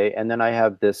every day, and then I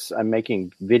have this. I'm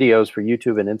making videos for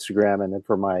YouTube and Instagram, and then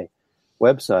for my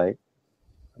website.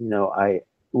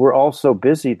 We're all so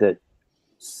busy that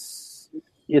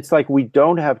it's like we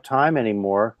don't have time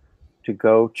anymore to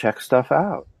go check stuff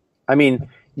out. I mean,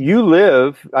 you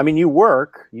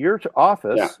work, your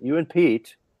office, you and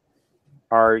Pete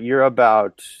you're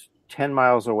about 10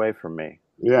 miles away from me.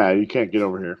 Yeah, you can't get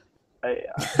over here.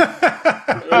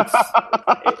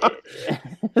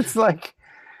 It's like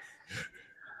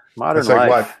modern life.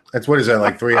 What? That's what is that,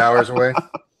 like 3 hours away?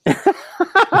 No,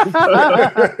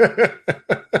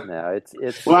 it's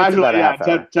about a half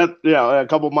hour. A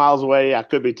couple miles away. Yeah, it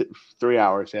could be 3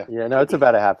 hours. Yeah. Yeah, no, it's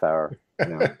about a half hour.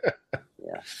 Yeah.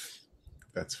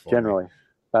 That's funny. Generally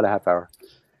about a half hour.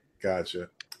 Gotcha.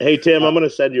 Hey Tim, I'm going to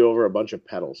send you over a bunch of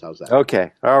pedals. How's that?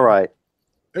 Okay. All right.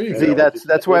 There you See, go.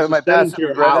 that's why my best.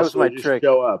 That was my trick.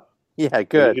 Show up. Yeah,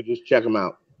 good. You can just check them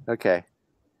out. Okay.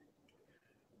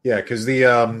 Yeah, because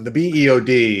the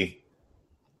BEOD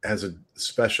has a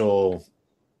special.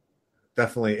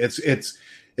 Definitely,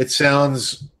 it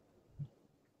sounds.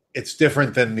 It's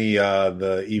different than the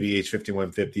EVH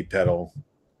 5150 pedal,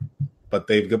 but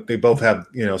they both have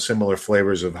similar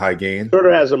flavors of high gain. Sort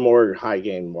of has a more high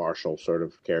gain Marshall sort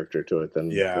of character to it than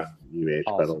the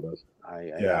EVH pedal does.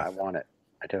 I want it.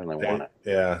 I definitely want it.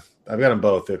 Yeah, I've got them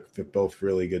both. They're both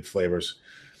really good flavors.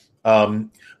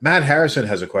 Matt Harrison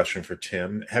has a question for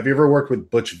Tim. Have you ever worked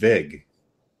with Butch Vig?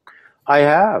 I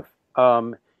have.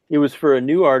 It was for a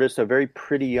new artist, a very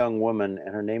pretty young woman,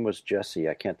 and her name was Jessie.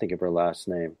 I can't think of her last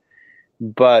name.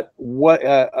 But what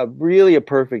really a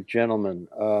perfect gentleman.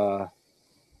 I'm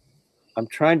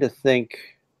trying to think.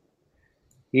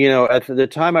 At the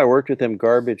time I worked with him,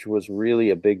 Garbage was really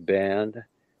a big band,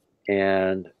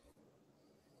 and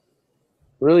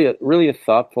really a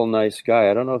thoughtful, nice guy.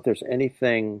 I don't know if there's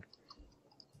anything.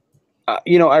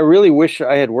 I really wish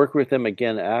I had worked with him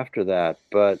again after that,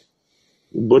 but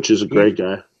Butch is a great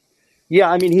guy. Yeah,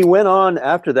 I mean, he went on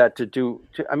after that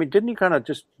didn't he kind of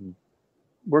just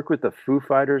work with the Foo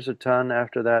Fighters a ton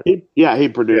after that? He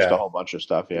produced a whole bunch of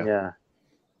stuff. Yeah.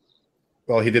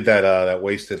 Well, he did that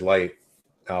Wasted Light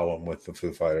album with the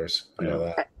Foo Fighters. I know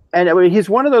that. And I mean, he's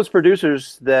one of those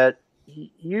producers that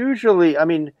usually, I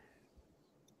mean,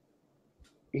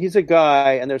 he's a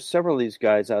guy, and there's several of these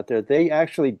guys out there. They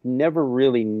actually never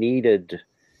really needed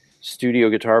studio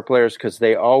guitar players because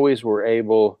they always were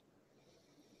able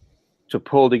to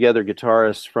pull together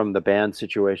guitarists from the band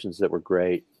situations that were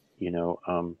great. There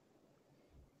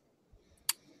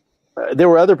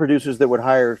were other producers that would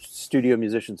hire studio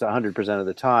musicians 100% of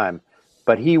the time,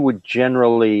 but he would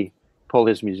generally pull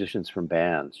his musicians from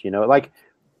bands. Like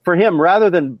for him, rather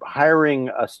than hiring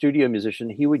a studio musician,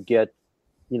 he would get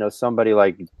somebody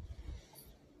like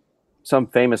some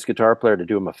famous guitar player to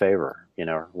do him a favor,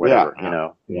 or whatever,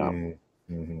 Yeah.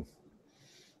 Mm-hmm.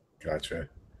 Gotcha.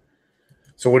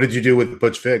 So what did you do with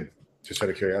Butch Vig? Just out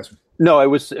of curiosity. No, it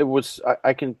was.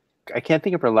 I can't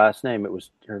think of her last name.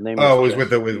 Her name. Oh, it was with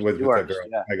the girl.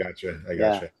 Yeah. I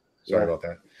gotcha. Sorry about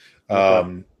that.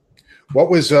 What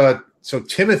was so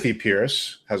Timothy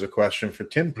Pierce has a question for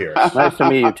Tim Pierce. Nice to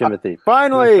meet you, Timothy.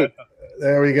 Finally.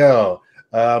 There we go.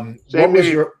 What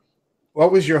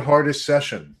was your hardest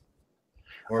session?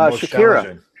 Or most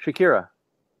challenging? Shakira.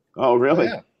 Oh, really?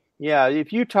 Yeah.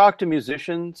 If you talk to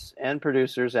musicians and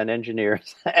producers and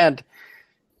engineers and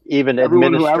even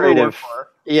administrative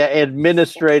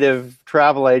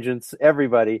travel agents,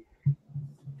 everybody,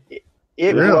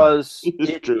 it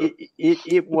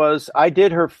was. I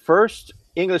did her first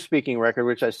English speaking record,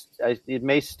 which it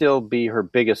may still be her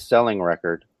biggest selling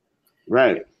record.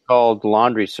 Right. Called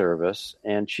Laundry Service,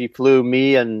 and she flew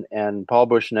me and Paul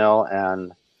Bushnell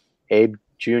and Abe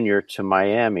Jr. to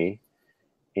Miami,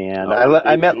 and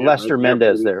I met Lester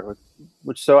Mendez there.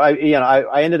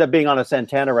 I ended up being on a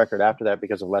Santana record after that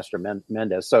because of Lester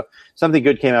Mendez. So something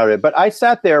good came out of it. But I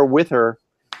sat there with her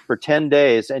for 10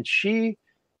 days, and she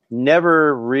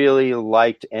never really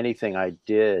liked anything I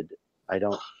did.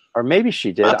 Or maybe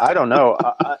she did. I don't know.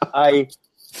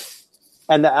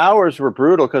 And the hours were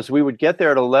brutal because we would get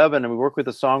there at 11 and we work with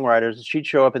the songwriters, and she'd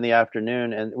show up in the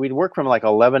afternoon, and we'd work from like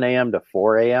 11 a.m. to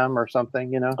 4 a.m. or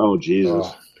something, Oh, Jesus.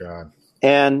 Oh, God.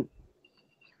 And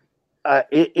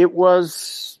it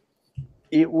was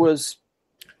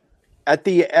I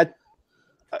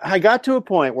got to a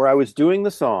point where I was doing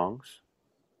the songs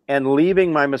and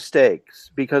leaving my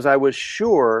mistakes because I was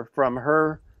sure from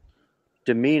her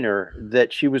demeanor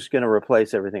that she was going to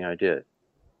replace everything I did.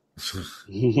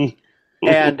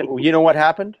 And you know what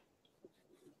happened?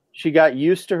 She got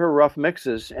used to her rough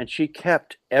mixes, and she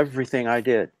kept everything I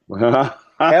did.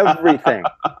 Everything.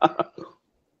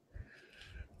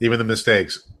 Even the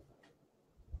mistakes.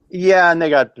 Yeah, and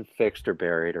they got fixed or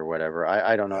buried or whatever.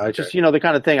 I don't know. Okay. It's just, the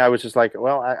kind of thing I was just like,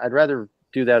 well, I'd rather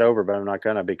do that over, but I'm not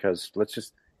going to because let's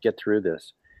just get through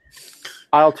this.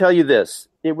 I'll tell you this.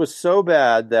 It was so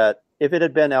bad that if it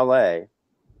had been L.A.,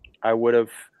 I would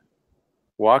have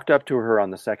walked up to her on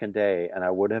the second day and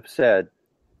I would have said,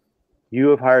 "You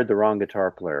have hired the wrong guitar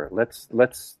player. Let's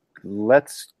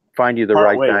find you the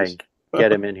right guy.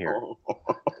 Get him in here."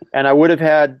 And I would have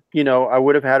had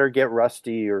her get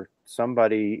Rusty or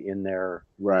somebody in there.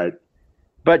 Right.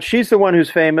 But she's the one who's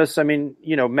famous. I mean,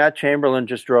 Matt Chamberlain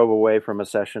just drove away from a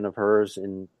session of hers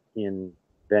in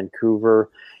Vancouver.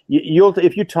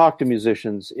 If you talk to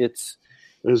musicians, it's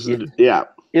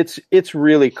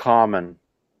really common.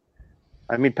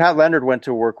 I mean, Pat Leonard went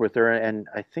to work with her, and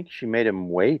I think she made him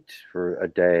wait for a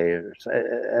day.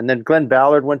 And then Glenn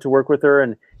Ballard went to work with her,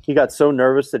 and he got so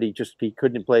nervous that he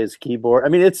couldn't play his keyboard. I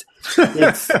mean, it's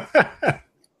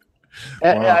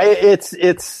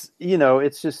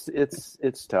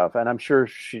tough, and I'm sure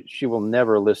she will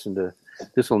never listen to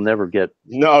this. Will never get.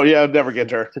 No, yeah, never get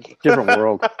her. It's a different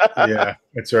world. Yeah,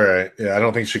 it's all right. Yeah, I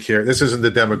don't think Shakira. This isn't the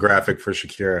demographic for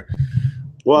Shakira.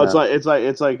 Well, no. it's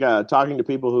like talking to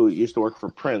people who used to work for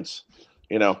Prince.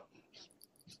 There's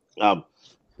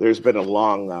been a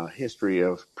long history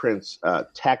of Prince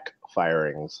tech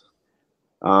firings.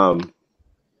 You're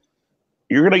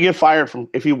going to get fired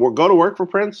if you go to work for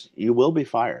Prince. You will be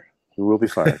fired. You will be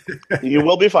fired. You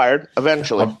will be fired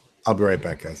eventually. I'll be right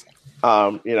back, guys.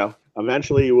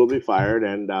 Eventually you will be fired,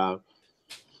 and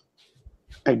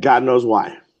God knows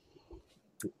why.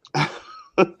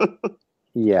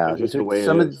 Yeah,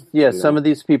 some of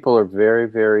these people are very,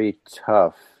 very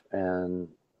tough, and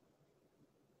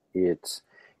it's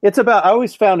about. I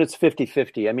always found it's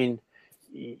 50-50. I mean,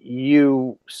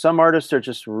 some artists are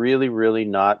just really, really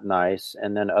not nice,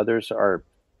 and then others are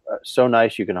so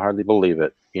nice you can hardly believe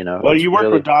it. Well, you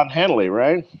worked with Don Henley,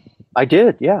 right? I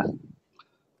did, yeah.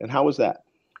 And how was that?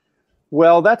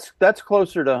 Well, that's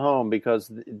closer to home because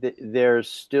there's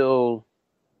still.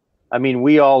 I mean,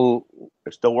 we all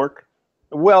still work.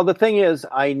 Well, the thing is,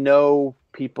 I know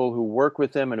people who work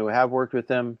with him and who have worked with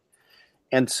him,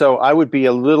 and so I would be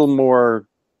a little more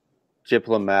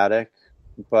diplomatic.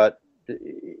 But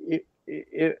I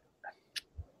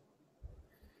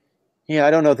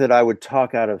don't know that I would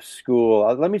talk out of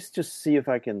school. Let me just see if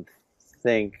I can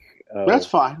think. That's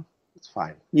fine. It's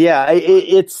fine. Yeah,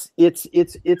 it's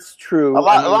true. A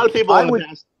lot of people in the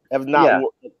past have not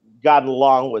gotten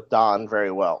along with Don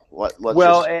very well.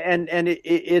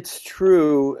 It's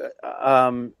true.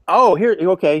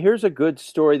 Here's a good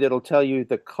story that'll tell you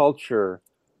the culture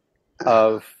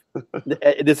of.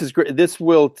 This is great. This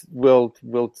will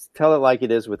tell it like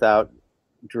it is without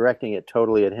directing it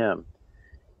totally at him.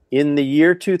 In the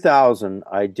year 2000,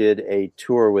 I did a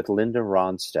tour with Linda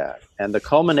Ronstadt, and the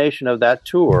culmination of that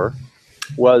tour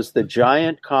was the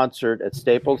giant concert at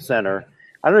Staples Center.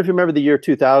 I don't know if you remember the year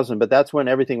 2000, but that's when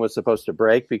everything was supposed to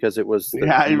break because it was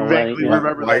I vaguely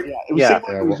remember that. Yeah, it seemed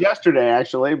like it was yesterday,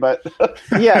 actually, but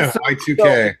yeah,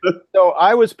 Y2K. So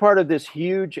I was part of this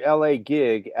huge LA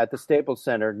gig at the Staples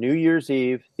Center, New Year's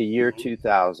Eve, the year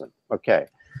 2000. Okay.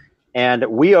 And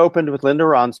we opened with Linda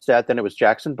Ronstadt, then it was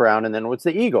Jackson Browne, and then it was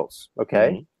the Eagles.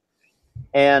 Okay.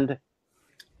 And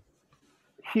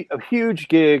a huge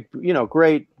gig,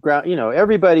 great ground,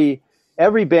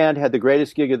 every band had the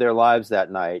greatest gig of their lives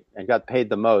that night and got paid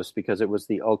the most because it was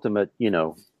the ultimate,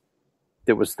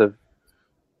 it was the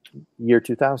year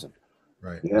 2000.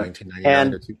 Right. Yeah.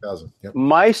 1999 or 2000. Yep.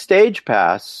 My stage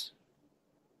pass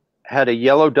had a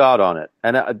yellow dot on it.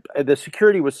 And the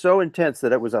security was so intense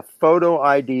that it was a photo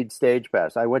ID'd stage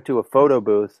pass. I went to a photo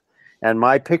booth and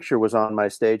my picture was on my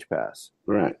stage pass.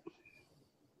 Right.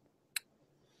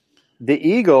 The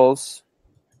Eagles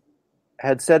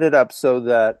had set it up so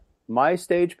that my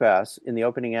stage pass in the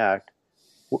opening act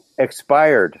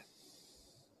expired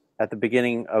at the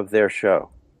beginning of their show.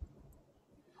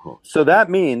 So that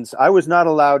means I was not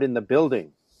allowed in the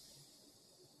building.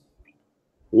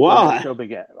 Wow. The show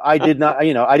began. I did not,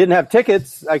 I didn't have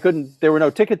tickets. There were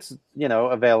no tickets,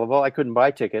 available. I couldn't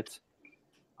buy tickets.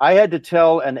 I had to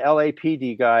tell an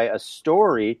LAPD guy a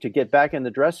story to get back in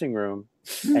the dressing room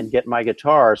and get my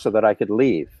guitar so that I could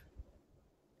leave.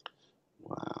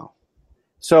 Wow.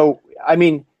 So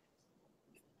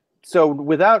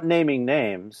without naming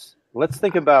names, let's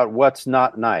think about what's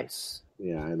not nice.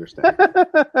 Yeah, I understand.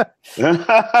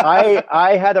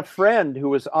 I had a friend who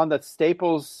was on the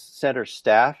Staples Center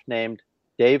staff named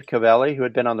Dave Cavelli, who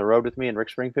had been on the road with me in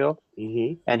Rick Springfield.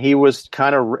 Mm-hmm. And he was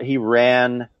he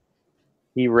ran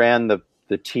the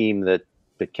team that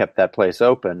kept that place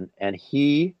open. And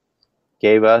he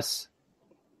gave us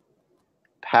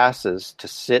passes to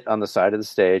sit on the side of the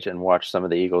stage and watch some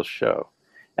of the Eagles show.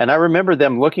 And I remember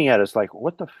them looking at us like,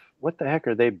 what the heck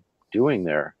are they doing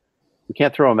there? We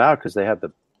can't throw them out because they have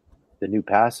the new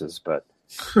passes, but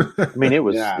it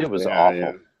was awful.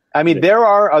 Yeah. There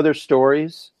are other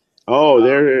stories. Oh,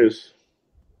 there is.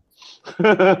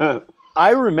 I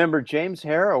remember James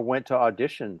Harrow went to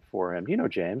audition for him. You know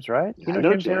James, right? I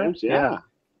know James. Yeah.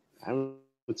 I haven't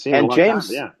seen him in a long time.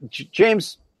 Yeah.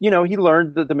 James, he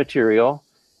learned the material,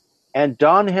 and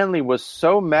Don Henley was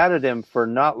so mad at him for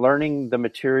not learning the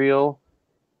material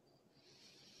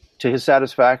to his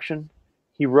satisfaction.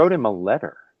 He wrote him a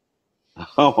letter.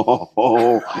 Oh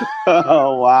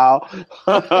wow.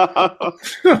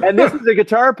 And this is a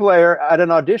guitar player at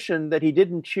an audition that he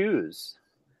didn't choose.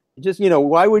 Just,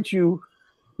 why would you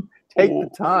take the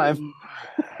time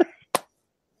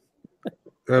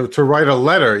to write a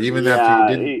letter, even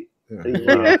after you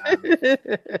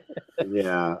didn't?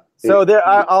 Yeah. So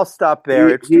I'll stop there.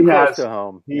 It's too close to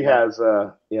home. He has,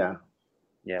 Yeah,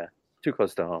 too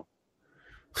close to home.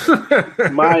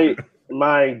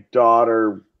 My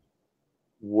daughter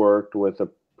worked with a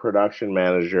production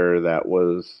manager that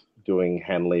was doing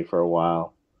Henley for a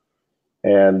while.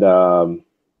 And,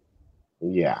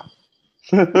 yeah.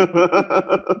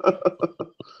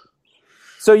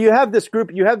 So you have this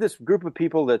group of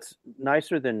people that's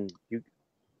nicer than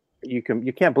you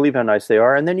can't believe how nice they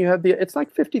are. And then you have it's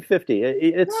like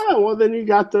 50-50. Well, then you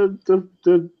got the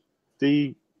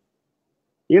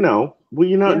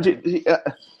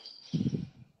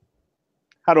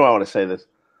how do I want to say this?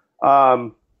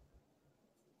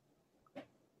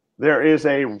 There is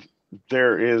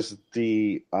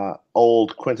the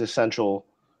old quintessential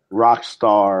rock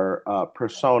star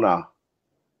persona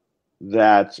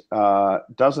that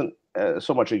doesn't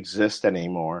so much exist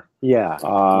anymore.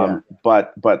 Yeah.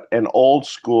 But an old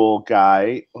school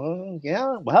guy,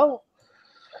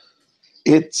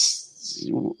 it's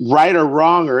right or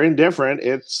wrong or indifferent.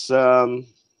 It's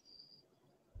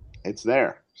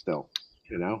there still,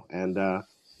 and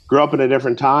grew up in a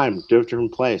different time,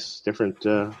 different place, different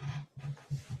set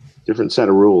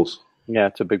of rules. Yeah,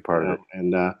 it's a big part of it.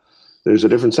 And there's a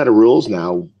different set of rules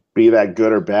now, be that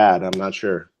good or bad. I'm not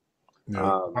sure.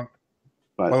 No.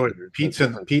 But Pete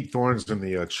Thorne's in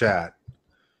the chat.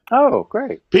 Oh,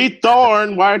 great. Pete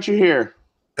Thorne, why aren't you here?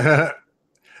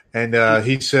 And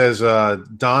he says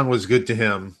Don was good to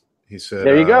him. He said,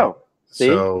 there you go. See?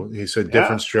 So he said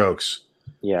different strokes.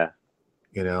 Yeah.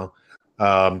 And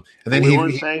then we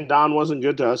weren't saying Don wasn't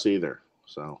good to us either.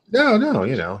 So no,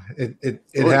 it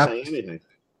happened.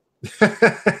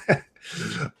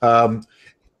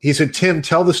 He said, Tim,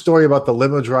 tell the story about the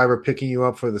limo driver picking you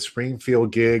up for the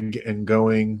Springfield gig and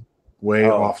going way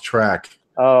off track.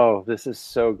 Oh, this is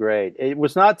so great. It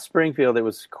was not Springfield. It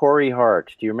was Corey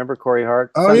Hart. Do you remember Corey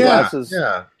Hart? Oh, sunglasses.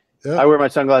 Yeah. I wear my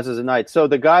sunglasses at night. So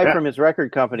the guy from his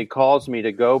record company calls me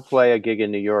to go play a gig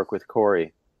in New York with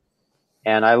Corey.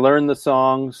 And I learned the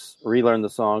songs, relearned the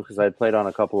songs because I had played on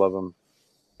a couple of them.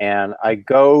 And I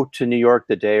go to New York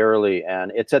the day early,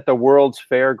 and it's at the World's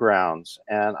Fairgrounds.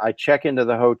 And I check into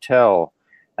the hotel,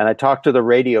 and I talk to the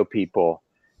radio people.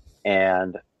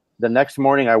 And the next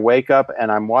morning I wake up,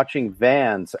 and I'm watching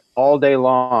vans all day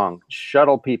long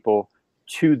shuttle people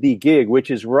to the gig,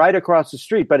 which is right across the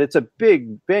street. But it's a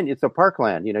big venue. It's a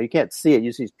parkland. You can't see it.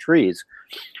 You see trees.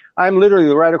 I'm literally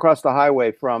right across the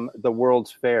highway from the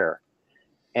World's Fair.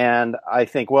 And I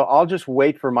think, well, I'll just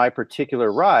wait for my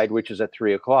particular ride, which is at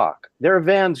 3:00. There are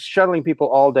vans shuttling people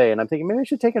all day. And I'm thinking, maybe I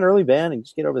should take an early van and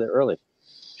just get over there early.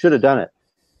 Should have done it.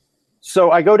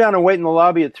 So I go down and wait in the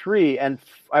lobby at 3, and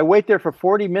I wait there for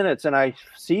 40 minutes, and I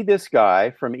see this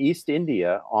guy from East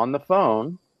India on the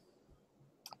phone,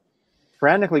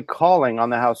 frantically calling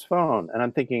on the house phone. And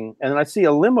I'm thinking, and then I see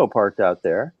a limo parked out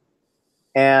there,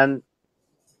 and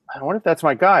I wonder if that's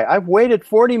my guy. I've waited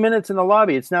 40 minutes in the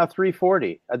lobby. It's now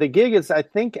 3:40. The gig is, I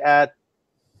think, at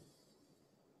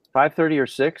 5:30 or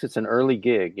 6. It's an early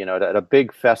gig, at a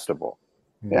big festival.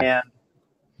 Yeah. And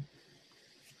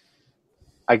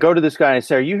I go to this guy and I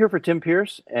say, "Are you here for Tim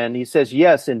Pierce?" And he says,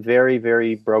 "Yes," in very,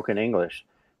 very broken English.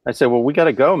 I said, "Well, we got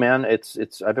to go, man.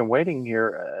 It's. I've been waiting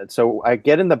here." So I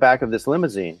get in the back of this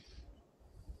limousine,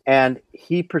 and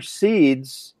he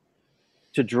proceeds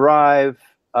to drive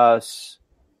us,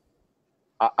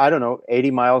 I don't know,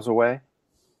 80 miles away.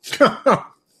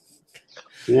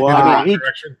 Wow.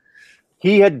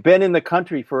 He had been in the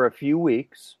country for a few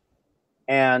weeks,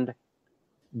 and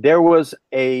there was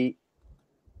a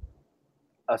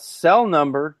cell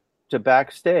number to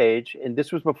backstage, and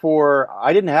this was before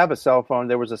I didn't have a cell phone.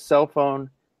 There was a cell phone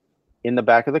in the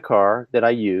back of the car that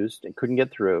I used and couldn't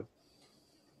get through.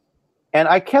 And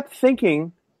I kept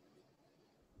thinking,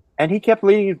 and he kept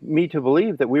leading me to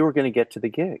believe that we were going to get to the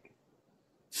gig.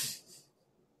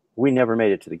 We never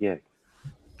made it to the gig.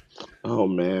 Oh,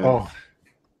 man. Oh.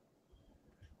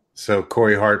 So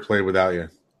Corey Hart played without you.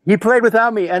 He played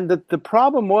without me. And the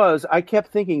problem was I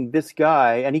kept thinking this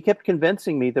guy, and he kept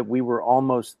convincing me that we were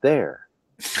almost there.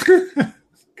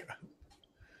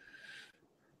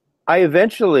 I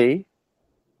eventually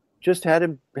just have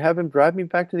him drive me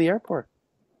back to the airport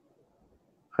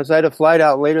because I had a flight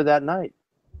out later that night.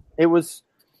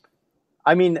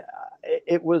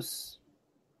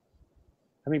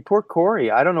 Poor Corey.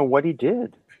 I don't know what he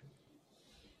did.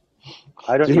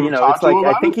 I don't, it's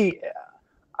like,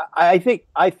 I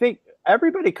think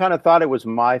everybody kind of thought it was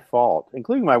my fault,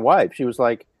 including my wife. She was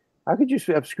like, how could you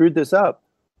have screwed this up?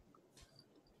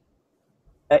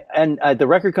 And the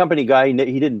record company guy,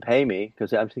 he didn't pay me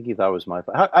because I think he thought it was my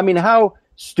fault. How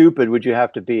stupid would you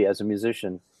have to be as a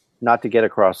musician not to get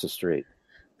across the street?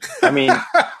 I mean,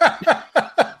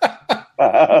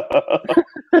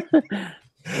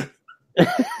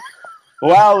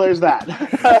 well, there's that.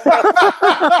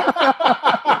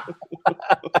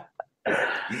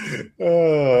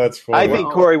 Oh, that's funny. I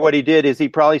think Corey, what he did is he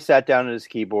probably sat down at his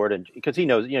keyboard, and because he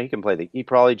knows, he can play he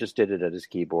probably just did it at his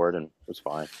keyboard and it was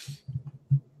fine.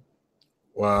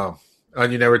 Wow.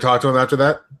 And you never talked to him after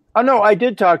that? Oh, no, I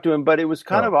did talk to him, but it was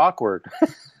kind of awkward.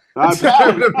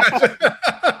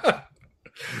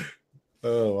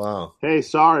 Oh, wow. Hey,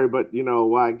 sorry, but,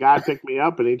 a guy picked me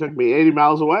up and he took me 80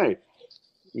 miles away.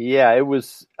 Yeah, it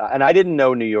was, and I didn't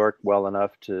know New York well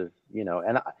enough to,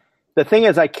 and the thing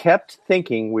is, I kept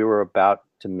thinking we were about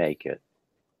to make it.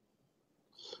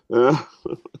 Well,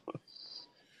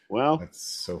 that's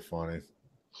so funny.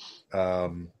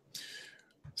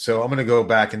 So I'm going to go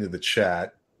back into the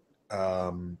chat.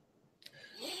 I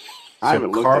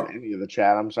haven't looked at any of the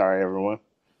chat. I'm sorry, everyone.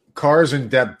 Cars in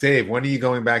depth, Dave. When are you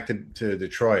going back to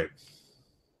Detroit?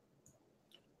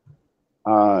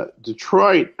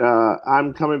 Detroit.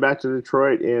 I'm coming back to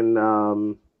Detroit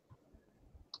in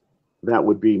that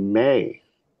would be May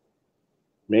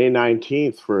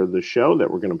 19th for the show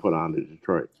that we're going to put on to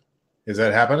Detroit. Is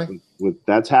that happening?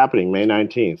 That's happening May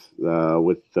 19th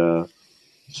with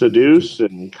Seduce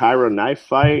and Cairo Knife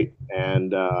Fight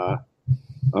and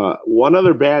one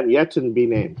other band yet to be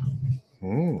named.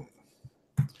 Mm.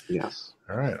 Yes.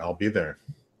 All right, I'll be there.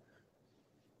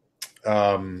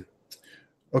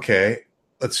 Okay,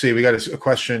 let's see. We got a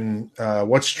question.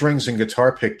 What strings and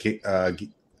guitar pick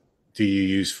do you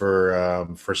use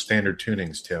for standard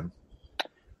tunings, Tim?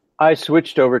 I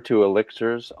switched over to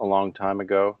elixirs a long time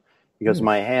ago because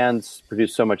my hands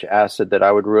produce so much acid that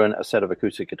I would ruin a set of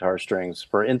acoustic guitar strings,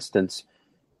 for instance,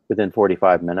 within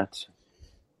 45 minutes.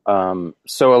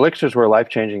 So elixirs were a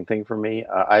life-changing thing for me.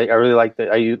 I really like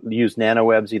that. I use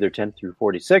nanowebs either 10 through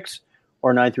 46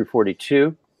 or 9 through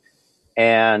 42.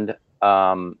 And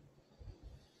I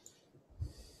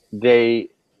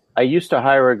used to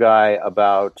hire a guy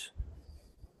about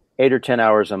 8 or 10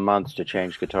 hours a month to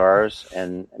change guitars.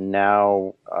 And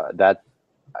now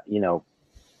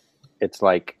it's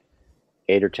like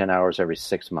 8 or 10 hours every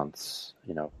 6 months.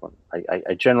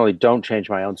 I generally don't change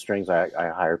my own strings. I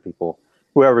hire people,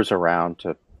 whoever's around,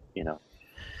 to,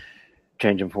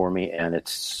 change them for me. And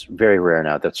it's very rare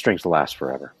now that strings last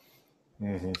forever.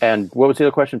 Mm-hmm. And what was the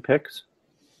other question? Picks?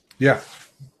 Yeah.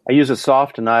 I use a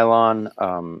soft nylon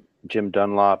Jim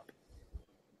Dunlop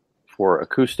for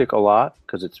acoustic a lot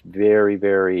because it's very,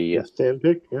 very... The thin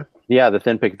pick, yeah. Yeah, the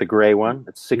thin pick, the gray one.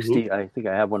 It's 60. Mm-hmm. I think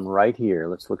I have one right here.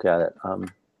 Let's look at it. Let me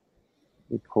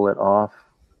pull it off.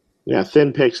 Yeah,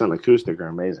 thin picks on acoustic are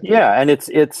amazing. Yeah, and it's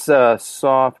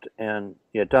soft, and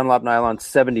Dunlop nylon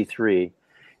 73.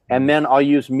 And then I'll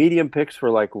use medium picks for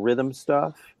like rhythm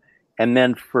stuff. And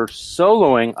then for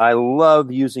soloing, I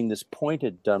love using this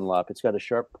pointed Dunlop. It's got a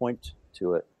sharp point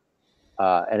to it,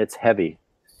 and it's heavy.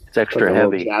 It's extra like a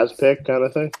heavy. Jazz pick kind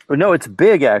of thing? No, it's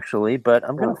big actually, but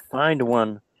I'm going to find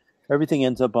one. Everything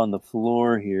ends up on the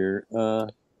floor here. Well,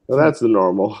 that's the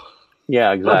normal.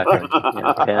 Yeah, exactly.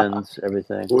 Pens,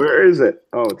 everything. Where is it?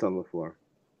 Oh, it's on the floor.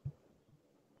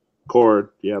 Cord,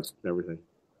 yep, everything.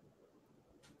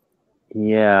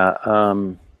 Yeah.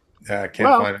 I can't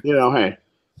find it. Hey.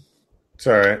 It's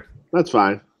all right. That's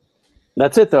fine.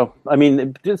 That's it, though. I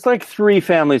mean, it's like 3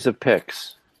 families of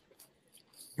picks.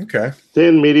 Okay.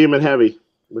 Thin, medium, and heavy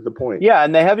with a point. Yeah,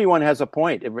 and the heavy one has a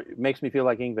point. It makes me feel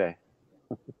like Yngwie.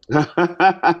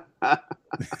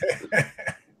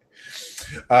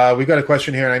 We got a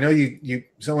question here, and I know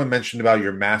someone mentioned about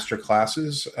your master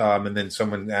classes, and then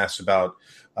someone asked about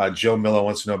Joe Miller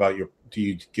wants to know about do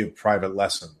you give private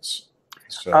lessons?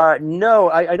 So. No,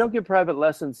 I don't give private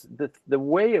lessons. The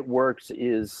way it works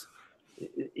is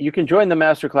you can join the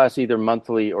master class either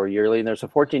monthly or yearly, and there's a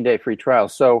 14-day free trial.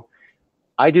 So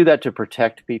I do that to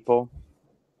protect people.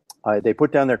 They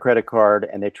put down their credit card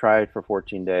and they try it for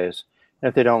 14 days. And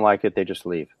if they don't like it, they just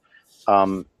leave.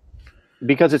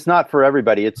 Because it's not for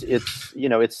everybody. It's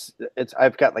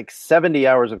I've got like 70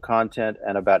 hours of content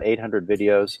and about 800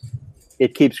 videos.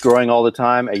 It keeps growing all the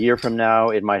time. A year from now,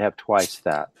 it might have twice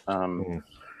that.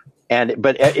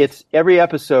 But it's every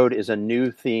episode is a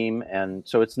new theme, and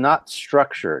so it's not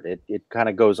structured. It kind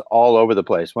of goes all over the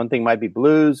place. One thing might be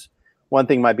blues, one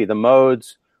thing might be the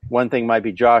modes, one thing might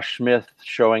be Josh Smith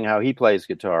showing how he plays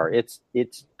guitar. It's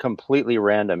completely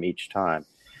random each time.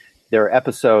 There are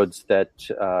episodes that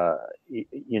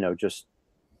just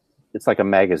it's like a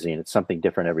magazine. It's something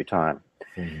different every time.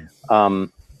 Mm-hmm.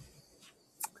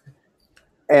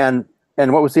 And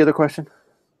what was the other question?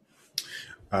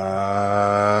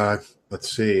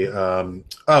 Let's see. Do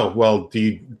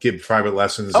you give private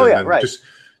lessons? Oh, yeah, right.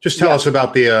 Just tell us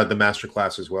about the master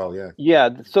class as well. Yeah. Yeah.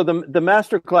 So the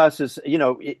master class is,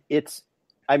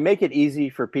 I make it easy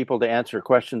for people to answer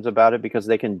questions about it because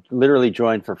they can literally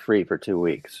join for free for 2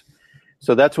 weeks.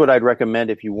 So that's what I'd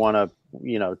recommend if you want to,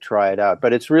 try it out.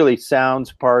 But it's really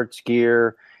sounds, parts,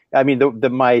 gear. I mean,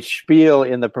 my spiel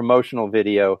in the promotional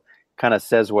video kind of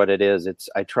says what it is.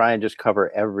 I try and just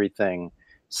cover everything.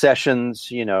 Sessions,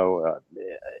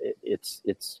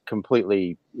 it's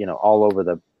completely, all over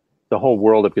the whole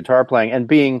world of guitar playing, and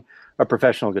being a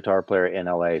professional guitar player in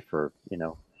LA for,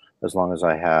 as long as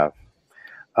I have.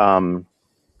 The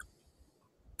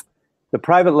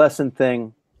private lesson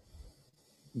thing,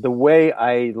 the way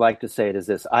I like to say it is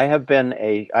this: I've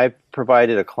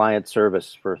provided a client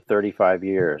service for 35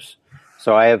 years.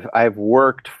 So I've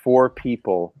worked for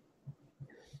people,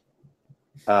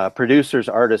 producers,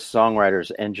 artists,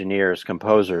 songwriters, engineers,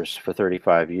 composers for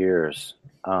 35 years.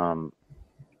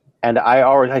 And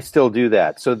I still do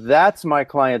that. So that's my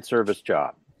client service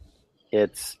job.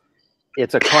 It's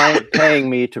a client paying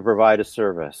me to provide a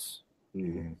service.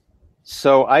 Mm-hmm.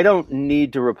 So I don't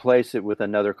need to replace it with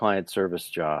another client service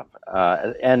job.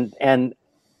 And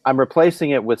I'm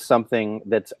replacing it with something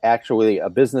that's actually a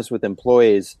business with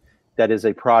employees that is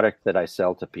a product that I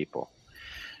sell to people.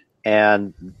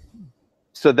 And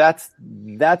so that's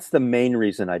the main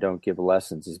reason I don't give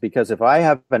lessons, is because if I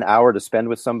have an hour to spend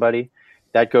with somebody,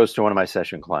 that goes to one of my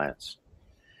session clients.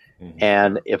 Mm-hmm.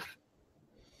 And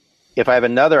if I have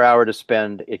another hour to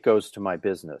spend, it goes to my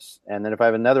business. And then if I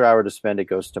have another hour to spend, it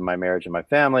goes to my marriage and my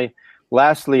family.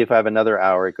 Lastly, if I have another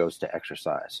hour, it goes to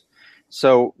exercise.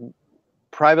 So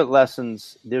private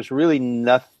lessons, there's really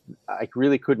nothing, I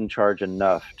really couldn't charge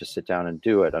enough to sit down and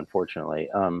do it, unfortunately,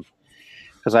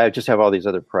 because I just have all these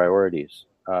other priorities.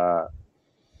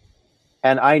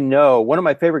 And I know one of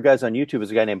my favorite guys on YouTube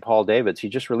is a guy named Paul Davids. He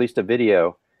just released a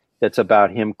video that's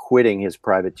about him quitting his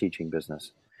private teaching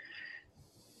business.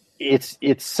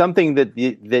 It's something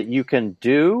that you can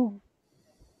do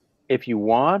if you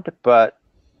want, but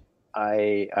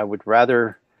I would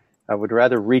rather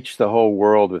reach the whole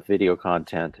world with video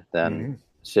content than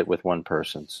sit with one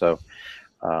person. So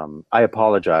I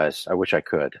apologize. I wish I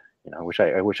could. I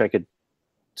wish I could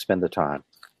spend the time.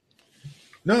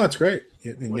 No, that's great.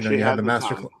 You have the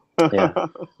master class.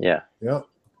 Yeah.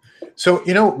 So,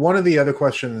 one of the other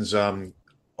questions, a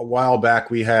while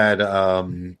back we had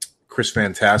Chris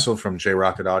Van Tassel from J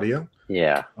Rocket Audio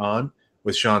on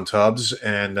with Sean Tubbs.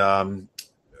 And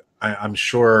I'm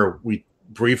sure we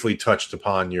briefly touched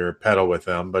upon your pedal with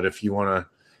them, but if you want to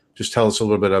just tell us a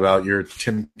little bit about your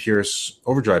Tim Pierce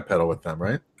overdrive pedal with them,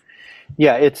 right?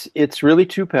 Yeah, it's really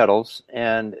two pedals,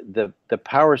 and the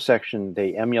power section,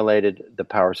 they emulated the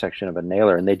power section of a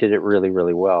Nailer, and they did it really,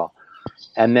 really well.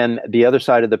 And then the other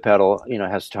side of the pedal,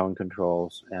 has tone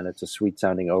controls, and it's a sweet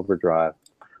sounding overdrive.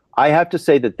 I have to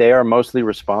say that they are mostly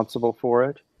responsible for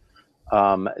it.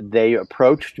 They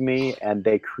approached me and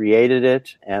they created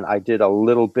it, and I did a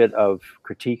little bit of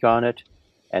critique on it,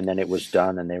 and then it was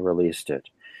done and they released it.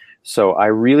 So I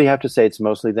really have to say it's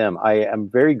mostly them. I am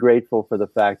very grateful for the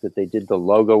fact that they did the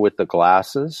logo with the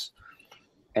glasses.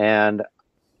 And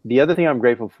the other thing I'm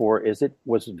grateful for is it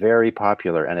was very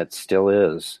popular, and it still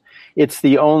is. It's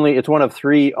one of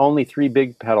only three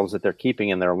big pedals that they're keeping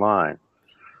in their line.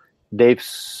 They've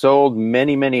sold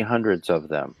many, many hundreds of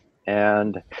them.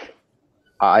 And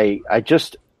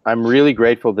I'm really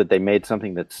grateful that they made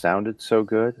something that sounded so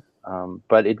good.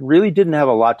 But it really didn't have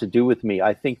a lot to do with me.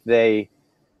 I think they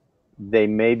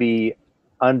maybe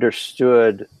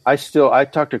understood. I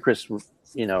talked to Chris,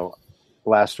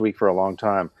 last week for a long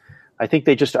time. I think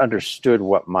they just understood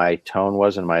what my tone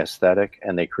was and my aesthetic,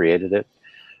 and they created it.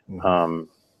 Mm-hmm.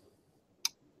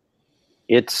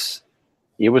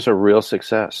 It was a real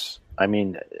success. I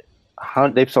mean,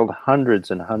 they've sold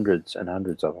hundreds and hundreds and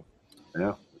hundreds of them.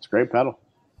 Yeah, it's a great pedal.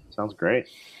 Sounds great.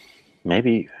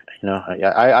 Maybe,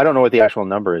 I don't know what the actual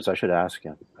number is. I should ask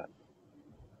him. But.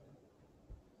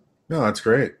 No, that's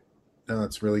great. No,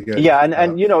 that's really good. Yeah,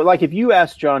 and like if you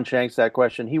asked John Shanks that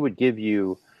question, he would give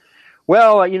you,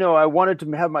 well, I wanted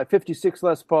to have my 56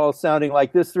 Les Paul sounding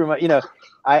like this through my,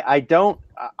 I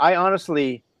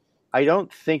honestly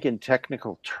don't think in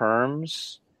technical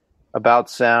terms about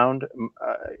sound,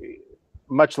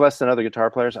 much less than other guitar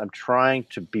players. I'm trying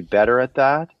to be better at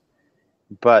that.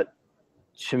 But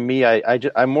to me,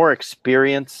 I'm more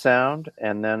experienced sound,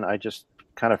 and then I just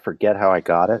kind of forget how I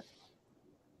got it.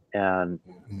 And,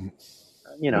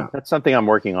 that's something I'm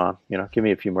working on. Give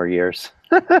me a few more years.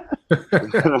 It's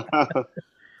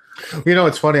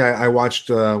funny. I watched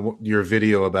your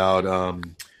video about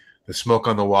the Smoke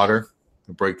on the Water,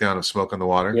 the breakdown of Smoke on the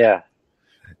Water. Yeah.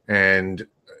 And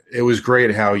it was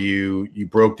great how you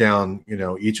broke down,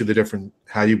 each of the different,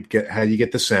 how you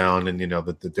get the sound, and,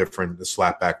 the different, the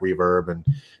slapback reverb and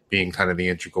being kind of the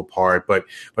integral part. But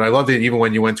I loved it even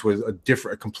when you went to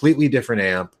a completely different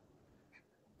amp,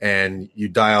 and you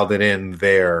dialed it in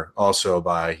there also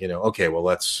by, okay, well,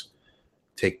 let's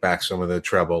take back some of the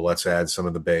treble. Let's add some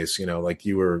of the bass, like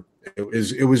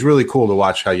it was really cool to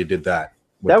watch how you did that.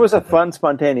 That was a fun,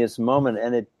 spontaneous moment,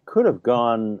 and it could have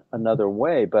gone another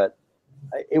way, but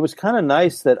it was kind of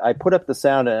nice that I put up the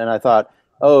sound and I thought,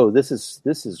 oh, this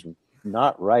is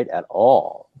not right at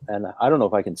all. And I don't know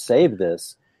if I can save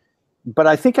this, but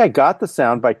I think I got the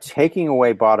sound by taking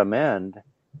away bottom end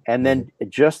and then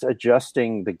just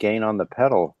adjusting the gain on the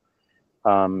pedal.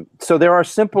 So there are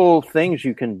simple things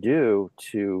you can do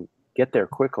to get there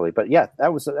quickly. But yeah,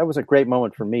 that was a great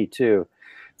moment for me too.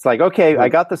 It's like, okay, I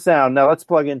got the sound. Now let's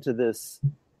plug into this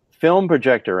film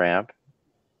projector amp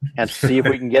and see if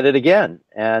we can get it again.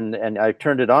 And I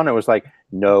turned it on. It was like,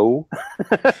 no.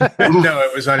 No,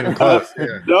 it was not even close.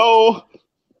 Yeah. No.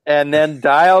 And then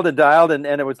dialed, and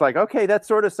it was like, okay, that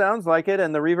sort of sounds like it.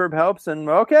 And the reverb helps. And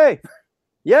okay.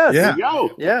 Yes. Yeah.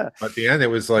 Yeah. At the end, it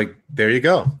was like, there you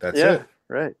go. That's it.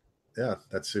 Right. Yeah.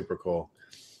 That's super cool.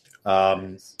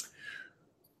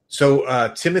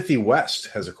 So Timothy West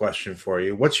has a question for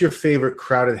you. What's your favorite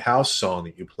Crowded House song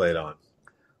that you played on?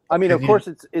 I mean, of course,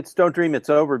 it's Don't Dream It's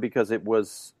Over, because it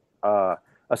was a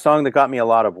song that got me a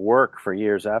lot of work for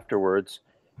years afterwards.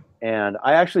 And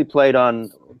I actually played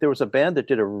on, there was a band that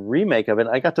did a remake of it.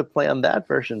 I got to play on that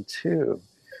version too.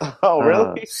 Oh,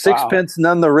 really? Sixpence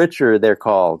None the Richer, they're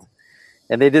called.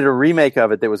 And they did a remake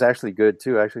of it that was actually good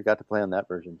too. I actually got to play on that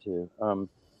version too.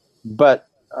 But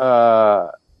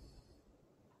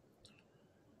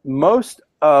most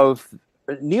of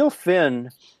Neil Finn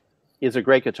is a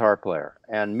great guitar player.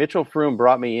 And Mitchell Froom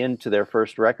brought me into their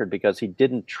first record because he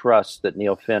didn't trust that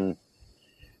Neil Finn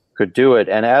could do it.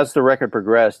 And as the record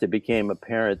progressed, it became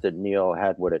apparent that Neil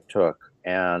had what it took.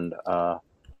 And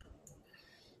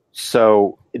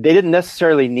so they didn't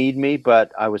necessarily need me,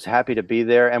 but I was happy to be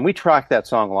there. And we tracked that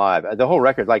song live. The whole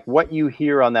record, like what you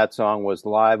hear on that song was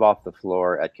live off the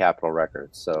floor at Capitol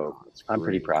Records. So I'm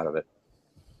pretty proud of it.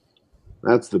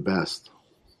 That's the best.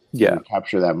 Yeah. You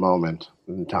capture that moment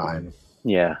in time.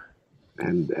 Yeah.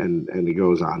 And it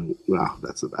goes on. Wow,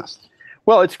 that's the best.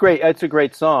 Well, it's great. It's a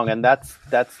great song. And that's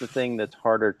the thing that's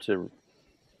harder to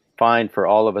find for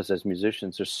all of us as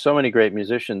musicians. There's so many great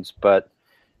musicians, but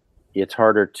it's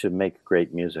harder to make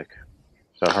great music.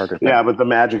 So harder. Yeah, but the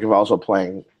magic of also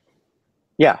playing.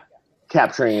 Yeah.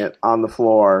 Capturing it on the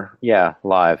floor. Yeah,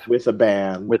 live. With a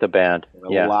band. In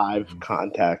a live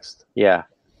context. Yeah.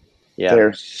 Yeah.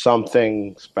 There's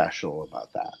something special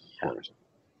about that. Yeah.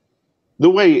 The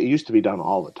way it used to be done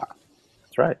all the time.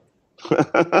 That's right.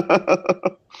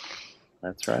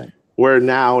 That's right. Where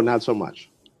now, not so much.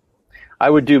 I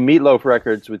would do Meatloaf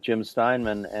records with Jim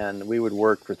Steinman, and we would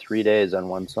work for 3 days on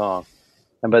one song.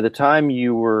 And by the time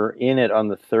you were in it on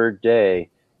the third day,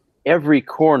 every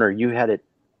corner you had it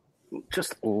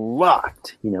just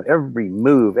locked, every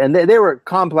move. And they were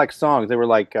complex songs. They were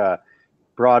like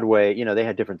Broadway, they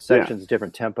had different sections,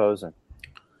 different tempos.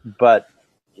 But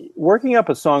working up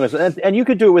a song, and you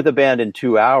could do it with a band in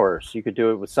 2 hours. You could do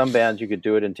it with some bands, you could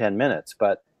do it in 10 minutes.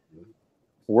 But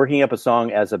working up a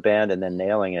song as a band and then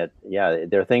nailing it,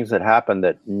 there are things that happen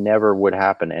that never would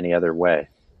happen any other way.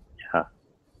 Yeah,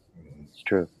 it's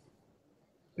true.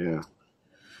 Yeah.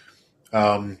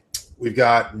 We've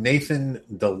got Nathan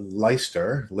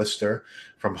Lister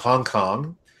from Hong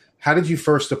Kong. How did you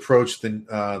first approach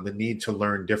the need to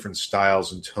learn different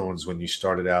styles and tones when you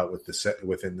started out with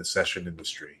within the session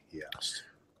industry? He asked.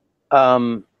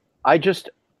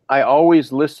 I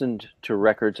always listened to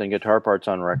records and guitar parts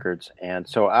on records, and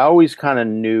so I always kind of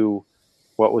knew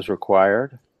what was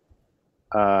required.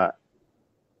 And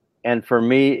for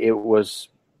me, it was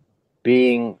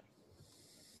being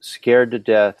scared to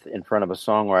death in front of a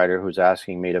songwriter who's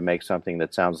asking me to make something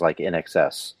that sounds like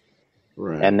INXS.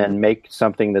 Right. And then make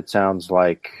something that sounds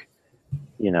like,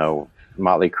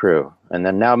 Motley Crue. And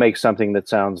then now make something that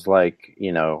sounds like,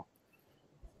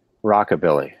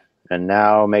 rockabilly. And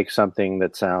now make something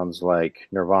that sounds like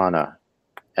Nirvana.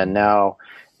 And now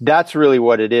that's really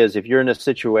what it is. If you're in a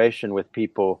situation with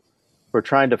people who are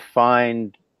trying to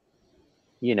find,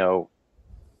 they're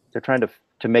trying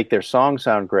to make their song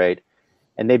sound great,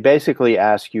 and they basically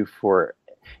ask you for...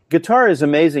 Guitar is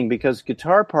amazing because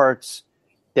guitar parts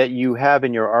that you have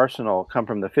in your arsenal come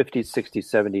from the 50s, 60s,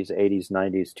 70s, 80s,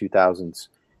 90s, 2000s.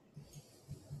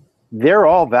 They're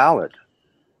all valid.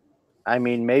 I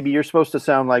mean, maybe you're supposed to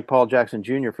sound like Paul Jackson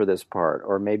Jr. for this part,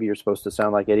 or maybe you're supposed to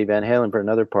sound like Eddie Van Halen for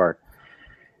another part.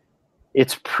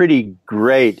 It's pretty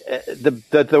great.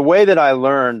 The way that I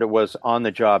learned was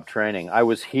on-the-job training. I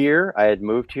was here. I had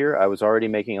moved here. I was already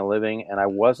making a living, and I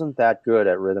wasn't that good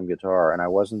at rhythm guitar, and I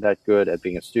wasn't that good at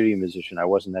being a studio musician. I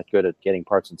wasn't that good at getting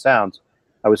parts and sounds.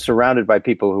 I was surrounded by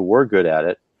people who were good at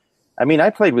it. I mean, I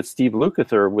played with Steve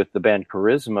Lukather with the band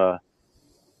Charisma.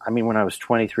 When I was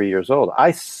 23 years old,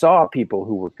 I saw people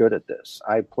who were good at this.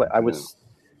 I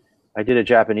did a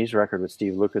Japanese record with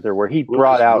Steve Lukather where he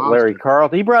brought out Larry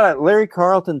Carlton. He brought out Larry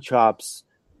Carlton chops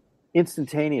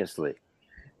instantaneously,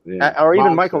 or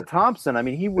even Michael Thompson.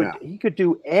 He could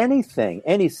do anything,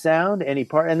 any sound, any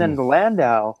part. And then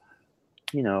Landau,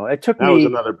 it took me. That was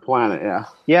another planet, yeah.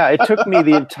 Yeah, it took me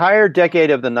the entire decade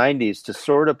of the 90s to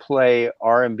sort of play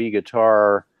R&B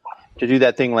guitar, to do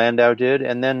that thing Landau did,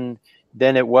 and then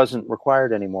it wasn't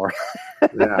required anymore.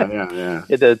 Yeah.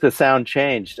 The sound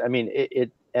changed.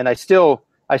 And I still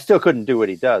couldn't do what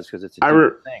he does because it's a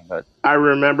different thing. But I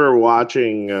remember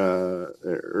watching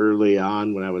early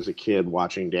on when I was a kid,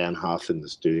 watching Dan Huff in the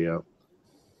studio,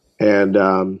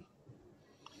 and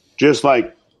just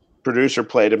like producer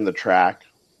played him the track,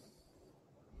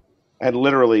 and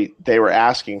literally they were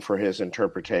asking for his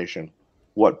interpretation,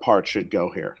 what part should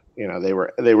go here. They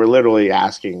were literally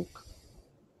asking.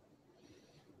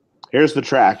 Here's the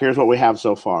track. Here's what we have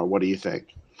so far. What do you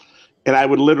think? And I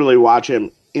would literally watch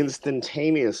him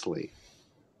instantaneously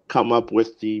come up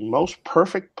with the most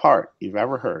perfect part you've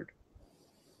ever heard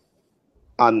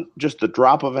on just the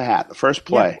drop of a hat, the first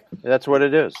play. Yeah, that's what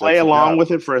it is. Play along with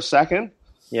it for a second.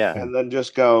 Yeah. And then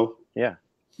just go, yeah.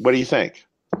 What do you think?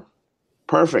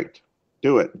 Perfect.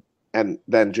 Do it. And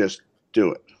then just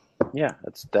do it. Yeah,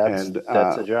 that's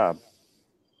the job.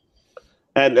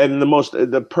 And the most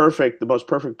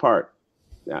perfect part.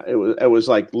 Yeah, it was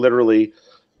like literally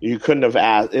You couldn't have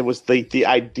asked. It was the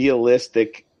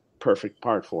idealistic, perfect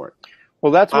part for it.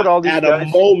 Well, that's what all these at guys,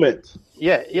 a moment.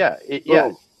 Yeah.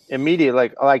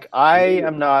 Immediately, like I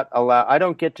am not allowed. I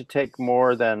don't get to take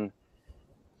more than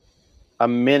a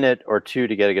minute or two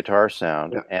to get a guitar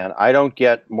sound, and I don't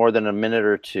get more than a minute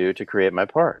or two to create my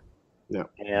part. Yeah,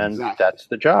 and that's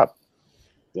the job.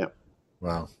 Yeah.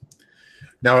 Wow.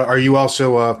 Now, are you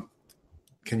also?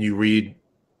 Can you read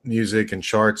music and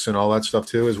charts and all that stuff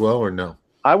too, as well, or no?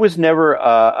 I was never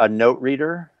a note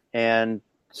reader, and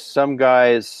some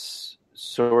guys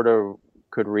sort of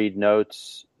could read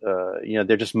notes.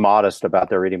 They're just modest about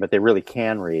their reading, but they really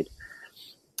can read.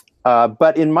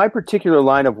 But in my particular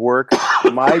line of work,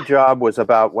 my job was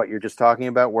about what you're just talking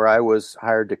about, where I was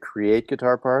hired to create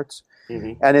guitar parts.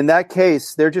 Mm-hmm. And in that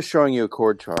case, they're just showing you a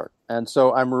chord chart. And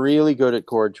so I'm really good at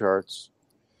chord charts.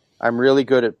 I'm really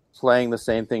good at playing the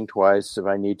same thing twice if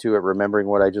I need to, at remembering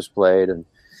what I just played and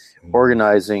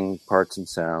organizing parts and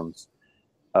sounds.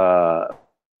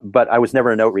 But I was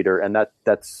never a note reader, and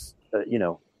that's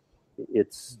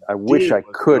it's. I wish I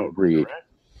could read, right?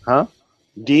 Huh?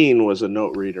 Dean was a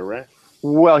note reader, right?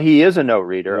 Well, he is a note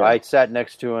reader. Yeah. I sat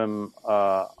next to him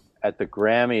at the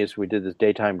Grammys. We did the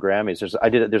daytime Grammys.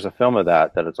 There's a film of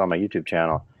that it's on my YouTube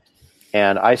channel,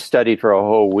 and I studied for a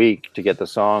whole week to get the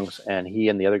songs, and he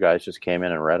and the other guys just came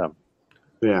in and read them.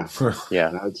 Yeah,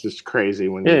 yeah. It's just crazy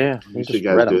when you see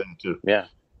guys do that too. Yeah,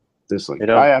 just like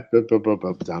I have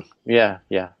down. Yeah.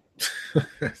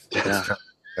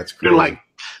 That's great. You're like,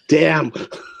 damn.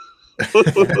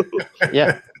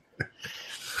 Yeah.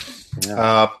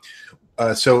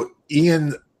 So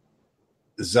Ian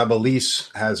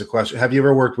Zabalis has a question. Have you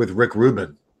ever worked with Rick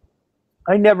Rubin?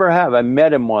 I never have. I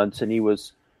met him once, and he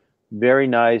was very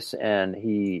nice, and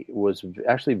he was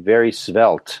actually very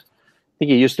svelte. I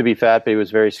think he used to be fat, but he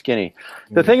was very skinny.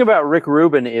 The thing about Rick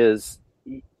Rubin is,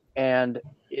 and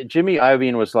Jimmy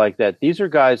Iovine was like that, these are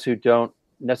guys who don't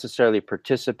necessarily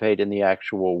participate in the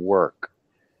actual work.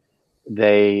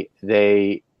 They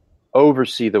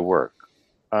oversee the work.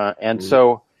 And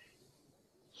so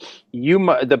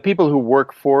the people who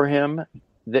work for him,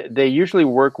 they usually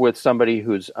work with somebody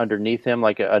who's underneath him,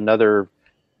 like another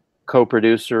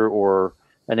co-producer or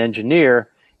an engineer,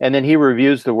 and then he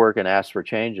reviews the work and asks for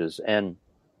changes. And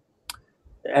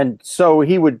so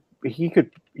he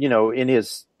could, in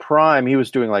his prime, he was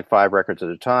doing like 5 records at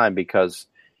a time because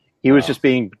he was just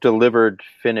being delivered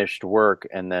finished work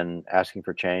and then asking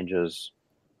for changes.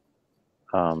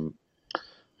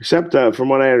 Except from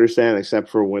what I understand, except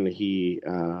for when he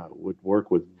would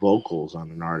work with vocals on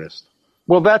an artist.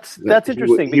 Well, that's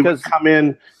interesting because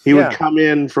he would come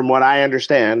in, from what I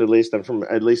understand, at least from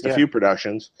a few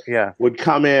productions. Yeah, would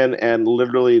come in and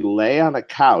literally lay on a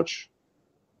couch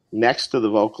next to the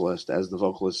vocalist as the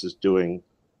vocalist is doing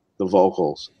the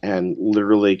vocals, and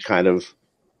literally kind of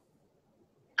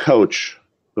coach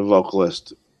the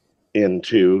vocalist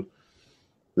into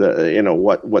the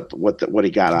what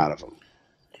he got out of him.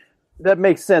 That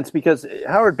makes sense because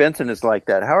Howard Benson is like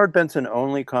that. Howard Benson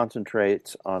only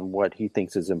concentrates on what he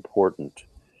thinks is important,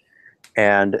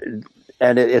 and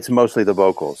it's mostly the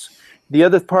vocals. The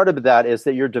other part of that is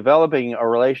that you're developing a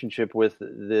relationship with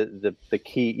the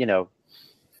key.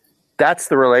 That's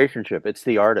the relationship. It's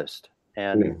the artist,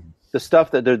 and the stuff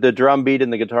that the drum beat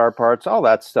and the guitar parts, all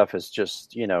that stuff is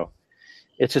just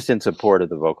it's just in support of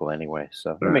the vocal anyway.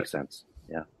 So it makes sense.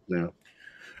 Yeah.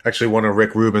 Actually, one of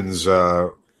Rick Rubin's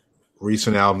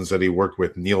recent albums that he worked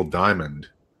with Neil Diamond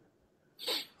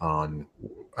on.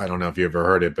 I don't know if you ever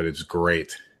heard it, but it's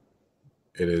great.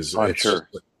 It is. I'm sure.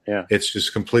 Yeah. It's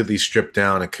just completely stripped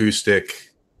down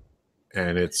acoustic,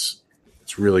 and it's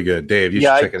really good. Dave, you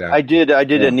should check it out. I did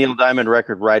a Neil Diamond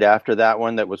record right after that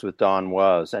one that was with Don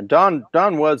Was, and Don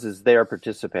Was is there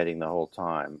participating the whole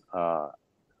time.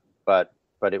 But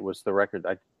it was the record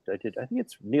I did. I think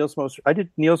it's Neil's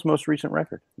most recent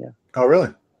record. Yeah. Oh,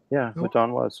 really? Yeah, with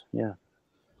Don Was. Yeah.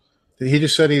 He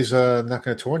just said he's not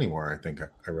going to tour anymore. I think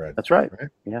I read. That's right.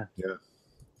 Yeah. Yeah.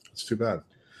 It's too bad.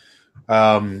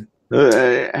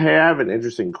 Hey, I have an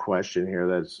interesting question here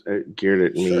that's geared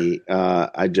at me. Sure.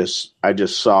 I just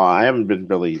saw. I haven't been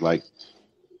really I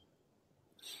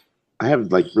have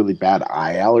really bad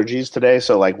eye allergies today,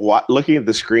 so looking at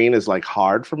the screen is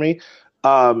hard for me.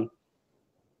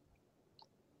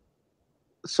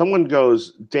 Someone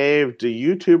goes, Dave, do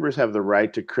YouTubers have the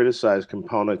right to criticize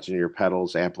components in your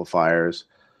pedals, amplifiers?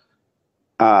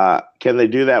 Can they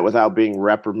do that without being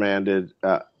reprimanded?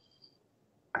 I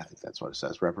think that's what it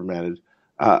says, reprimanded.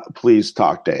 Please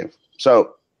talk, Dave.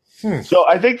 So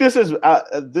I think this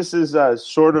is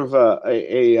sort of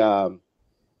a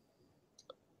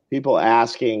people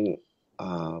asking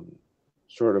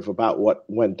sort of about what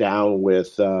went down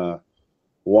with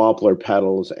Wampler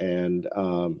pedals and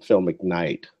Phil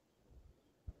McKnight.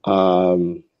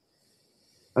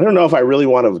 I don't know if I really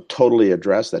want to totally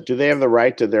address that. Do they have the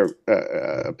right to their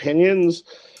opinions?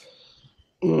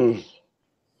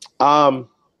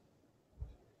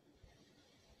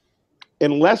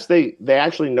 Unless they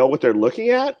actually know what they're looking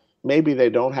at, maybe they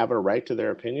don't have a right to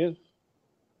their opinion.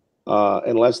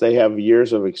 Unless they have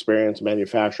years of experience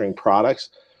manufacturing products,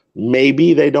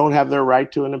 maybe they don't have their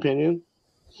right to an opinion.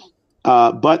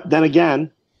 But then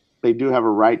again, they do have a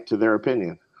right to their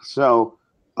opinion. So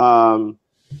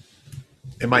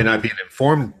it might not be an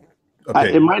informed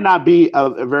opinion. It might not be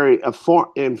a very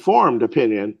informed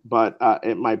opinion, but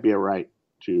it might be a right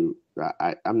to.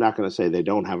 I'm not going to say they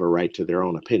don't have a right to their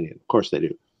own opinion. Of course they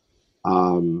do.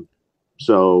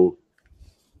 So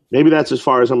maybe that's as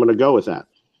far as I'm going to go with that.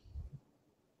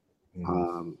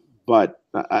 But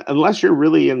unless you're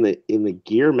really in the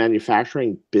gear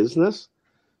manufacturing business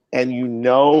and you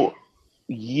know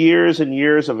years and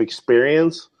years of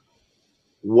experience,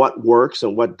 what works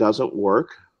and what doesn't work,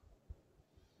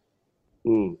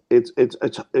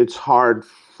 it's hard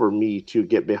for me to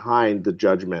get behind the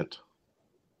judgment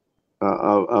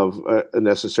of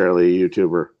necessarily a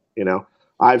YouTuber. You know,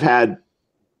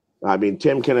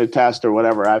 Tim can attest or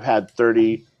whatever. I've had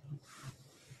 30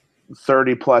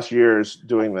 plus years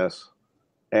doing this,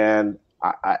 and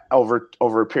I over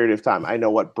a period of time, I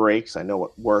know what breaks, I know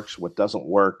what works, what doesn't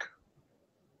work.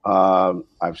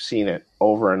 I've seen it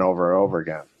over and over and over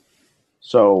again.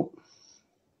 So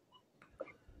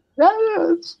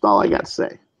that's all I got to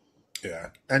say. Yeah,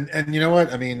 and you know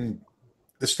what? I mean,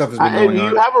 this stuff has been going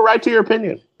on. You have a right to your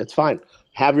opinion. It's fine.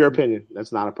 Have your opinion.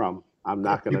 That's not a problem. I'm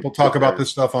not going to. People talk about this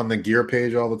stuff on the gear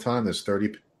page all the time. There's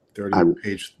 30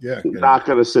 page. Yeah, I'm not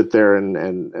going to sit there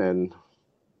and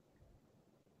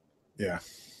yeah,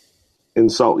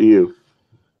 insult you.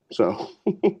 So.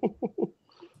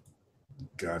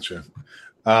 Gotcha.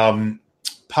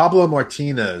 Pablo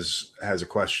Martinez has a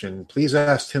question. Please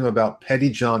ask him about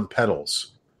Pettyjohn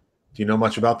pedals. Do you know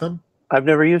much about them? I've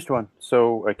never used one,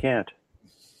 so I can't.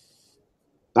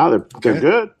 No, they're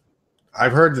good.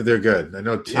 I've heard that they're good. I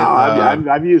know Tim. No,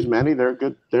 I've used many. They're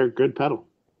good. They're a good pedal.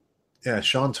 Yeah,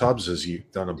 Sean Tubbs has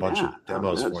done a bunch of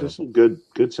demos for them. Just some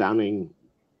good sounding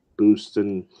boosts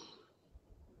and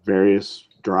various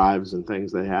drives and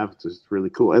things they have. It's just really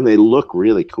cool, and they look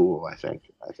really cool. I think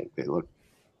they look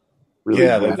really.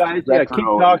 Yeah, guys. Yeah, keep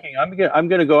talking. I'm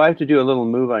gonna go. I have to do a little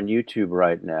move on YouTube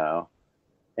right now,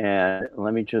 and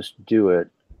let me just do it.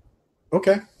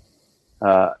 Okay.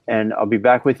 And I'll be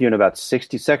back with you in about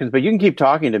 60 seconds. But you can keep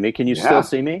talking to me. Can you still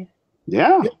see me?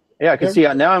 Yeah. Yeah, I can see.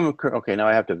 Now I'm okay. Now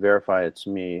I have to verify it's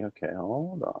me. Okay,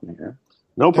 hold on here.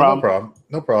 No problem.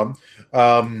 No problem.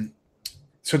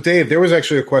 So, Dave, there was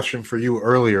actually a question for you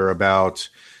earlier about,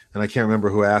 and I can't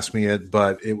remember who asked me it,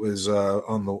 but it was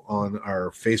on our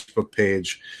Facebook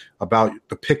page about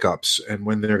the pickups and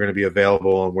when they're going to be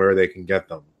available and where they can get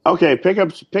them. Okay,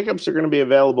 pickups are going to be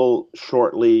available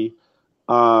shortly.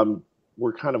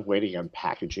 We're kind of waiting on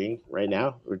packaging right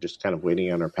now. We're just kind of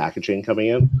waiting on our packaging coming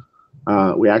in.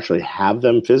 We actually have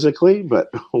them physically,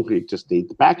 but we just need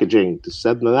the packaging to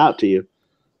send them out to you.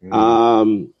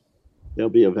 They'll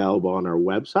be available on our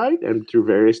website and through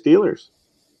various dealers.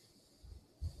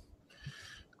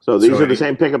 So these are the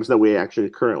same pickups that we actually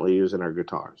currently use in our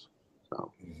guitars.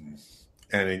 So,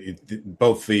 and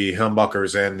both the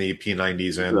humbuckers and the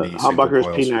P90s and the humbuckers,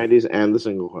 P90s, and the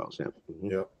single coils. Yeah.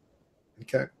 Mm-hmm. Yep.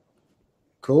 Okay.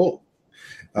 Cool.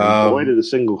 Boy, did the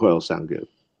single coils sound good.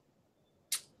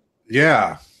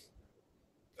 Yeah.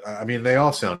 I mean, they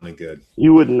all sounded good.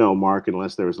 You wouldn't know, Mark,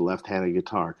 unless there was a left-handed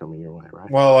guitar coming your way,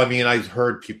 right? Well, I mean, I've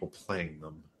heard people playing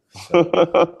them. So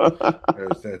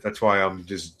that's why I'm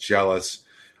just jealous.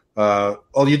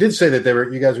 You did say that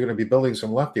you guys were going to be building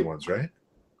some lefty ones, right?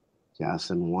 Yes,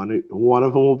 and one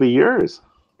of them will be yours.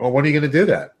 Well, when are you going to do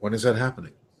that? When is that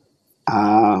happening?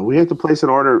 We have to place an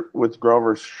order with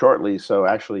Grover shortly, so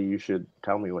actually you should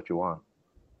tell me what you want.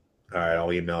 All right,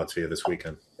 I'll email it to you this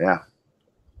weekend. Yeah.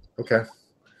 Okay.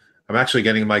 I'm actually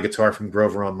getting my guitar from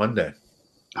Grover on Monday.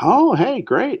 Oh, hey,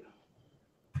 great.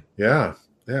 Yeah.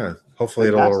 Hopefully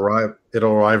it'll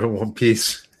arrive in one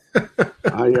piece.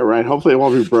 Oh, yeah, right. Hopefully it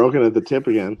won't be broken at the tip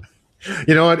again.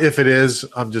 You know what? If it is,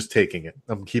 I'm just taking it.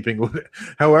 I'm keeping it.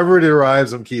 However it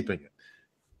arrives, I'm keeping it.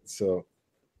 So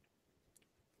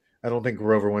I don't think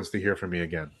Grover wants to hear from me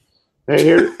again. Hey,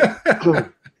 here.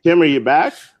 Tim, are you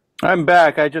back? I'm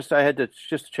back. I had to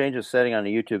just change a setting on a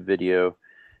YouTube video.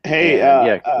 Hey,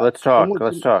 let's talk.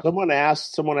 Someone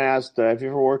asked, have you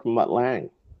ever worked with Mutt Lange?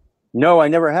 No, I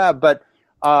never have. But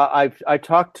I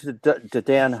talked to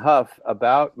Dan Huff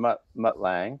about Mutt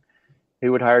Lange. He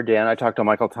would hire Dan. I talked to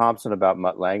Michael Thompson about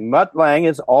Mutt Lange. Mutt Lange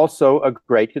is also a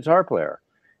great guitar player,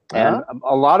 and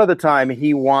a lot of the time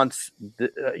he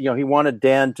wanted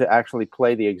Dan to actually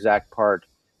play the exact part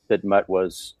that Mutt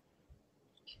was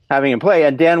having him play,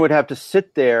 and Dan would have to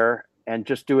sit there and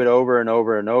just do it over and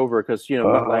over and over because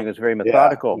Mutt Lange is very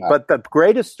methodical. Yeah. But the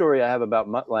greatest story I have about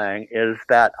Mutt Lange is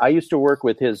that I used to work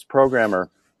with his programmer.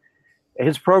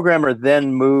 His programmer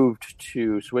then moved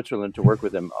to Switzerland to work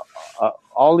with him.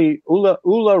 Ulla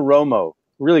Romo,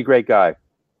 really great guy.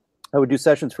 I would do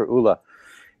sessions for Ulla.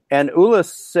 And Ulla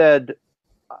said,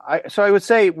 I would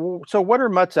say, so what are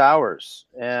Mutt's hours?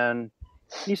 And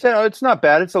he said, oh, it's not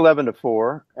bad. It's 11 to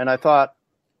 4. And I thought,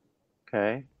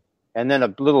 okay. And then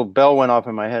a little bell went off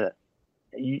in my head.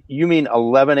 You mean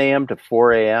 11 a.m. to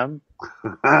 4 a.m.?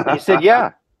 He said,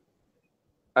 yeah.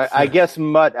 I guess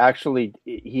Mutt actually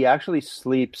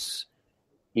sleeps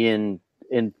in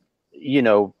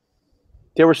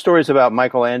there were stories about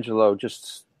Michelangelo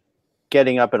just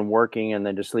getting up and working and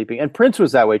then just sleeping. And Prince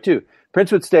was that way too.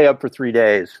 Prince would stay up for 3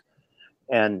 days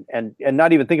and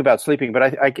not even think about sleeping.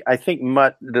 But I think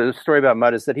Mutt, the story about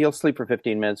Mutt is that he'll sleep for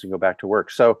 15 minutes and go back to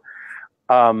work. So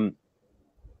I'd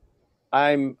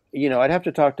have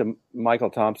to talk to Michael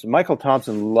Thompson. Michael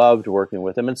Thompson loved working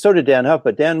with him, and so did Dan Huff.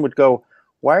 But Dan would go,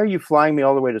 why are you flying me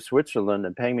all the way to Switzerland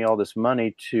and paying me all this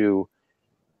money to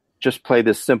just play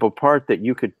this simple part that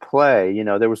you could play?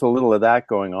 There was a little of that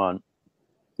going on.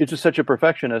 He's just such a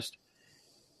perfectionist.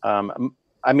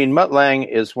 Mutt Lange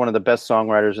is one of the best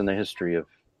songwriters in the history of,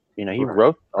 he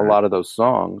wrote a lot of those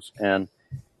songs. And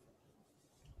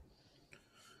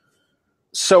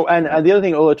so, and the other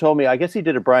thing Ulla told me, I guess he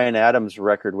did a Bryan Adams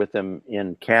record with him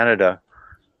in Canada,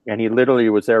 and he literally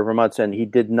was there for months, and he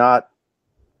did not,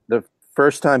 the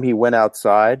first time he went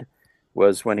outside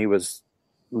was when he was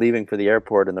leaving for the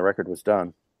airport and the record was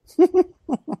done.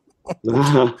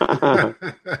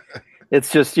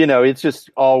 It's just, it's just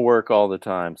all work all the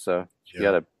time. So you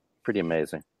got a pretty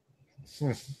amazing.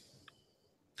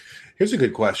 Here's a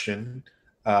good question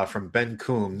from Ben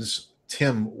Coombs.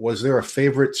 Tim, was there a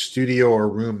favorite studio or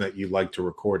room that you like to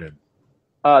record in?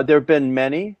 There have been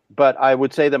many, but I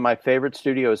would say that my favorite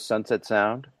studio is Sunset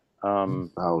Sound.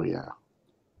 Oh, yeah.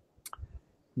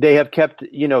 They have kept,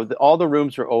 all the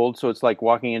rooms are old, so it's like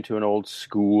walking into an old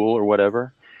school or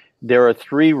whatever. There are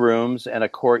 3 rooms and a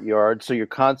courtyard, so you're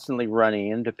constantly running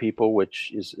into people,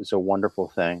 which is a wonderful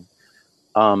thing.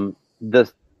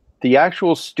 The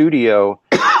actual studio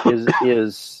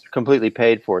is completely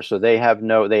paid for, so they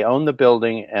own the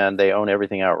building and they own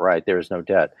everything outright. There is no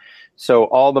debt, so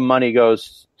all the money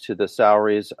goes to the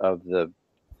salaries of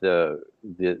the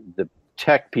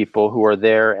tech people who are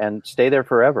there and stay there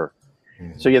forever.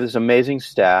 So you have this amazing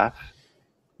staff.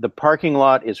 The parking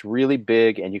lot is really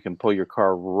big, and you can pull your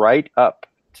car right up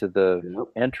to the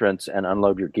entrance and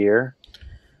unload your gear.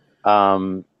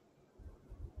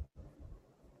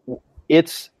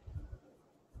 It's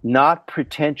not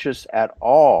pretentious at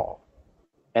all.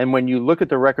 And when you look at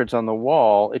the records on the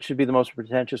wall, it should be the most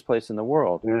pretentious place in the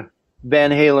world. Yeah. Van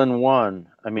Halen 1.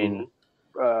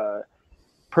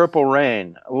 Purple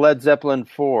Rain, Led Zeppelin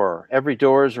 4, every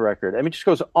Doors record. It just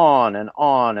goes on and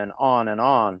on and on and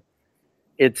on.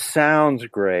 It sounds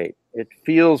great. It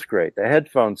feels great. The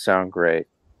headphones sound great.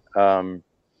 I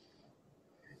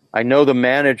know the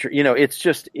manager,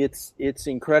 it's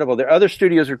incredible. Their other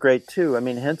studios are great too.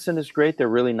 Henson is great. They're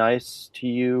really nice to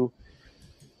you.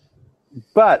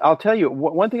 But I'll tell you,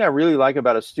 one thing I really like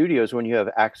about a studio is when you have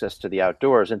access to the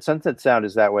outdoors. And Sunset Sound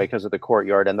is that way because of the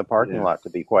courtyard and the parking lot, to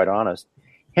be quite honest.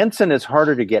 Henson is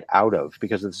harder to get out of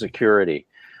because of the security.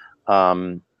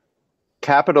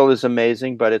 Capitol is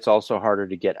amazing, but it's also harder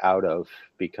to get out of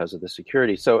because of the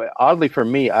security. So oddly for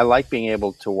me, I like being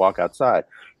able to walk outside.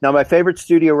 Now, my favorite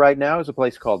studio right now is a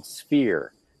place called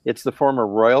Sphere. It's the former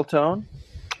Royal Tone.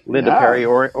 Linda Perry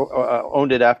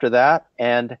owned it after that.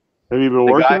 And have you been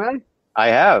working there? I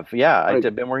have, yeah. I've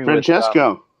been working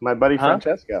Francesco, with my buddy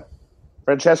Francesco.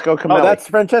 Francesco Camelli. Oh, that's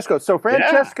Francesco. So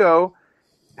Francesco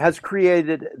has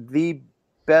created the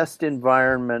best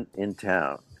environment in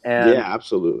town. And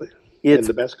absolutely. It's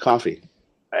the best coffee.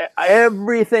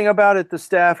 Everything about it, the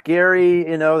staff, Gary,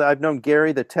 I've known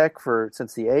Gary, the tech,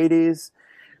 since the 80s.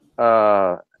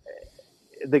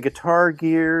 The guitar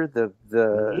gear,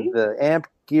 the amp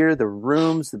gear, the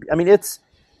rooms.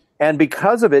 And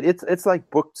because of it, it's like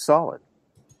booked solid.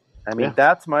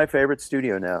 That's my favorite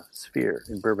studio now, Sphere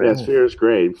in Burbank. Yeah, Sphere is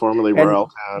great. Formerly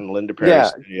Royal Town, Linda Perry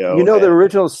studio. The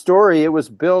original story, it was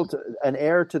built, an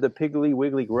heir to the Piggly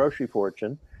Wiggly grocery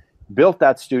fortune, built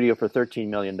that studio for $13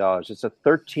 million. It's a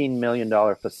 $13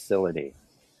 million facility.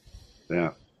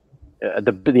 Yeah.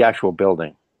 The actual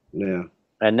building. Yeah.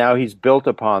 And now he's built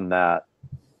upon that.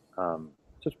 So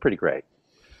it's pretty great.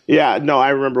 Yeah, no, I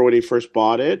remember when he first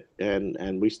bought it,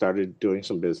 and we started doing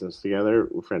some business together,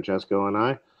 Francesco and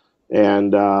I.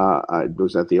 And I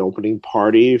was at the opening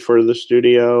party for the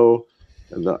studio,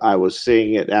 and I was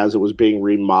seeing it as it was being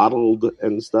remodeled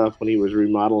and stuff when he was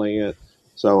remodeling it.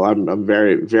 So I'm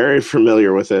very, very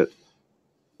familiar with it,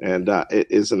 and it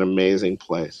is an amazing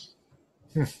place.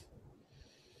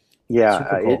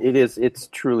 Yeah, cool. It is. It's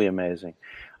truly amazing.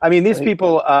 I mean, these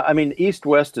people, East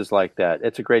West is like that.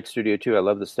 It's a great studio, too. I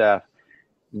love the staff.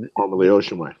 Formerly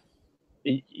Ocean Way.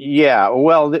 Yeah,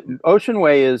 well, Ocean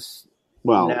Way is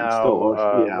now, it's still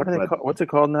Ocean, what's it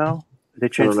called now? They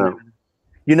changed the name.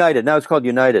 United. Now it's called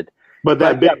United. But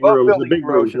the big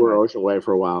rooms were Ocean Way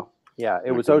for a while. Yeah,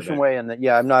 it was Ocean Way, and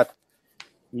I'm not...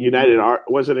 United Art,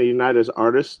 was it a United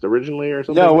Artist originally or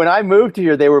something? No, when I moved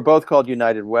here, they were both called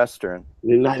United Western.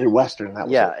 United Western, that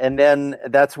was it. And then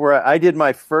that's where I did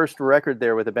my first record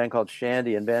there with a band called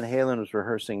Shandy, and Van Halen was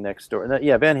rehearsing next door. And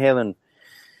Van Halen.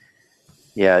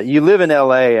 Yeah, you live in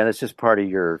LA, and it's just part of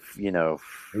your,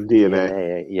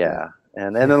 DNA. Yeah,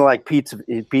 and then like Pete's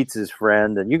his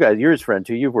friend, and you're his friend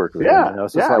too. You've worked with him.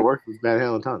 So I worked with Van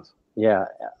Halen tons. Yeah,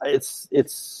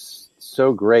 it's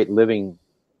so great living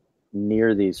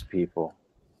near these people.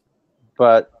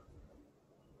 But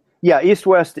yeah, East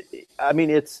West, I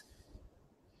mean,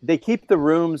 they keep the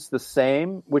rooms the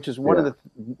same, which is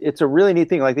it's a really neat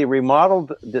thing. Like they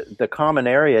remodeled the common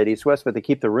area at East West, but they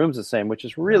keep the rooms the same, which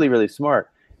is really, really smart.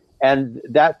 And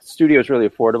that studio is really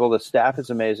affordable. The staff is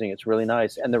amazing. It's really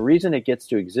nice. And the reason it gets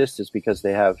to exist is because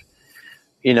they have,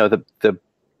 the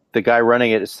guy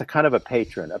running it is kind of a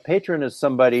patron. A patron is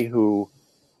somebody who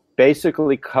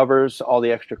basically covers all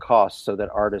the extra costs so that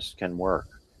artists can work.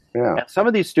 Yeah. And some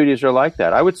of these studios are like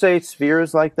that. I would say Sphere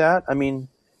is like that. I mean,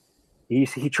 he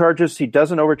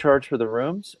doesn't overcharge for the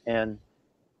rooms, and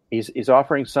he's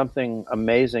offering something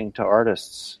amazing to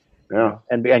artists. Yeah.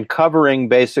 And covering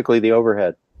basically the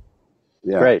overhead.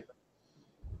 Yeah. Great.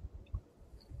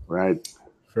 Right.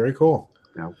 Very cool.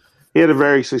 Yeah. He had a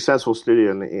very successful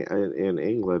studio in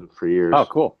England for years. Oh,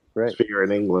 cool. Great. Sphere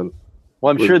in England.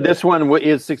 Well, I'm sure this one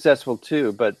is successful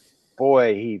too, but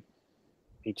boy, he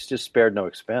just spared no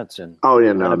expense in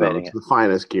renovating it's the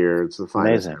finest gear, it's the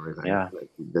finest everything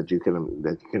that you can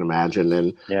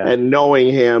imagine, and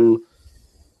knowing him,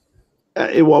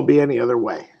 it won't be any other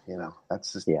way.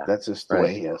 That's just the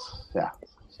way he is. Yeah.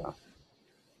 So.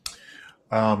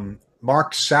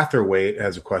 Mark Satterwhite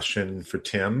has a question for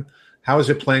Tim. How is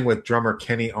it playing with drummer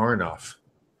Kenny Aronoff?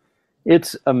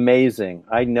 It's amazing.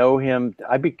 I know him.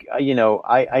 I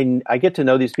get to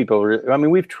know these people. I mean,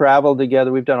 we've traveled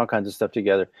together. We've done all kinds of stuff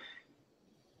together.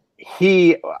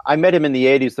 I met him in the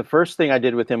 80s. The first thing I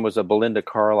did with him was a Belinda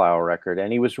Carlisle record,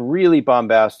 and he was really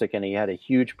bombastic, and he had a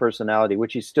huge personality,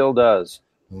 which he still does.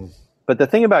 Mm. But the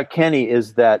thing about Kenny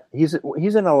is that he's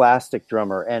an elastic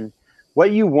drummer, and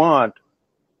what you want,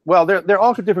 well, they're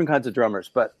all different kinds of drummers,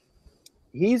 but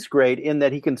he's great in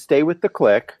that he can stay with the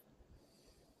click.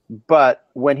 But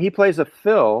when he plays a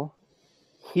fill,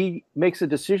 he makes a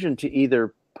decision to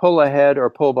either pull ahead or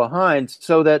pull behind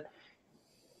so that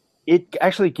it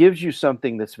actually gives you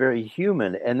something that's very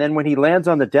human. And then when he lands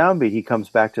on the downbeat, he comes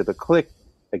back to the click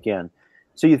again.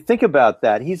 So you think about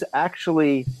that. He's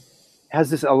actually has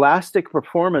this elastic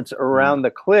performance around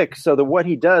the click so that what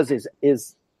he does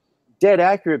is dead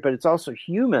accurate, but it's also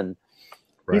human.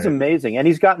 Right. He's amazing. And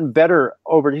he's gotten better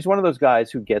he's one of those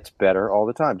guys who gets better all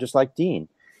the time, just like Dean.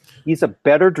 He's a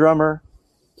better drummer.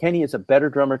 Kenny is a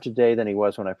better drummer today than he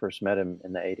was when I first met him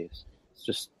in the 80s. It's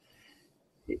just,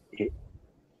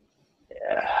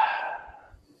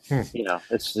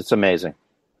 it's amazing.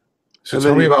 So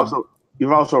tell me about...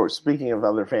 You've also, speaking of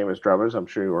other famous drummers, I'm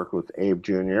sure you worked with Abe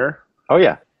Jr. Oh,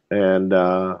 yeah. And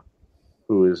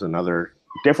who is another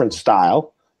different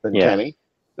style than Kenny.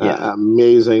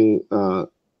 Amazing,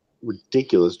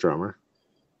 ridiculous drummer.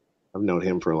 I've known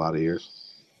him for a lot of years.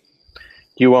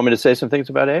 Do you want me to say some things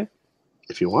about Abe?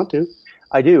 If you want to.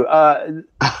 I do. Abe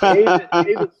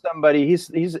is somebody,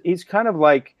 he's kind of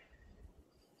like,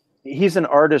 he's an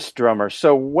artist drummer.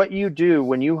 So what you do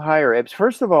when you hire Abe,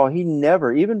 first of all, he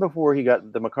never, even before he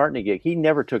got the McCartney gig, he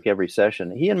never took every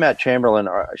session. He and Matt Chamberlain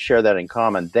share that in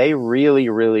common. They really,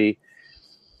 really,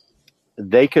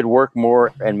 they could work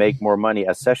more and make more money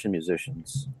as session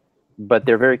musicians, but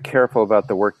they're very careful about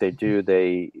the work they do.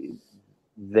 They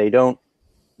don't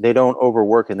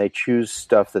overwork, and they choose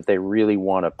stuff that they really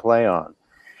want to play on.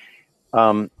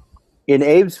 In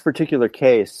Abe's particular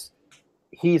case,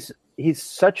 he's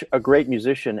such a great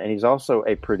musician, and he's also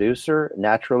a producer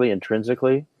naturally,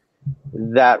 intrinsically.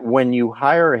 that when you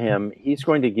hire him, he's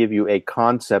going to give you a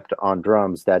concept on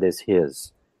drums that is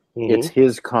his. Mm-hmm. It's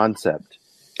his concept.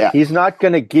 Yeah. He's not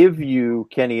going to give you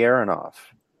Kenny Aronoff.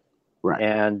 Right.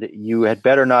 And you had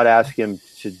better not ask him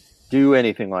to do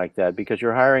anything like that because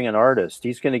you're hiring an artist.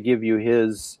 He's going to give you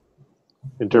his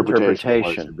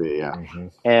interpretation. Be, yeah. Mm-hmm.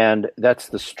 And that's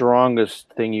the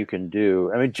strongest thing you can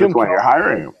do. I mean, Jim. That's why you're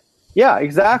hiring him. Yeah,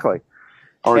 exactly.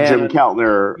 Or Jim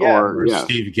Keltner, or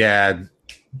Steve Gadd.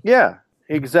 Yeah,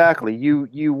 exactly.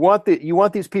 You want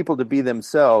these people to be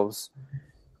themselves,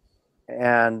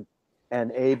 and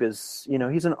Abe is,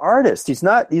 he's an artist. He's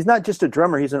not just a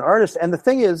drummer. He's an artist. And the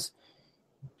thing is,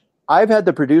 I've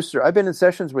been in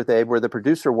sessions with Abe where the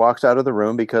producer walks out of the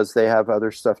room because they have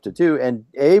other stuff to do, and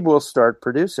Abe will start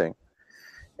producing,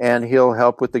 and he'll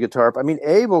help with the guitar. I mean,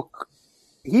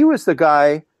 he was the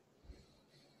guy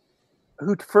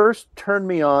who first turned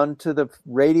me on to the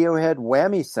Radiohead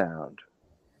Whammy sound,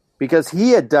 because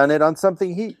he had done it on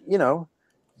something he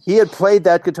had played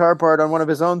that guitar part on one of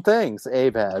his own things,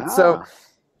 Abe had. So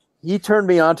he turned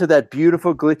me on to that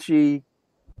beautiful, glitchy,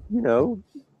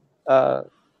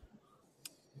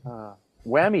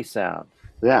 whammy sound.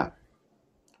 Yeah.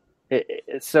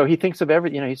 So he thinks of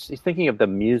everything, he's thinking of the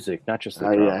music, not just the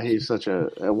drums. Yeah, he's such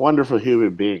a wonderful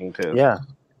human being, too. Yeah.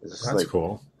 That's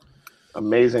cool.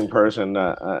 Amazing person.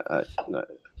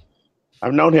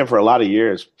 I've known him for a lot of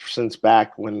years, since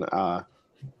back when I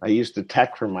used to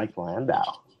tech for Mike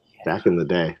Landau back in the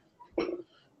day.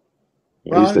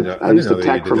 I used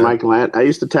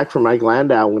to tech for Mike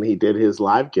Landau when he did his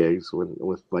live gigs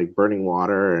with like Burning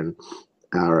Water and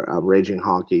Raging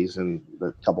Honkies and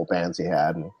the couple bands he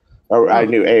had. I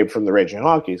knew Abe from the Raging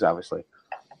Honkies, obviously,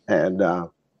 and that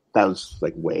was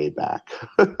like way back.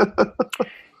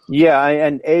 Yeah,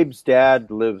 and Abe's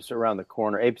dad lives around the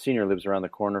corner. Abe Sr. lives around the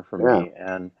corner from me,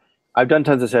 and I've done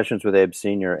tons of sessions with Abe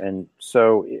Sr. And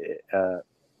so,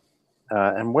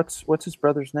 and what's his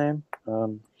brother's name?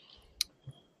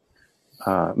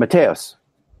 Mateos.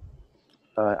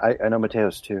 I know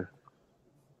Mateos too.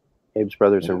 Abe's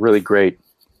brother's a really great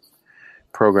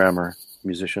programmer,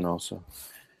 musician also.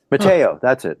 Mateo,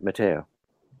 that's it, Mateo.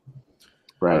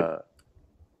 Right.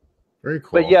 Very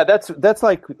cool. But yeah, that's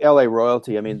like LA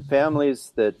royalty. I mean,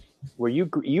 families where you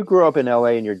grew up in LA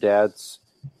and your dad's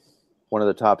one of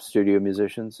the top studio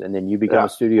musicians, and then you become a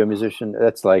studio musician.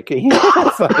 That's like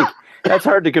that's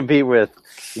hard to compete with.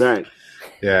 Right.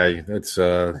 Yeah, that's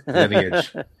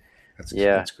lineage.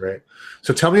 That's great.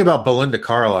 So tell me about Belinda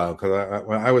Carlisle, because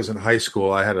when I was in high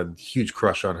school, I had a huge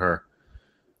crush on her.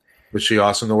 Was she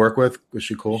awesome to work with? Was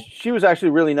she cool? She was actually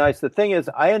really nice. The thing is,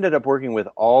 I ended up working with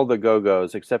all the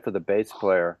Go-Go's except for the bass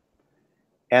player.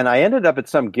 And I ended up at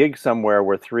some gig somewhere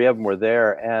where 3 of them were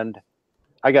there, and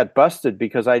I got busted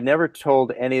because I never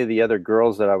told any of the other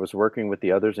girls that I was working with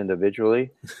the others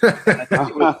individually. I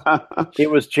think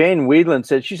it was Jane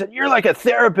Weedland she said, "You're like a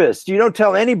therapist. You don't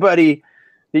tell anybody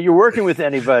that you're working with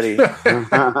anybody."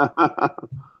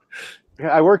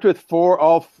 I worked with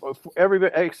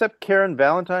everybody except Karen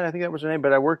Valentine, I think that was her name,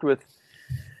 but I worked with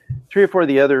 3 or 4 of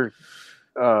the other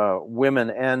women,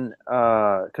 and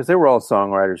because they were all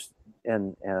songwriters,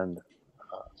 and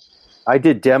I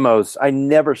did demos. I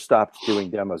never stopped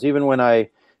doing demos. Even when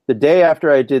the day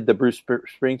after I did the Bruce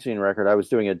Springsteen record, I was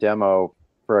doing a demo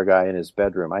for a guy in his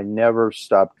bedroom. I never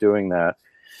stopped doing that.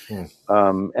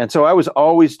 And so I was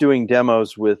always doing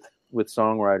demos with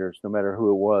songwriters, no matter who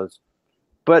it was.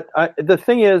 But the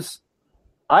thing is,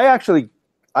 I actually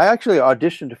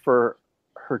auditioned for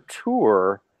her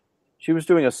tour. She was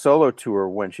doing a solo tour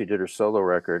when she did her solo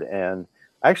record, and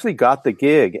I actually got the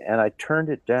gig, and I turned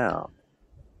it down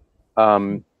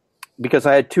because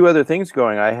I had 2 other things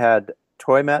going. I had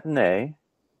Toy Matinee,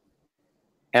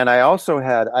 and I actually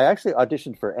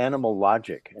auditioned for Animal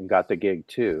Logic and got the gig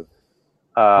too.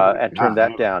 And turned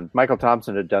that down. Michael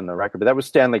Thompson had done the record, but that was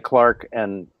Stanley Clarke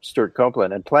and Stuart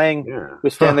Copeland. And playing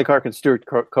with Stanley Clarke and Stuart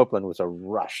Copeland was a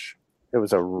rush. It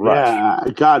was a rush. Yeah,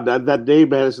 God, that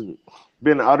name has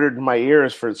been uttered in my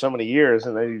ears for so many years,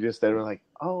 and then they were like,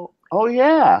 oh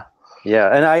yeah.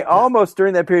 Yeah, and I almost,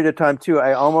 during that period of time too,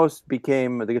 I almost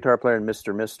became the guitar player in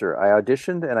Mr. Mister. I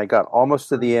auditioned, and I got almost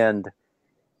to the end,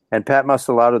 and Pat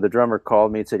Musolato, the drummer,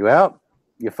 called me and said, "Well,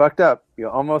 you fucked up. You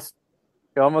almost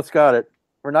got it.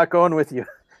 We're not going with you."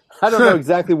 I don't know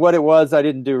exactly what it was I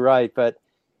didn't do right, but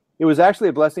it was actually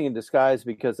a blessing in disguise,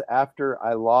 because after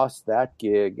I lost that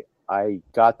gig, I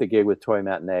got the gig with Toy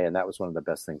Matinee, and that was one of the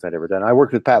best things I'd ever done. I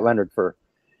worked with Pat Leonard for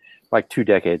like 2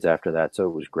 decades after that, so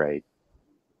it was great.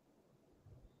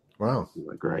 Wow.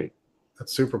 Great.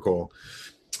 That's super cool.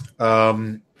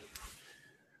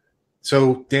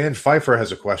 So Dan Pfeiffer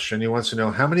has a question. He wants to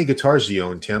know, how many guitars do you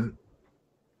own, Tim?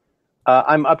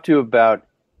 I'm up to about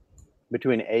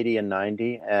between 80 and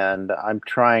 90, and I'm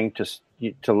trying to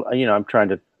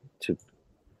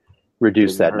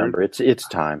reduce that number. It's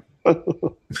time. Yeah,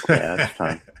 it's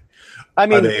time. I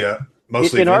mean, are they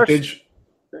mostly vintage?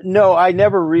 No, I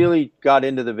never really got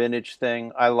into the vintage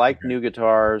thing. I like new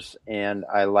guitars, and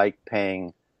I like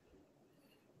paying,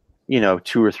 $2 or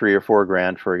 $3 or $4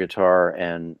 grand for a guitar.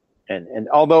 And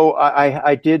although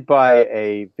I did buy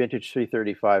a vintage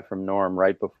 335 from Norm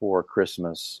right before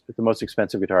Christmas, it's the most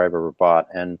expensive guitar I've ever bought,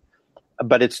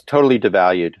 but it's totally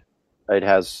devalued.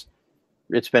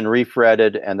 It's been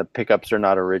refretted, and the pickups are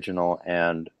not original,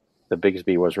 and the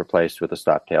Bigsby was replaced with a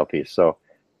stock tailpiece. So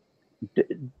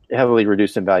heavily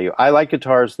reduced in value. I like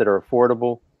guitars that are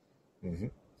affordable,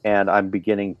 and I'm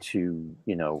beginning to,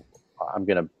 I'm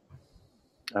going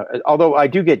to, although I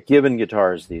do get given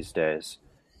guitars these days,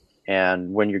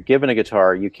 and when you're given a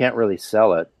guitar, you can't really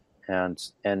sell it,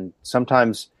 and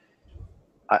sometimes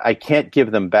I can't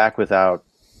give them back without,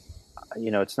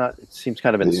 it seems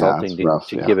kind of insulting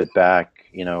to give it back,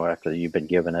 after you've been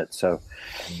given it. So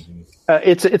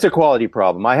it's a quality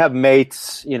problem. I have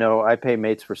mates, I pay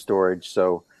mates for storage,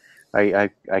 so I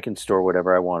can store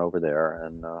whatever I want over there.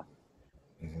 And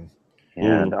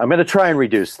I'm going to try and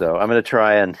reduce, though. I'm going to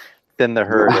try and thin the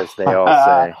herd, as they all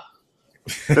say.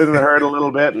 Thin the herd a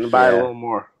little bit and buy a little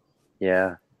more.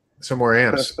 Yeah. Some more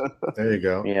amps. There you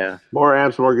go. Yeah. More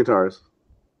amps, more guitars.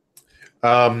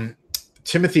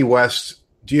 Timothy West,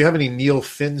 do you have any Neil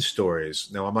Finn stories?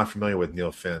 No, I'm not familiar with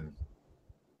Neil Finn.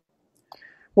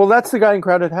 Well, that's the guy in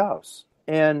Crowded House,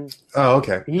 and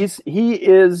okay. He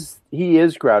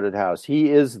is Crowded House. He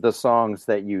is the songs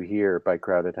that you hear by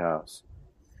Crowded House,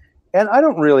 and I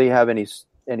don't really have any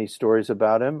stories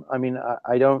about him. I mean,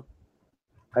 I don't.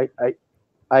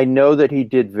 I know that he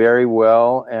did very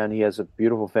well, and he has a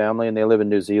beautiful family, and they live in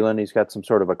New Zealand. He's got some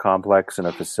sort of a complex and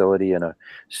a facility and a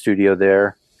studio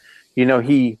there.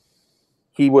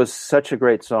 He was such a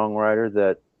great songwriter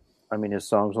that, I mean, his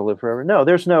songs will live forever. No,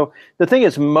 the thing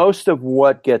is, most of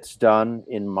what gets done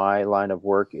in my line of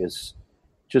work is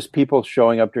just people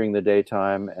showing up during the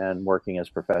daytime and working as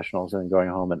professionals and going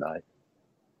home at night.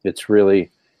 It's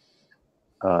really,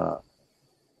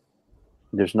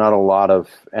 there's not a lot of,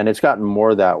 and it's gotten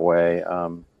more that way.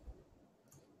 I'm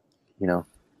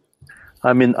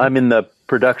in the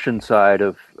production side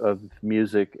of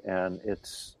music, and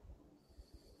it's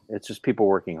just people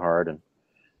working hard and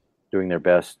doing their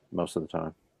best most of the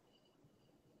time.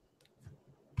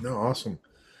 No, awesome.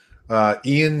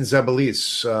 Ian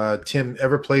Zabalis, Tim,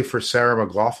 ever play for Sarah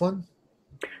McLachlan?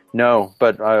 No,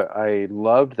 but I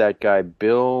loved that guy,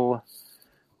 Bill.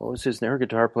 What was her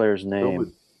guitar player's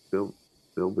name? Bill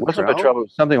wasn't Petrello,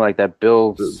 something like that.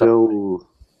 Bill.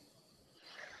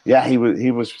 Yeah, he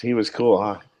was cool,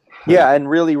 huh? Yeah, and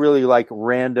really, really like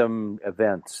random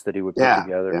events that he would put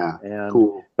together. Yeah, and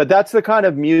cool. But that's the kind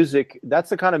of music. That's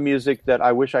the kind of music that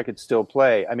I wish I could still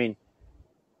play. I mean,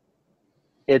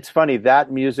 it's funny,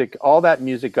 all that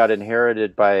music got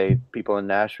inherited by people in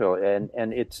Nashville, and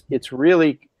it's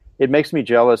really, it makes me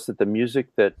jealous that the music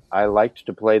that I liked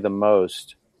to play the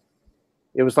most,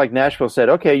 it was like Nashville said,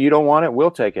 okay, you don't want it,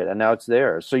 we'll take it, and now it's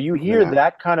there. So you hear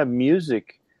that kind of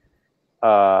music,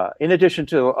 in addition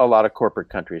to a lot of corporate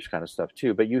country kind of stuff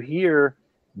too, but you hear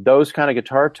those kind of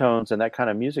guitar tones and that kind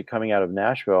of music coming out of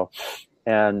Nashville,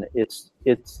 and it's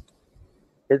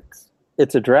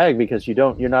a drag because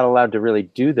you're not allowed to really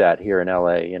do that here in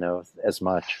LA, as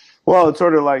much. Well, it's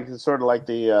sort of like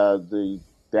the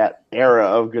that era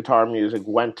of guitar music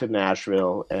went to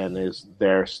Nashville and is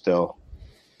there still.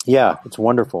 Yeah, it's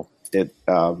wonderful. It's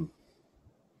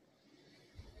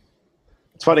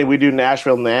funny, we do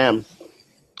Nashville NAMM.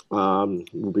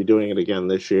 We'll be doing it again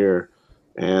this year,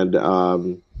 and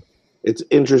it's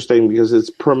interesting because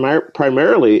it's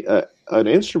primarily an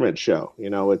instrument show.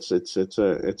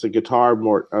 It's a guitar,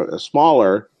 more a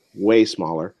smaller, way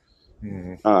smaller,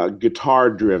 guitar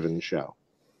driven show.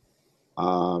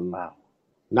 Wow.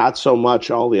 Not so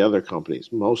much all the other companies,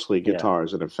 mostly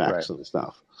guitars and effects and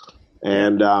stuff.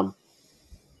 And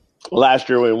last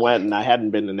year we went, and I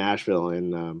hadn't been to Nashville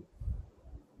in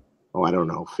I don't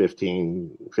know,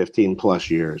 15 plus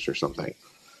years or something.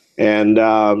 And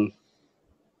I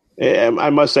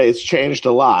must say it's changed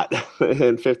a lot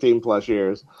in 15 plus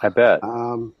years. I bet.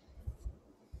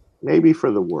 Maybe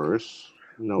for the worse.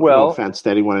 No offense to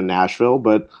anyone in Nashville,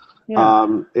 but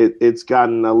it's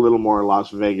gotten a little more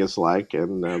Las Vegas-like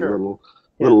and a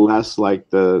little less like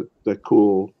the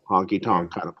cool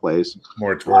honky-tonk kind of place.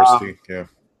 More touristy,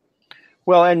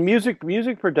 Well, and music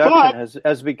production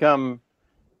has become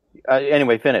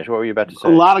Anyway, finish. What were you about to say?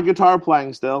 A lot of guitar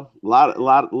playing still. A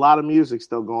lot of music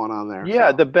still going on there.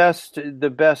 Yeah, so. the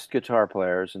best guitar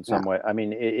players in some way. I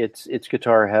mean, it's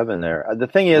guitar heaven there. The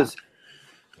thing is,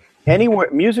 anywhere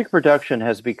music production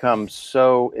has become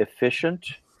so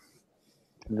efficient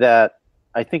that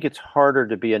I think it's harder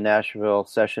to be a Nashville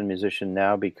session musician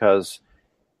now because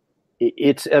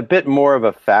it's a bit more of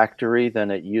a factory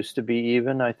than it used to be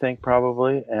even, I think,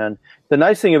 probably. And the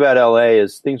nice thing about LA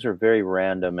is things are very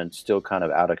random and still kind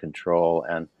of out of control.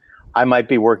 And I might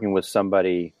be working with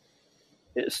somebody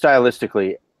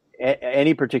stylistically.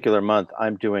 Any particular month,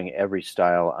 I'm doing every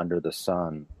style under the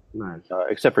sun. Nice.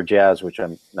 Except for jazz, which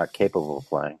I'm not capable of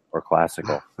playing, or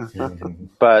classical.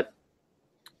 But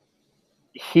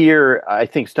here, I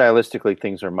think stylistically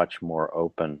things are much more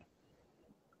open.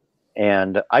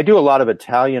 And I do a lot of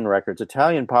Italian records.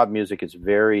 Italian pop music is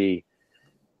very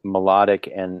melodic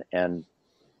and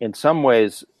in some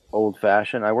ways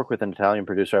old-fashioned. I work with an Italian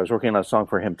producer. I was working on a song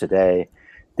for him today.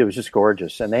 It was just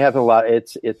gorgeous. And they have a lot.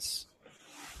 It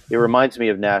reminds me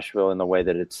of Nashville in the way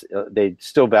that they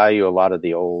still value a lot of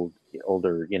the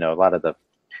older, a lot of the,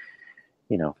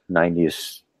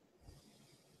 90s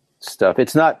stuff.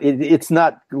 It's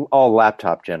not all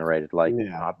laptop generated like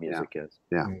pop music is.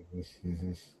 Yeah.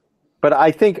 Mm-hmm. But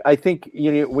I think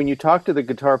when you talk to the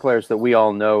guitar players that we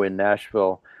all know in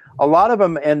Nashville, a lot of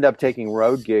them end up taking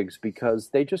road gigs because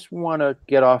they just want to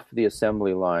get off the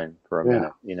assembly line for a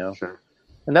minute, Sure.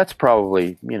 And that's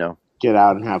probably, get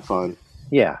out and have fun.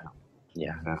 Yeah,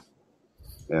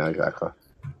 exactly.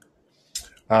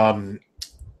 Tim,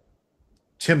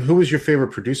 who is your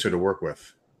favorite producer to work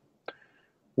with?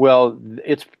 Well,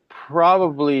 it's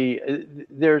probably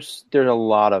there's a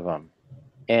lot of them,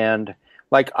 and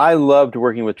like I loved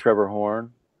working with Trevor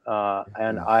Horn,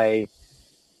 and I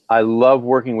love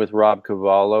working with Rob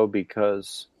Cavallo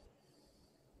because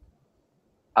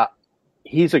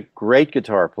he's a great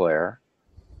guitar player.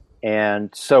 And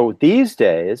so these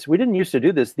days, we didn't used to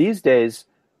do this. These days,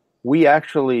 we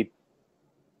actually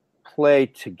play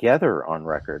together on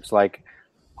records. Like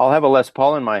I'll have a Les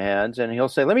Paul in my hands and he'll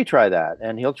say, let me try that.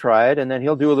 And he'll try it. And then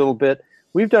he'll do a little bit.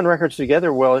 We've done records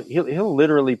together. Well, he'll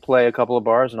literally play a couple of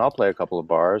bars and I'll play a couple of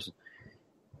bars.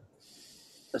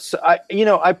 So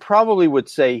I probably would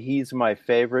say he's my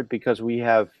favorite because we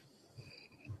have,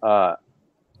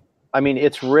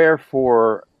 it's rare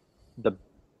for the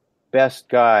best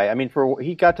guy. I mean,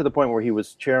 he got to the point where he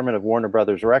was chairman of Warner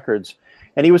Brothers Records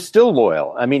and he was still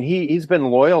loyal. I mean, he's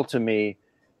been loyal to me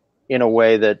in a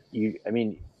way that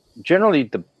generally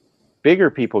the bigger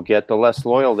people get, the less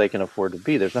loyal they can afford to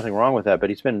be. There's nothing wrong with that, but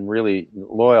he's been really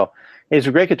loyal. And he's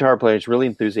a great guitar player. He's really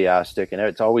enthusiastic and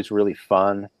it's always really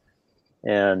fun.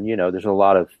 And, there's a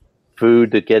lot of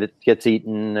food that gets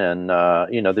eaten and,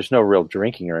 there's no real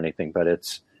drinking or anything, but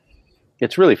it's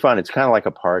really fun. It's kind of like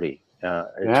a party.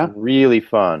 It's really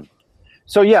fun.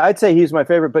 So, I'd say he's my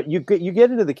favorite, but you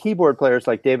get into the keyboard players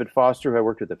like David Foster, who I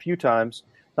worked with a few times,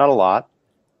 not a lot,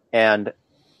 and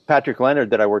Patrick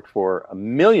Leonard that I worked for a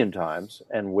million times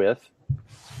and with.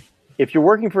 If you're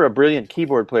working for a brilliant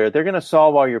keyboard player, they're going to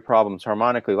solve all your problems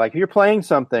harmonically. Like if you're playing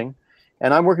something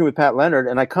and I'm working with Pat Leonard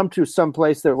and I come to some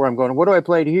place where I'm going, what do I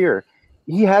play here?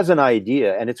 He has an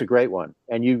idea and it's a great one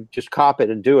and you just cop it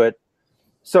and do it.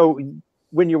 So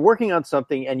when you're working on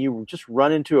something and you just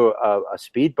run into a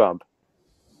speed bump,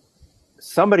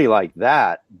 somebody like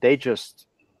that, they just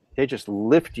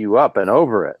lift you up and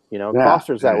over it.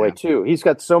 Foster's that way too. He's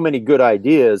got so many good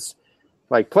ideas,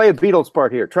 like play a Beatles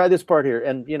part here, try this part here.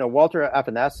 And, Walter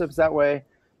Afanasiev's that way.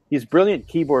 These brilliant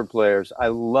keyboard players, I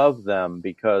love them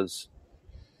because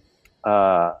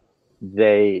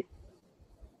they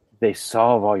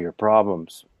solve all your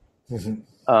problems. Mm-hmm.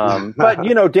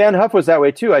 But, Dan Huff was that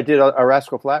way too. I did a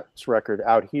Rascal Flatts record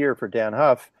out here for Dan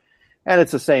Huff. And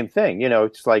it's the same thing.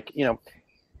 It's like,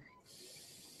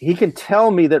 he can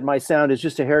tell me that my sound is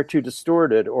just a hair too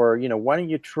distorted or, why don't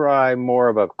you try more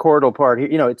of a chordal part here?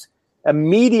 It's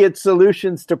immediate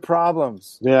solutions to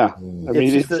problems. Yeah.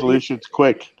 Immediate solutions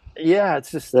quick. Yeah. It's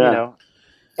just,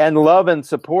 and love and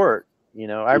support.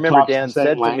 I remember Dan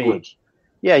said to me,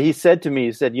 he said to me,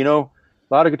 he said, a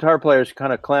lot of guitar players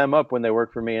kind of clam up when they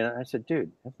work for me. And I said,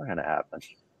 dude, that's not going to happen.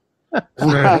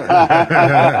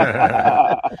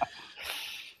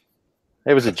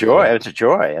 It was a joy. It's a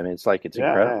joy. I mean, it's like, it's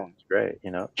incredible. It's great.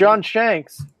 John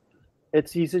Shanks,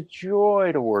 he's a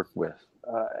joy to work with.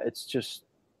 It's just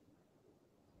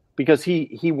because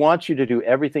he wants you to do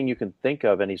everything you can think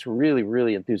of. And he's really,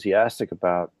 really enthusiastic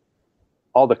about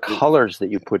all the colors that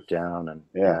you put down. And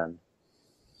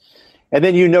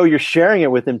then, you're sharing it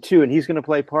with him too. And he's going to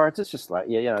play parts. It's just like,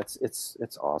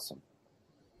 it's awesome.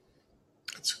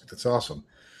 That's awesome.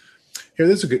 Here,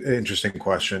 this is a good, interesting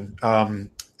question. And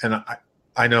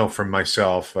I know from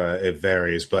myself it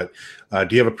varies, but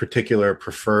do you have a particular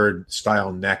preferred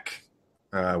style neck,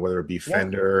 whether it be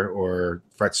Fender or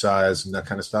fret size and that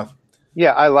kind of stuff?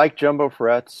 Yeah, I like jumbo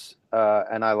frets,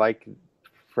 and I like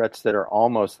frets that are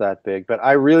almost that big, but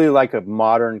I really like a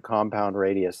modern compound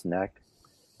radius neck.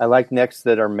 I like necks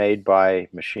that are made by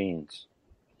machines.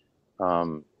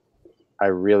 I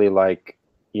really like,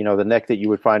 the neck that you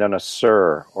would find on a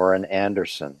Suhr or an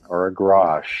Anderson or a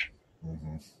Grosh.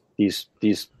 Mm-hmm.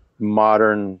 These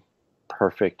modern,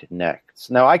 perfect necks.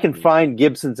 Now, I can find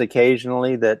Gibsons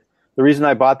occasionally. That the reason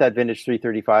I bought that vintage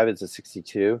 335 is a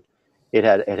 62. It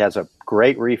has a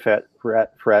great refret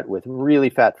fret with really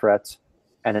fat frets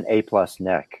and an A+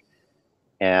 neck.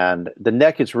 And the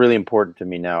neck is really important to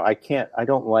me now. I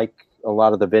don't like a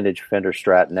lot of the vintage Fender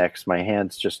Strat necks. My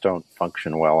hands just don't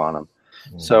function well on them.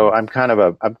 Mm-hmm. So I'm kind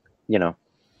of I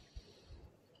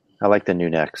like the new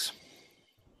necks.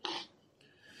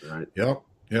 Right. Yep.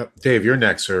 Dave, your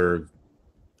necks are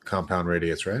compound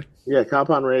radius, right? Yeah,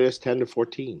 compound radius 10 to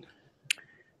 14.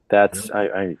 That's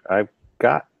I've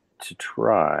got to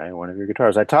try one of your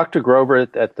guitars. I talked to Grover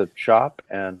at the shop,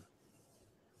 and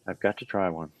I've got to try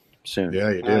one soon. Yeah,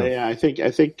 you do. I think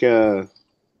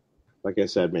like I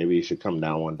said, maybe you should come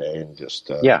down one day and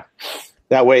just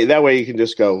That way you can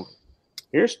just go,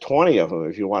 here's 20 of them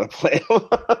if you want to play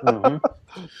them.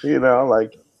 Mm-hmm.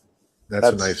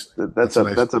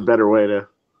 That's a better way to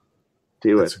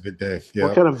do it. That's a good day. Yeah.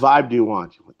 What kind of vibe do you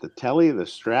want? The Tele, the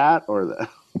Strat, or the?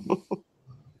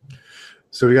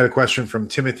 So we got a question from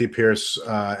Timothy Pierce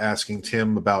asking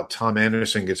Tim about Tom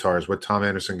Anderson guitars. What Tom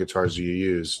Anderson guitars do you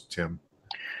use, Tim?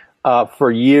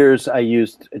 For years, I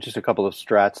used just a couple of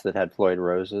Strats that had Floyd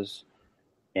Roses,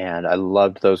 and I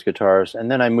loved those guitars.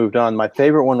 And then I moved on. My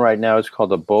favorite one right now is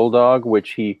called a Bulldog,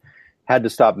 which he had to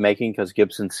stop making because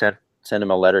Gibson sent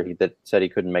him a letter that said he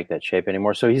couldn't make that shape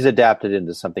anymore. So he's adapted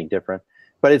into something different.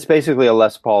 But it's basically a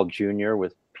Les Paul Jr.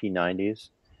 with P90s.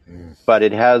 But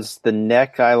it has the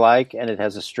neck I like, and it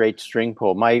has a straight string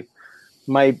pull. I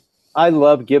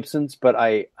love Gibsons, but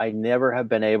I never have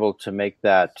been able to make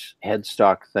that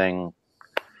headstock thing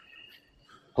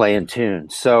play in tune.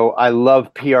 So I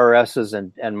love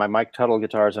PRSs and my Mike Tuttle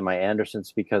guitars and my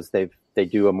Andersons because they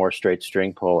do a more straight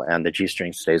string pull, and the G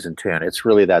string stays in tune. It's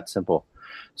really that simple.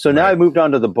 So now I moved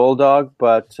on to the Bulldog,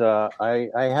 but I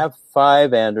have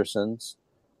 5 Andersons,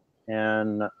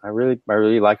 and I really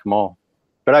like them all.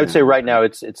 But I would say right now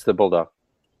it's the Bulldog.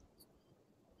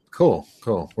 Cool.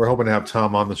 We're hoping to have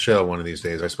Tom on the show one of these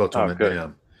days. I spoke to him at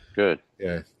NAMM. Good.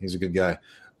 Yeah, he's a good guy.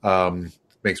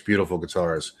 Makes beautiful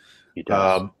guitars. He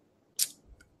does.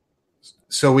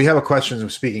 So we have a question,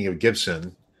 speaking of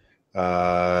Gibson,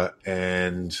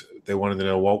 and they wanted to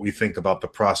know what we think about the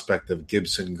prospect of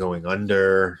Gibson going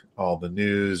under, all the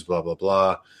news, blah, blah,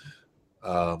 blah.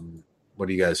 What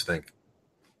do you guys think?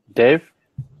 Dave?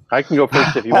 I can go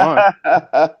first if you want.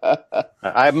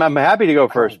 I'm happy to go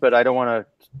first, but I don't want to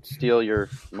steal your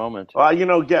moment. Well,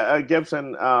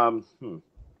 Gibson,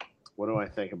 what do I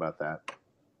think about that?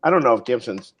 I don't know if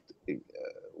Gibson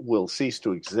will cease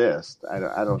to exist. I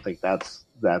don't think that's.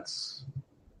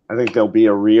 I think there'll be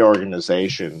a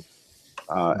reorganization,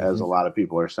 as a lot of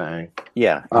people are saying.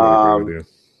 Yeah.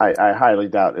 I highly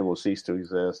doubt it will cease to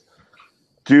exist.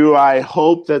 Do I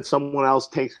hope that someone else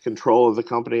takes control of the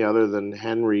company other than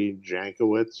Henry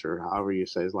Jankowitz, or however you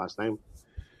say his last name?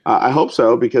 I hope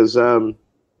so, because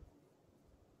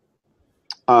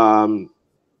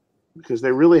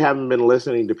they really haven't been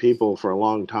listening to people for a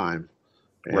long time.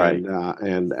 And, right.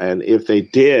 And if they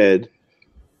did,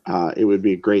 it would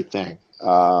be a great thing.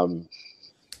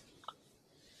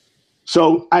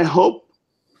 So I hope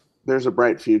there's a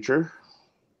bright future.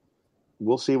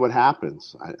 We'll see what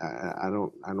happens. I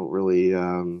don't really,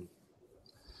 I'm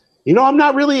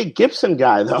not really a Gibson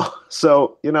guy though.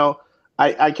 So,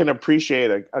 I can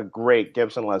appreciate a great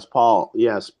Gibson Les Paul.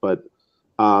 Yes. But,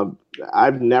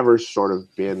 I've never sort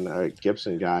of been a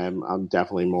Gibson guy. I'm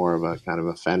definitely more of a kind of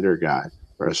a Fender guy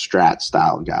or a Strat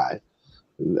style guy,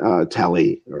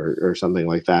 Tele or something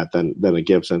like that than a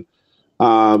Gibson.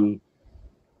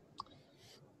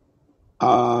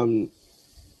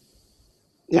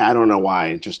 Yeah, I don't know why.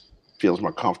 It just feels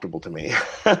more comfortable to me.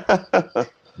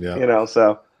 Yeah.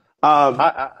 So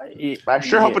I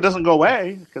sure hope it doesn't go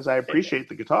away because I appreciate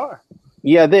the guitar.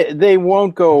 Yeah, they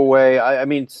won't go away. I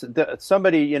mean,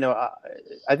 somebody,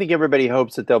 I think everybody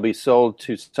hopes that they'll be sold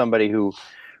to somebody who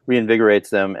reinvigorates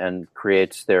them and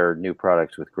creates their new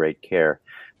products with great care.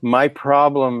 My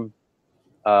problem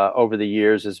over the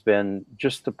years has been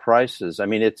just the prices. I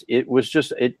mean, it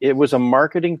was a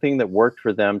marketing thing that worked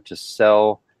for them to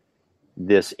sell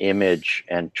this image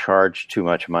and charge too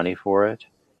much money for it.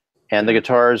 And the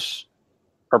guitars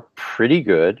are pretty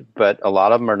good, but a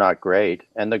lot of them are not great.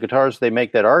 And the guitars they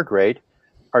make that are great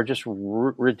are just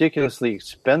ridiculously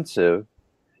expensive.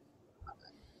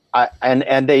 I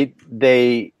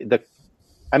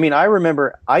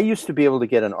remember I used to be able to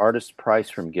get an artist price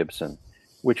from Gibson,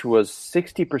 which was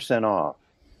 60% off.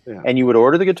 Yeah. And you would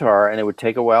order the guitar and it would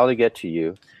take a while to get to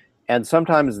you. And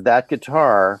sometimes that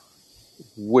guitar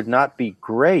would not be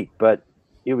great, but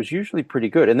it was usually pretty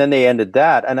good. And then they ended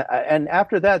that. And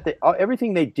after that,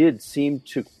 everything they did seemed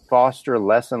to foster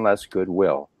less and less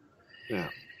goodwill. Yeah.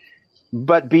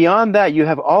 But beyond that, you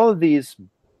have all of these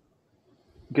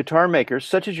guitar makers,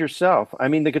 such as yourself. I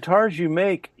mean, the guitars you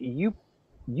make, you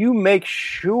make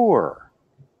sure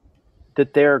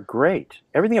that they're great.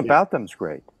 Everything about them is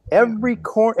great.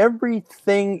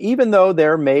 Everything, even though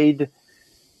they're made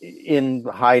in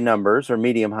high numbers or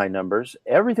medium high numbers,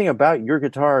 everything about your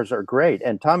guitars are great.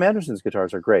 And Tom Anderson's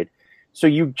guitars are great. So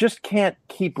you just can't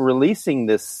keep releasing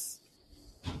this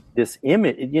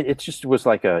image. It just was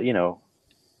like a, Yeah.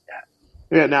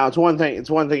 Now it's one thing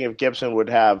if Gibson would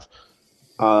have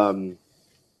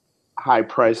high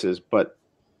prices, but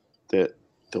the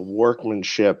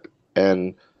workmanship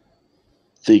and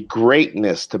the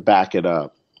greatness to back it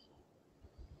up,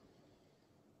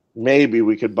 maybe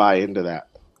we could buy into that.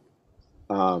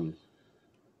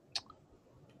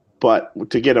 But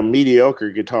to get a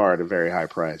mediocre guitar at a very high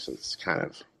price, it's kind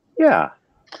of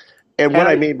And what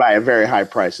I mean by a very high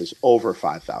price is over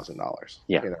 $5,000.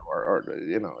 Yeah, or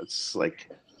it's like,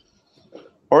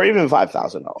 or even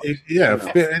 $5,000. Yeah,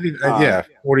 $4,500,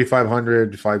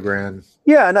 $5,000.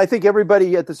 Yeah, and I think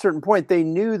everybody at a certain point they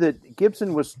knew that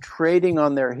Gibson was trading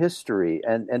on their history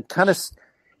and kind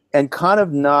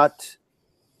of not.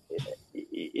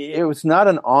 It was not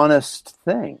an honest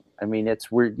thing. I mean, it's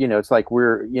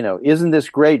isn't this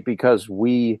great because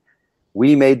we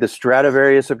made the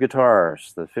Stradivarius of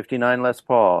guitars, the 59 Les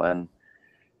Paul, and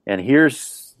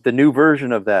here's the new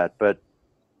version of that, but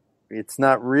it's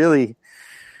not really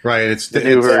right. It's the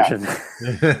new version.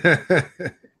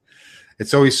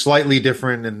 It's always slightly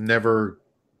different and never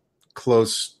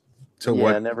close to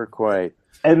what. Yeah, never quite.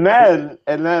 And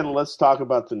then let's talk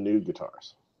about the new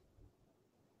guitars.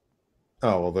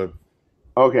 Oh, well,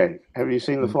 okay. Have you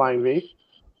seen the Flying V?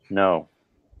 No.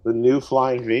 The new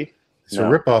Flying V? It's a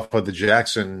ripoff of the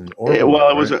Jackson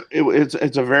Orbital.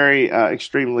 It's a very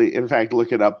extremely. In fact,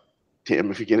 look it up, Tim,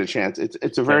 if you get a chance.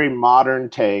 It's a very modern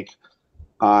take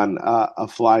on a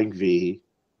Flying V,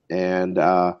 and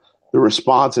the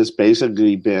response has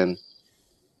basically been,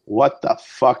 "What the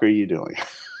fuck are you doing?"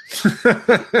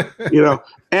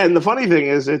 And the funny thing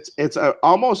is, it's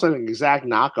almost an exact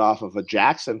knockoff of a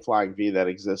Jackson Flying V that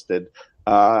existed.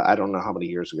 I don't know how many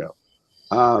years ago.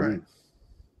 Right.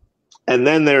 And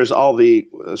then there's all the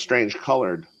strange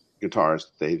colored guitars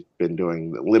they've been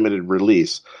doing, the limited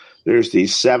release. There's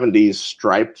these 70s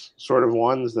striped sort of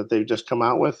ones that they've just come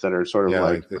out with that are sort of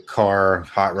like the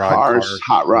hot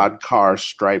rod car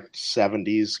striped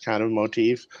 70s kind of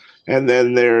motif. And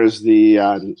then there's the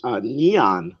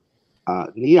neon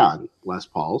Les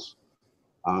Pauls,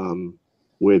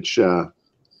 which are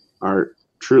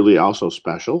truly also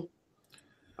special.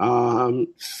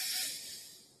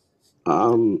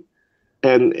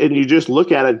 And you just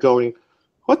look at it going,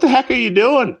 what the heck are you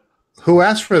doing? Who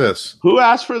asked for this? Who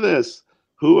asked for this?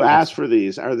 Who asked for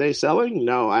these? Are they selling?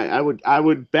 No, I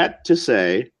would bet to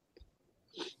say,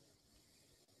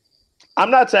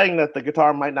 I'm not saying that the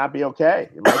guitar might not be okay.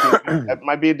 It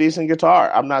might be a decent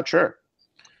guitar. I'm not sure.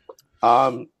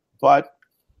 But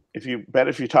if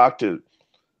you talk to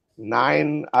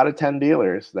 9 out of 10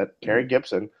 dealers that carry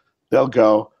Gibson, they'll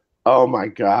go, "Oh my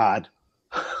God."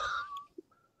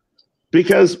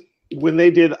 Because when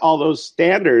they did all those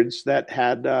standards that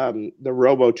had the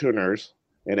robo tuners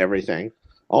and everything,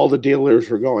 all the dealers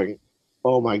were going,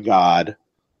 "Oh my God."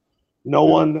 No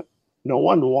one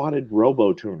wanted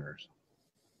robo tuners.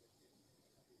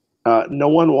 No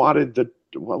one wanted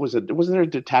what was it? Wasn't there a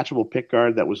detachable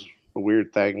pickguard that was a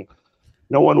weird thing?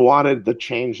 No one wanted the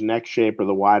changed neck shape or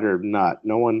the wider nut.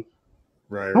 No one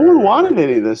wanted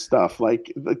any of this stuff.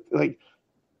 Like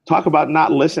talk about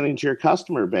not listening to your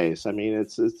customer base. I mean,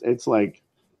 it's like,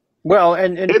 well,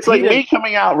 and it's like me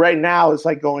coming out right now. It's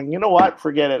like going, you know what?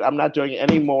 Forget it. I'm not doing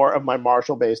any more of my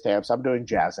Marshall based amps. I'm doing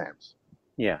jazz amps.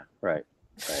 Yeah, right.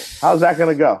 How's that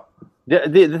going to go?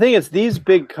 The thing is, these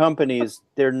big companies,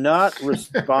 they're not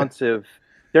responsive.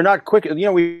 They're not quick.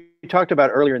 We talked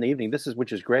about earlier in the evening.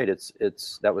 Which is great.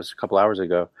 That was a couple hours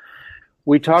ago.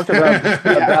 We talked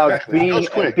about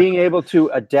being able to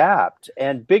adapt,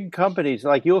 and big companies,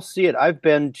 like, you'll see it. I've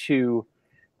been to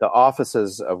the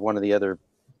offices of one of the other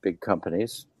big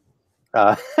companies,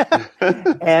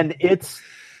 and it's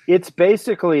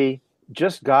basically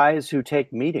just guys who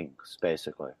take meetings,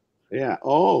 basically. Yeah.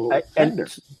 Oh, and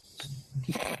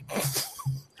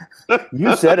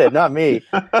you said it, not me.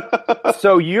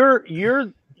 So you're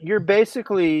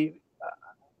basically.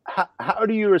 How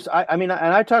do you? I mean,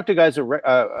 and I talked to guys.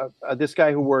 This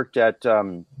guy who worked at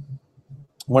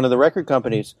one of the record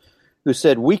companies, who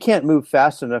said we can't move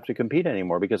fast enough to compete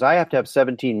anymore because I have to have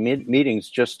 17 meetings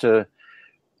just to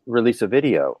release a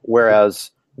video,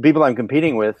 whereas the people I'm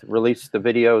competing with release the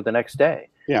video the next day.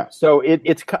 Yeah. So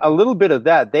it's a little bit of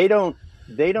that. They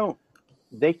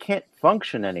can't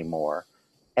function anymore,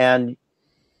 and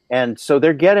so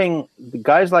they're getting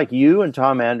guys like you and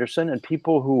Tom Anderson and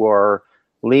people who are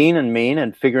lean and mean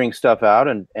and figuring stuff out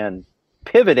and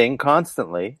pivoting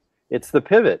constantly. It's the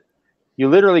pivot. You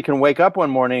literally can wake up one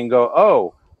morning and go,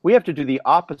 oh, we have to do the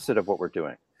opposite of what we're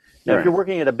doing. Now, if you're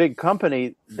working at a big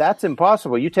company, that's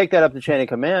impossible. You take that up the chain of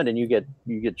command and you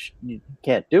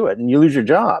can't do it and you lose your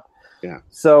job. Yeah.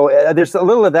 So there's a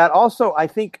little of that. Also, I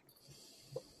think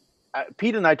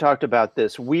Pete and I talked about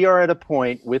this. We are at a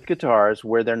point with guitars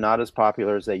where they're not as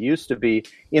popular as they used to be,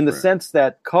 in the sense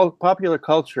that popular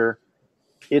culture,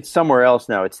 it's somewhere else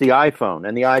now. It's the iPhone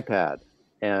and the iPad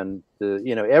and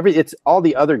it's all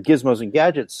the other gizmos and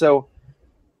gadgets. So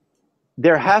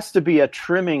there has to be a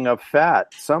trimming of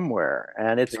fat somewhere,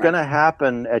 and it's going to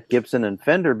happen at Gibson and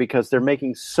Fender because they're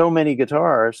making so many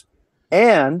guitars.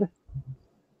 And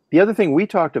the other thing we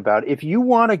talked about, if you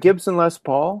want a Gibson Les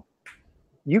Paul,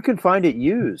 you can find it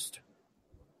used.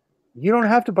 You don't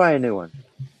have to buy a new one.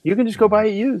 You can just go buy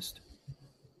it used.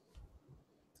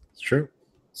 It's true.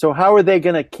 So how are they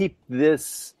going to keep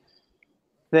this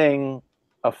thing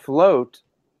afloat?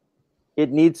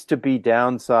 It needs to be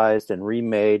downsized and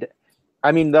remade.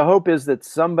 I mean, the hope is that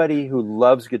somebody who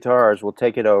loves guitars will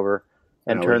take it over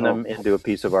and turn them into a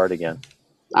piece of art again.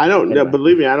 I don't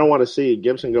believe me. I don't want to see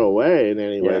Gibson go away in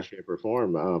any way, shape, or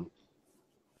form.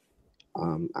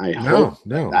 I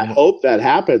hope that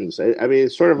happens. I mean,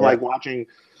 it's sort of like watching,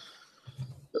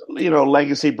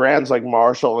 legacy brands like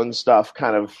Marshall and stuff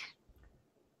kind of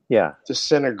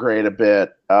disintegrate a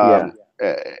bit. And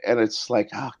it's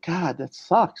like, oh God, that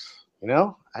sucks.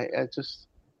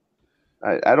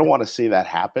 I don't want to see that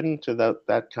happen to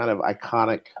that kind of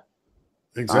iconic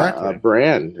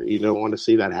brand. You don't want to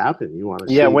see that happen. You want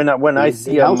to see when I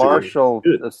see a Marshall,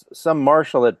 some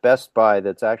Marshall at Best Buy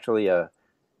that's actually a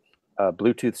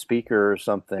Bluetooth speaker or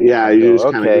something. Yeah, you just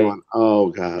kind of going, oh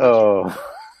God. Oh.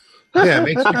 Yeah, it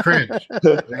makes you cringe.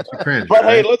 But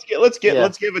hey, let's give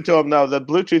it to them though. The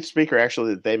Bluetooth speaker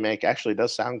actually that they make actually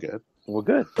does sound good. Well,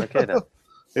 good. Okay, then.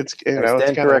 It's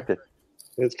corrected.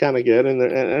 It's kind of good, and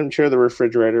I'm sure the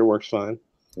refrigerator works fine.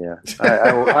 Yeah,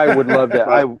 I would love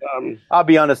to. I'll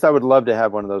be honest. I would love to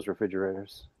have one of those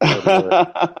refrigerators.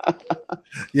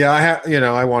 Yeah,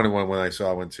 I wanted one when I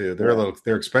saw one too.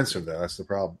 They're expensive though. That's the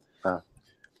problem.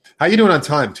 How you doing on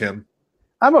time, Tim?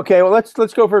 I'm okay. Well, let's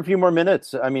go for a few more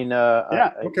minutes. I mean,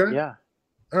 okay. Yeah.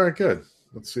 All right, good.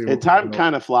 Let's see. Time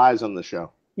kind of flies on the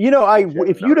show.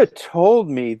 If you'd have told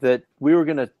me that we were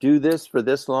going to do this for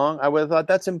this long, I would have thought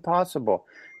that's impossible.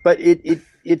 But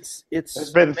it's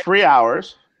been 3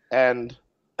 hours, and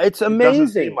it's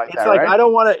amazing. Like it's that, like right? I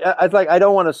don't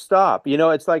want to stop.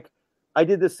 It's like I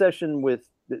did this session with.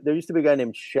 There used to be a guy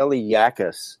named Shelly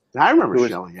Yakis. I remember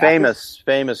Shelly Yakis.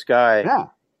 Famous guy. Yeah.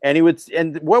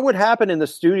 And what would happen in the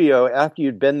studio after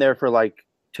you'd been there for like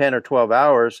 10 or 12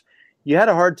 hours, you had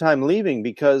a hard time leaving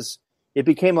because it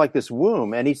became like this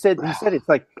womb. And he said it's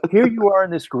like, here you are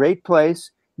in this great place.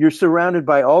 You're surrounded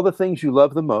by all the things you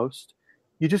love the most.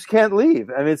 You just can't leave.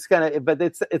 I mean, it's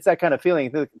that kind of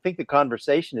feeling. I think the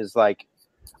conversation is like,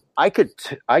 I could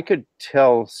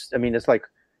tell. I mean, it's like,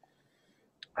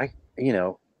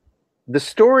 the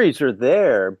stories are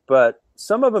there, but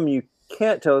some of them you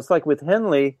can't tell. It's like with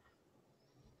Henley,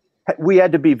 we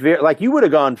had to be very, like you would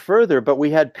have gone further, but we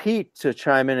had Pete to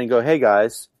chime in and go, "Hey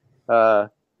guys, I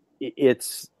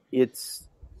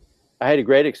had a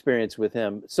great experience with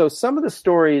him." So some of the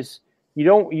stories you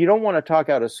don't want to talk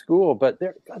out of school, but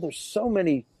there's so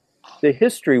many. The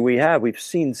history we've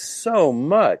seen so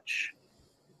much.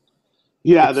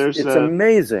 Yeah, it's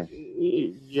amazing.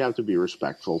 You have to be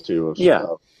respectful too of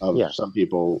some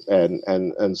people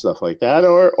and stuff like that,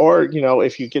 or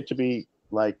if you get to be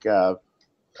like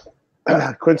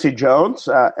Quincy Jones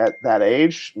at that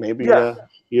age, maybe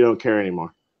you don't care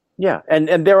anymore. Yeah,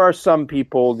 and there are some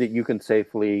people that you can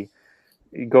safely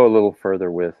go a little further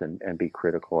with and be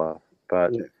critical of,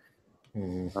 but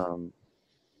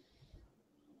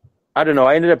I don't know.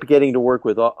 I ended up getting to work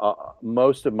with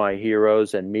most of my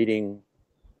heroes and meeting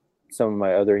some of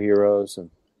my other heroes, and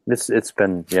it's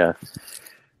been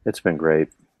great.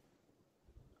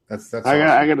 That's I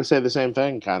awesome. got to say the same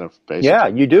thing, kind of, basically. Yeah,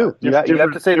 you do. You have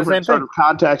to say the same sort thing. of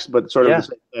context, but sort of the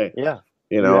same thing. Yeah.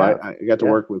 I got to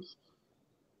work with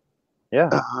Yeah.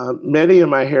 many of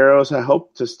my heroes. I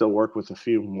hope to still work with a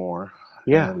few more.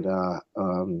 Yeah.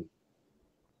 And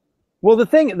well,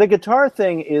 the guitar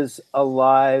thing is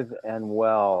alive and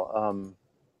well.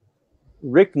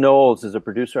 Rick Knowles is a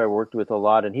producer I worked with a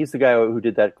lot, and he's the guy who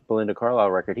did that Belinda Carlisle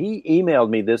record. He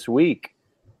emailed me this week,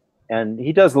 and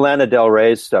he does Lana Del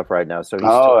Rey's stuff right now. So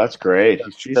that's great.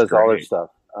 He does all her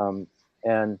stuff.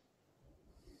 And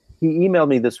he emailed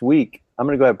me this week. I'm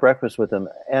going to go have breakfast with him,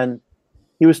 and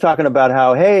he was talking about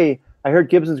how, hey, I heard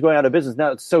Gibson's going out of business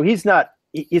now. So he's not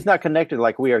connected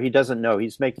like we are. He doesn't know.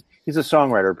 He's a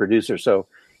songwriter, producer. So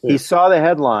he saw the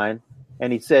headline,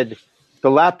 and he said, the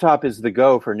laptop is the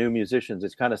go for new musicians.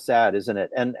 It's kind of sad, isn't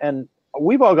it? And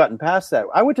we've all gotten past that.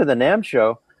 I went to the NAMM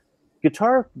show.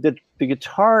 The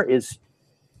guitar is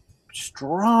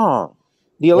strong.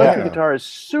 The electric guitar is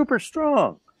super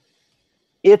strong.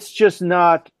 It's just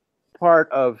not part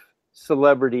of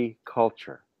celebrity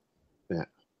culture. Yeah.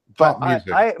 But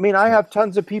I mean, I have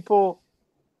tons of people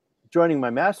joining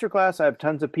my masterclass. I have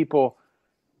tons of people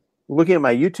looking at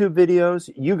my YouTube videos.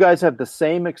 You guys have the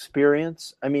same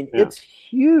experience. I mean, it's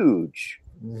huge.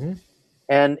 Mm-hmm.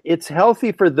 And it's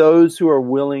healthy for those who are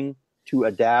willing to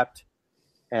adapt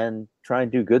and try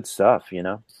and do good stuff,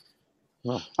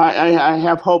 Well, I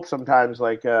have hope sometimes,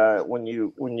 like when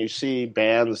you see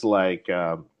bands like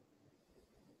Greta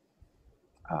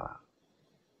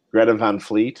Van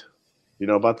Fleet. You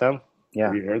know about them? Yeah.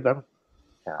 Have you heard them?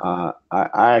 Yeah.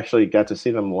 I actually got to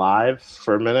see them live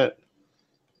for a minute.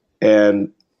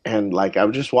 And like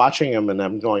I'm just watching them, and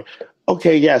I'm going,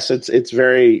 okay, yes, it's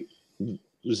very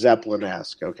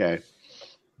Zeppelin-esque, okay,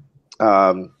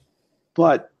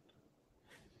 but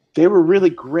they were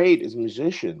really great as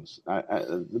musicians.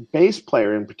 The bass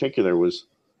player in particular was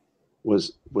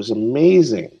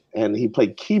amazing, and he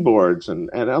played keyboards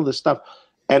and all this stuff,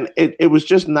 and it was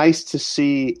just nice to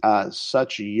see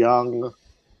such young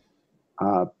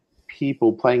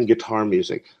people playing guitar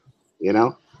music,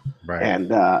 Right.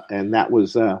 And that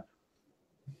was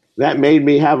that made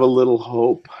me have a little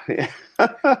hope.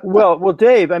 well,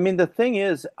 Dave, I mean, the thing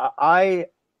is, I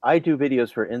do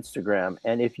videos for Instagram,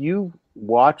 and if you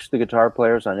watch the guitar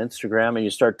players on Instagram and you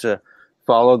start to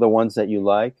follow the ones that you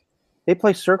like, they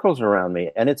play circles around me,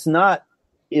 and it's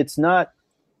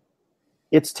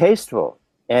tasteful,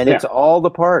 and it's all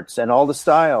the parts and all the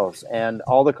styles and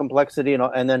all the complexity,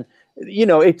 and then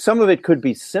some of it could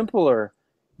be simpler,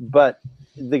 but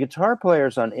the guitar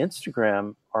players on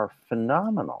Instagram are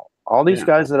phenomenal. All these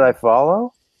guys that I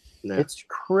follow, it's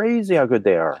crazy how good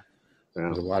they are.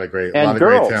 There's a lot of great, and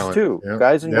girls great talent too,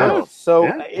 guys and girls. So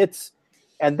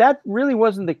and that really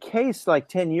wasn't the case like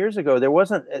 10 years ago. There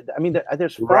wasn't. I mean,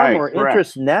 there's far more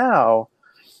interest now.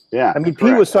 Yeah, I mean,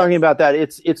 Pete was talking about that.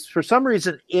 It's for some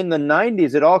reason in the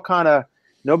 90s, it all kind of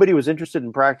nobody was interested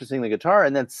in practicing the guitar,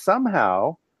 and then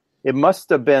somehow it must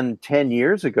have been 10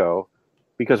 years ago.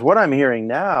 Because what I'm hearing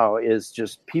now is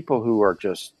just people who are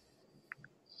just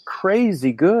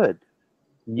crazy good,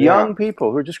 young people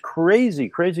who are just crazy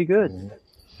good, and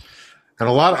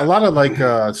a lot of like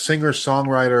singer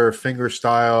songwriter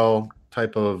fingerstyle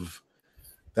type of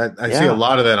that. I see a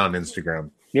lot of that on Instagram.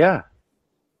 Yeah,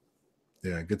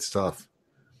 good stuff.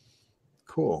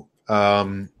 Cool.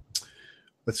 Let's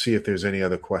see if there's any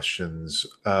other questions.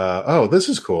 This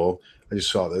is cool. I just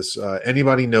saw this.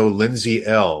 Anybody know Lindsay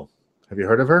L? Have you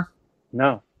heard of her?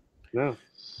 No.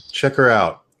 Check her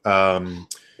out.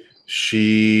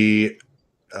 She's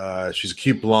a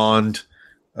cute blonde,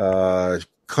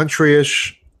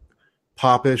 countryish,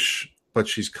 popish, but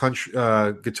she's country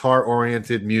guitar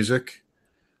oriented music,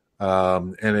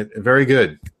 and it very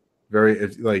good.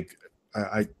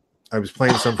 I was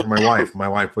playing some for my wife. My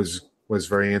wife was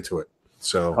very into it.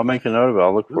 So I'll make a note of it.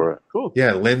 I'll look for it. Cool.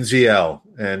 Yeah, Lindsay L.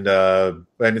 And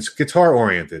it's guitar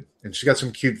oriented, and she got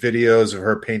some cute videos of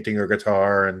her painting her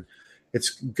guitar, and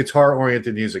it's guitar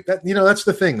oriented music. That's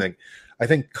the thing. Like, I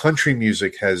think country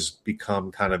music has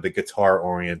become kind of the guitar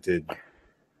oriented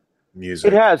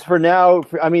music. It has for now.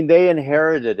 I mean, they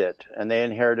inherited it, and they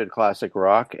inherited classic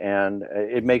rock, and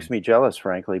it makes me jealous,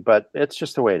 frankly. But it's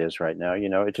just the way it is right now.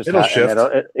 It just it'll shift.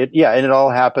 And it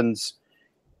all happens.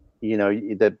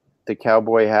 The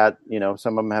cowboy hat,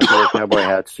 some of them have to wear cowboy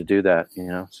hats to do that,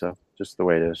 so just the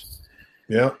way it is.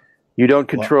 Yeah. You don't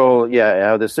control,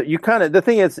 how this, you kind of, the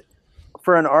thing is,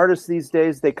 for an artist these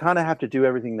days, they kind of have to do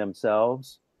everything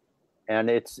themselves. and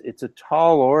it's a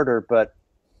tall order, but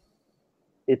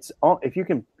it's all, if you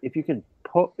can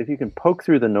poke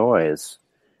through the noise.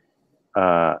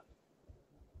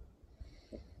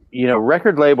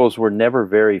 Record labels were never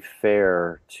very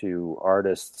fair to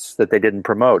artists that they didn't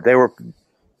promote. They were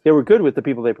good with the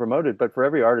people they promoted, but for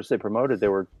every artist they promoted,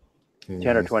 there were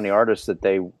 10 or 20 artists that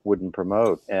they wouldn't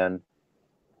promote. And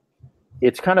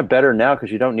it's kind of better now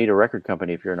because you don't need a record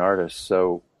company if you're an artist.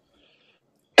 So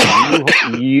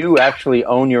you actually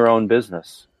own your own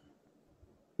business.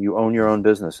 You own your own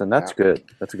business, and that's good.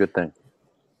 That's a good thing.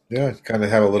 Yeah, kind of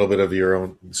have a little bit of your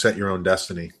own, set your own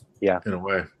destiny. Yeah, in a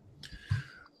way.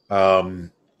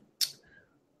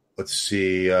 Let's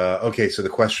see. Okay, so the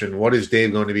question: what is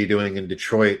Dave going to be doing in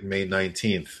Detroit May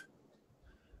 19th?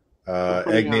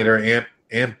 Egnator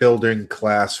amp building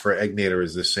class for Egnator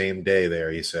is the same day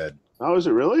there. He said. Oh, is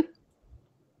it really?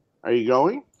 Are you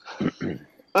going? I'm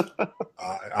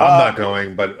not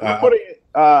going, but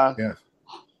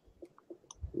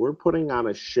we're putting on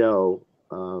a show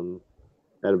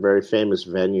at a very famous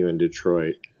venue in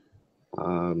Detroit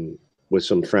with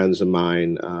some friends of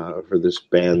mine for this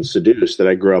band Seduce that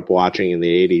I grew up watching in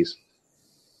the 80s.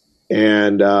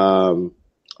 And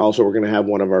also we're going to have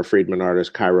one of our Friedman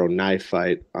artists, Cairo Knife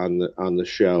Fight, on the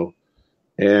show.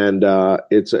 And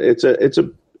it's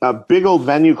a big old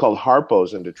venue called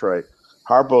Harpo's in Detroit.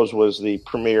 Harpo's was the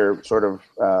premier sort of,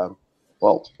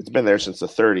 it's been there since the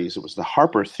 30s. It was the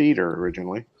Harper Theater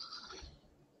originally.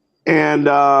 And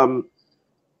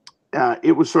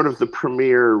it was sort of the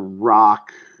premier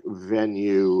rock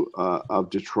venue of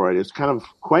Detroit. It's kind of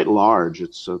quite large.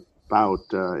 It's about,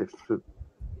 I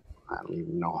don't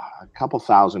even know, a couple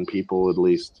thousand people at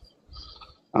least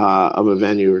of a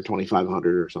venue, or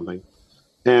 2,500 or something.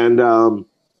 And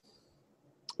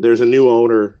there's a new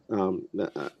owner,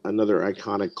 another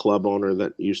iconic club owner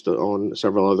that used to own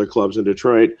several other clubs in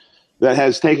Detroit, that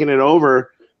has taken it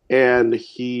over, and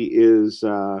he is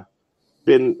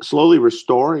been slowly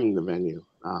restoring the venue.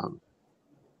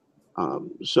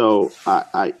 So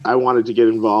I wanted to get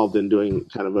involved in doing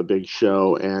kind of a big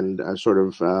show and sort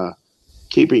of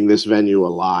keeping this venue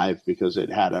alive, because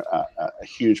it had a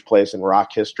huge place in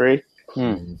rock history.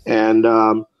 And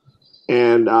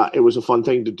it was a fun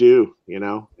thing to do,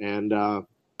 and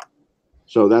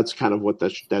so that's kind of what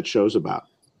that show's about.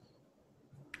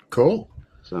 Cool.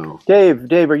 So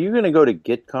Dave, are you going to go to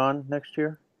GitCon next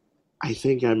year? I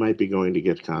think I might be going to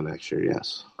GitCon next year.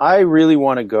 Yes, I really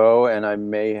want to go, and I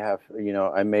may have,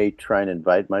 I may try and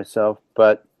invite myself,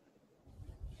 but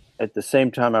at the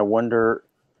same time, I wonder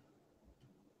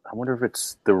if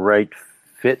it's the right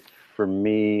fit for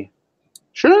me.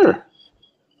 Sure.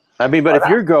 I mean, but if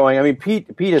you're going,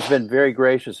 Pete has been very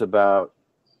gracious about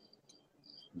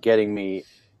getting me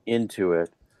into it.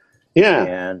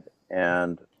 Yeah.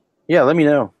 And yeah, let me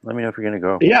know. Let me know if you're going to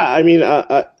go. Yeah,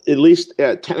 at least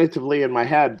tentatively in my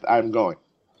head, I'm going.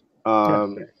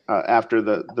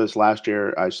 After this last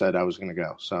year, I said I was going to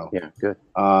go. So yeah, good.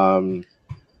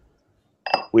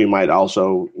 We might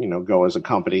also, go as a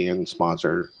company and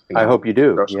sponsor. I hope you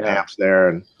do. Throw some amps there,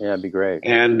 and it'd be great.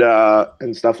 And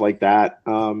stuff like that.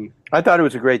 I thought it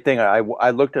was a great thing. I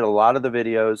looked at a lot of the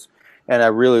videos, and I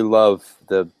really love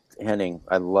the Henning.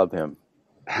 I love him.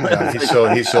 Yeah,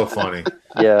 he's so funny.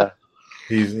 Yeah,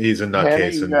 he's a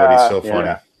nutcase, but he's so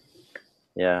funny.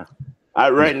 Yeah.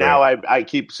 Right now, I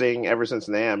keep seeing, ever since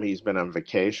NAMM, he's been on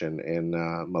vacation in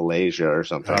Malaysia or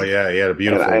something. Oh yeah, he had a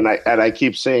beautiful. And I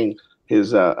keep seeing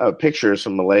his pictures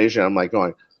from Malaysia. I'm like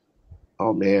going,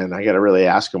 oh man, I got to really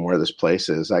ask him where this place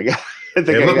is. I think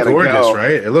it looked gorgeous, go.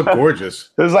 Right? It looked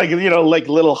gorgeous. There's like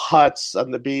little huts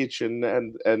on the beach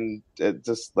and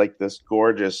just like this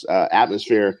gorgeous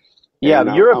atmosphere. Yeah,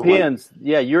 and, Europeans.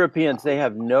 Europeans. They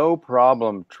have no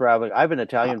problem traveling. I have an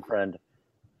Italian friend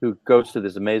who goes to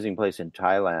this amazing place in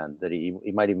Thailand that he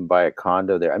might even buy a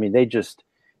condo there. I mean, they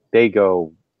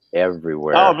go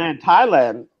everywhere. Oh man,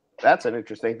 Thailand. That's an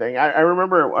interesting thing. I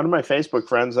remember one of my Facebook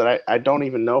friends that I don't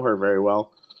even know her very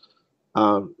well.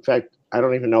 In fact, I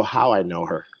don't even know how I know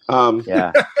her.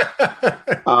 Yeah.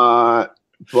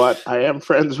 But I am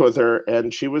friends with her,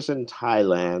 and she was in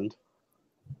Thailand,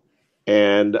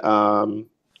 and on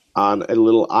a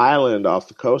little island off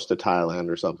the coast of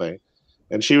Thailand or something.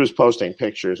 And she was posting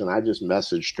pictures, and I just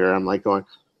messaged her. I'm like going,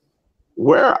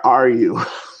 where are you?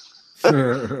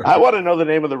 I want to know the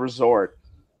name of the resort.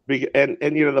 And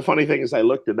the funny thing is I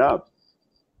looked it up,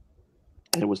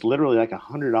 and it was literally like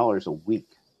 $100 a week.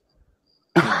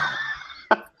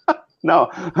 No,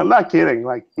 I'm not kidding.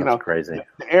 Like, That's crazy.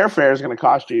 The airfare is going to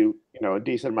cost you, a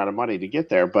decent amount of money to get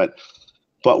there. But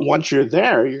once you're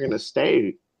there, you're going to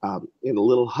stay in a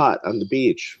little hut on the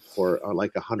beach for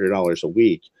like $100 a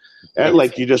week. And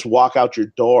like you just walk out your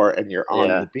door and you're on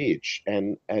the beach,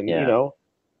 and you know,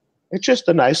 it's just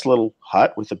a nice little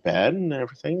hut with a bed and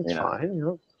everything. It's fine, you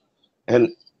know. And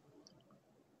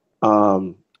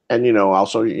you know,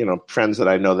 also, you know, friends that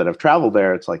I know that have traveled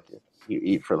there, it's like you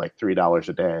eat for like $3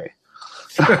 a day.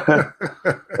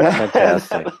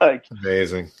 Fantastic. Like,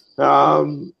 amazing.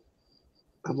 I'm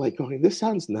like going, this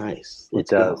sounds nice. It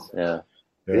does. Yeah.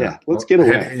 Yeah, let's get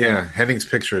away. Yeah, Henning's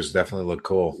pictures definitely look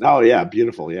cool. Oh yeah,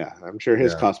 beautiful. Yeah, I'm sure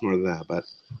his cost more than that, but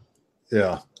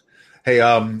yeah. Hey,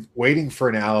 waiting for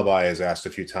an alibi is asked a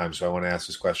few times, so I want to ask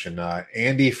this question.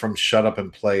 Andy from Shut Up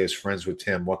and Play is friends with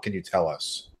Tim. What can you tell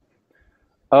us?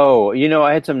 Oh, you know,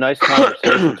 I had some nice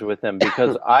conversations with him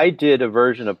because I did a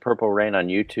version of Purple Rain on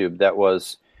YouTube that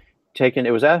was taken.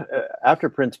 It was after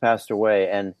Prince passed away,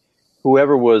 and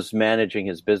whoever was managing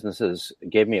his businesses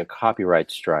gave me a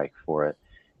copyright strike for it.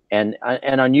 And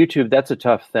on YouTube, that's a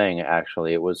tough thing.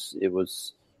 Actually,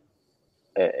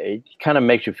 it kind of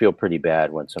makes you feel pretty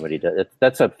bad when somebody does it.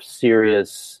 That's a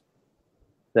serious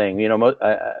thing, you know.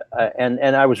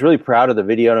 And I was really proud of the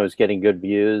video, and I was getting good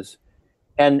views.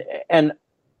 And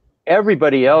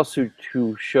everybody else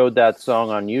who showed that song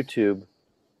on YouTube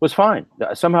was fine.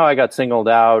 Somehow I got singled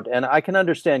out, and I can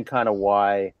understand kind of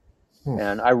why.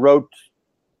 And I wrote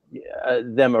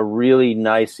them a really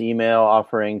nice email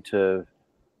offering to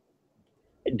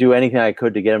do anything I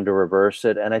could to get them to reverse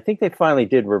it. And I think they finally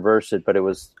did reverse it, but it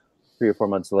was 3 or 4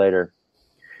 months later.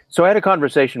 So I had a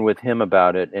conversation with him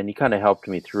about it, and he kind of helped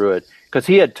me through it because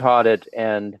he had taught it,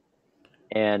 and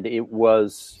it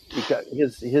was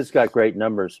his got great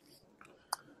numbers.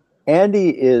 Andy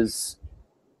is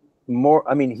more.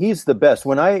 I mean, he's the best.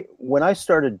 When I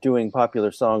started doing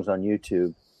popular songs on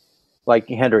YouTube, like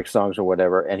Hendrix songs or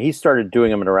whatever, and he started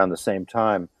doing them at around the same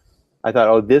time, I thought,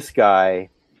 oh, this guy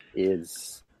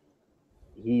he's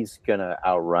gonna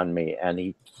outrun me, and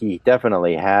he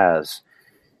definitely has.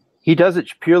 He does it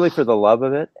purely for the love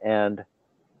of it, and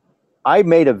I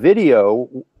made a video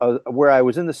where I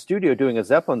was in the studio doing a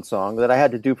Zeppelin song that I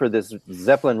had to do for this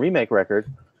Zeppelin remake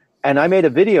record, and I made a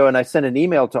video and I sent an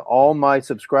email to all my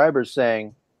subscribers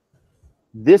saying,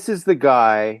 this is the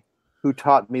guy who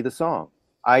taught me the song.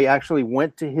 I actually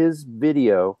went to his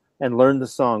video and learned the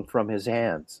song from his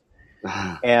hands.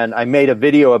 And I made a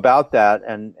video about that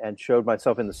and showed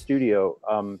myself in the studio.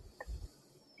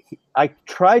 I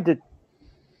tried to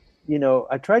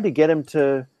get him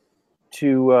to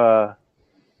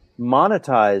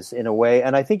monetize in a way,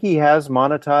 and I think he has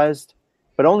monetized,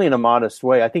 but only in a modest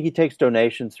way. I think he takes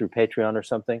donations through Patreon or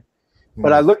something.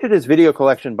 But I looked at his video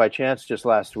collection by chance just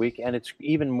last week, and it's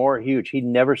even more huge. He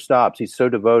never stops. He's so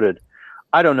devoted.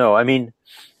 I don't know. I mean,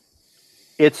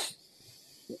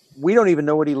 we don't even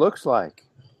know what he looks like.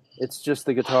 It's just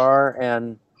the guitar.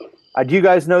 And do you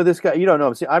guys know this guy? You don't know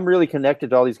him. See, I'm really connected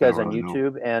to all these guys on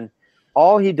YouTube, and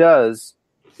all he does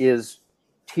is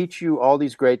teach you all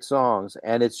these great songs,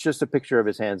 and it's just a picture of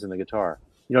his hands and the guitar.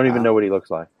 You don't even know what he looks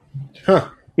like. Huh.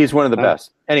 He's one of the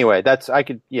best. Anyway,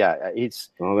 he's.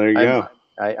 Well, there you go.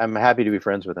 I'm happy to be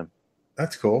friends with him.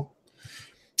 That's cool.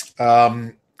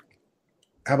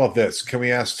 How about this? Can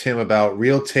we ask Tim about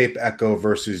real tape echo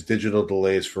versus digital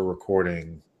delays for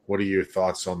recording? What are your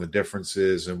thoughts on the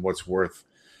differences and what's worth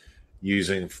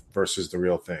using versus the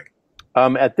real thing?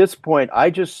 At this point,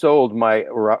 I just sold my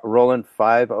Roland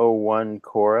 501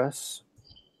 Chorus.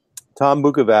 Tom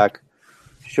Bukovac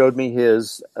showed me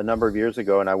his a number of years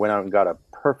ago, and I went out and got a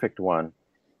perfect one,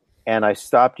 and I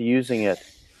stopped using it.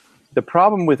 The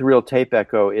problem with real tape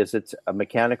echo is it's a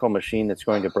mechanical machine that's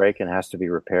going to break and has to be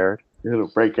repaired. It'll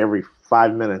break every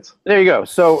 5 minutes. There you go.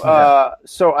 So,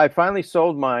 so I finally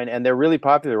sold mine, and they're really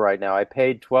popular right now. I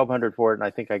paid $1,200 for it, and I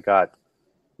think I got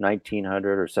 $1,900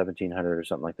 or $1,700 or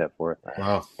something like that for it.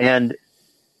 Wow! And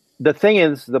the thing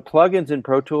is, the plugins in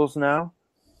Pro Tools now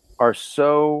are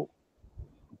so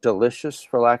delicious,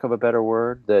 for lack of a better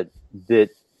word, that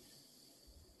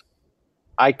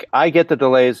I get the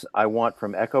delays I want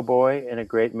from Echo Boy in a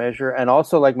great measure, and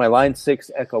also like my Line 6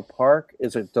 Echo Park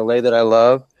is a delay that I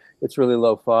love. It's really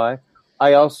lo-fi.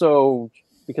 I also,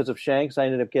 because of Shanks, I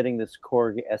ended up getting this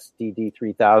Korg SDD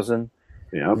 3000,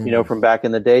 from back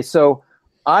in the day. So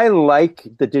I like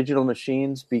the digital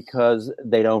machines because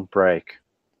they don't break.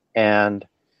 And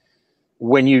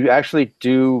when you actually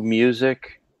do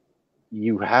music,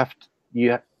 there's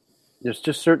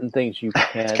just certain things you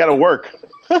can't. It's got to work.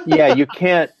 Yeah, you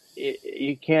can't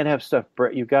have stuff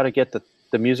break. You got to get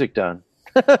the music done.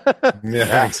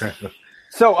 Yeah, exactly.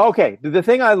 So, okay, the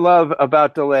thing I love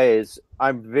about delays,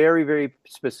 I'm very, very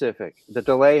specific. The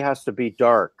delay has to be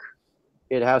dark.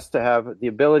 it has to have the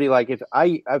ability, like if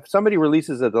somebody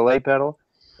releases a delay pedal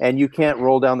and you can't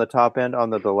roll down the top end on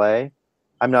the delay,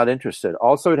 I'm not interested.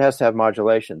 Also, it has to have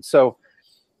modulation. So,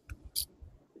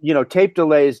 tape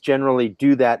delays generally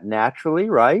do that naturally,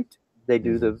 right? They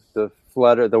do the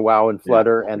flutter, the wow and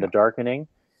flutter, and the darkening.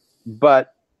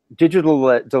 But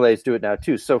digital delays do it now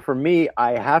too. So for me,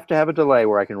 I have to have a delay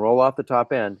where I can roll off the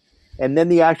top end, and then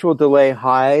the actual delay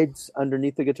hides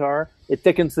underneath the guitar. It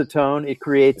thickens the tone. It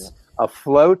creates a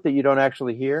float that you don't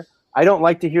actually hear. I don't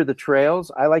like to hear the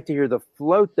trails. I like to hear the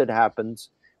float that happens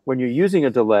when you're using a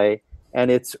delay, and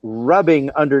it's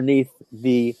rubbing underneath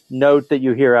the note that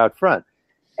you hear out front.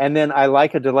 And then I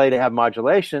like a delay to have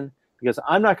modulation because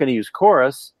I'm not going to use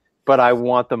chorus, but I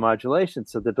want the modulation.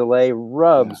 So the delay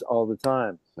rubs all the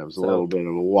time. That was a little bit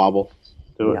of a wobble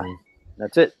to it.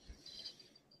 That's it.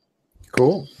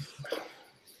 Cool.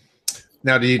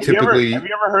 Now, do you typically... Have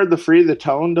you ever heard the Free the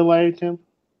Tone delay, Tim?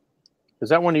 Is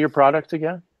that one of your products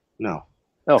again? No.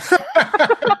 Oh.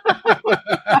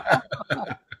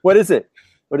 What is it?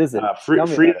 Free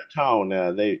the Tone.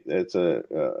 It's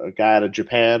a guy out of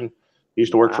Japan. He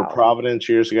used to work for Providence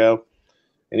years ago,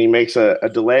 and he makes a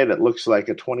delay that looks like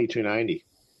a 2290.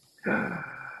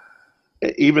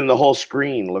 Even the whole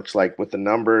screen looks like with the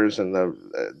numbers and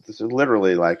this is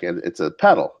literally like it's a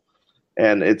pedal,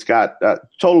 and it's got a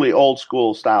totally old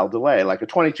school style delay, like a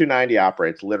 2290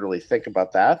 operates. Literally, think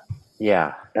about that.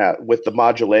 Yeah. With the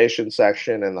modulation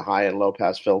section and the high and low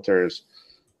pass filters,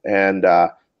 and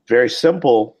very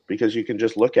simple because you can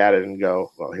just look at it and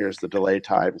go, well, here's the delay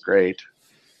time. Great.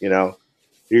 You're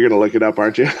going to look it up,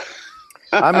 aren't you?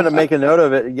 I'm going to make a note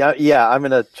of it. Yeah, I'm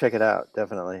going to check it out.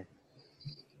 Definitely.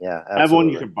 Yeah. Absolutely. I have one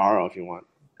you can borrow if you want.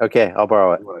 Okay. I'll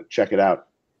borrow it. You want to check it out.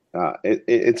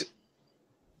 It's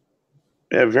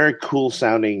a very cool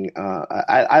sounding.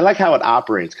 I like how it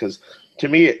operates because to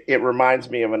me, it reminds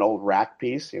me of an old rack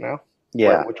piece,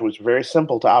 Yeah. which was very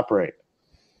simple to operate.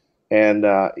 And,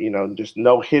 just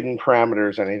no hidden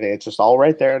parameters or anything. It's just all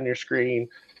right there on your screen.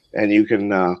 And you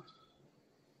can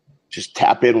just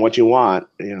tap in what you want,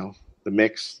 the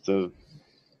mix,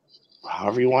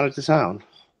 however you want it to sound.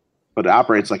 But it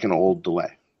operates like an old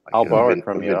delay. Like I'll borrow it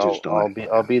from you.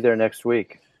 I'll be there next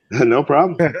week. No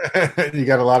problem. You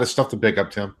got a lot of stuff to pick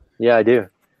up, Tim. Yeah, I do.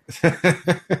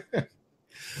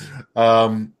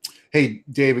 Hey,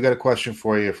 Dave, we got a question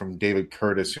for you from David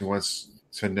Curtis, who wants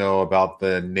to know about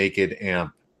the Naked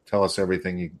amp. Tell us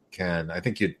everything you can. I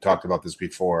think you talked about this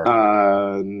before.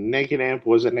 Naked amp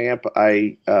was an amp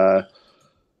I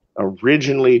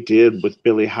originally did with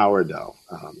Billy Howard.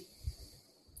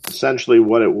 Essentially,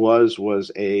 what it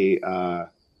was a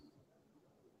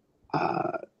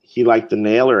he liked the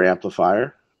Nailer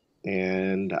amplifier,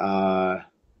 and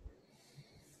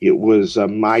it was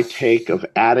my take of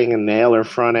adding a Nailer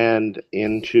front end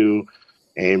into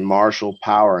a Marshall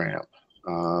power amp.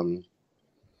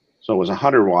 So it was a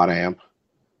 100-watt amp.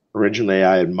 Originally,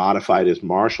 I had modified his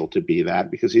Marshall to be that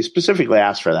because he specifically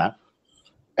asked for that.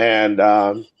 And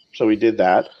so we did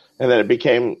that. And then it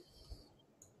became,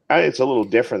 it's a little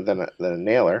different than a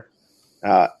Nailer.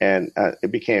 And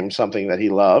it became something that he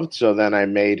loved. So then I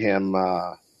made him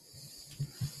a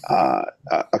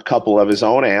couple of his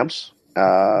own amps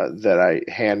that I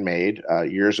handmade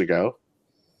years ago.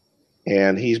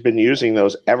 And he's been using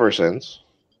those ever since.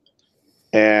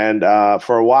 And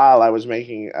for a while, I was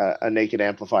making a Naked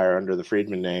amplifier under the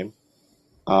Friedman name.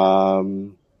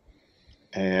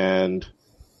 And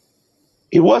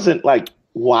it wasn't like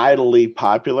widely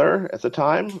popular at the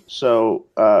time. So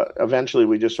eventually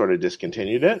we just sort of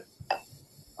discontinued it.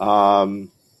 And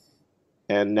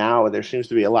now there seems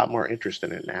to be a lot more interest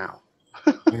in it now.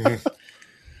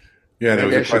 Yeah,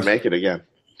 maybe I should make it again.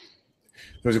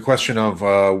 There was a question of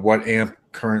what amp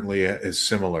currently is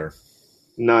similar.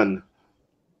 None.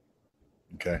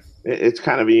 Okay. It's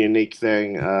kind of a unique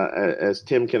thing. As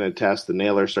Tim can attest, the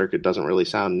Nailer circuit doesn't really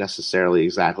sound necessarily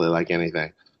exactly like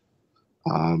anything.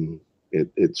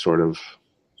 It sort of,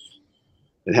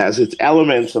 it has its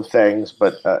elements of things,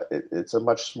 but it's a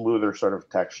much smoother sort of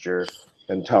texture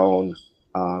and tone,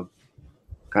 kind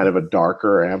of a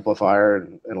darker amplifier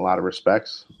in a lot of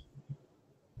respects.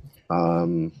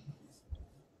 And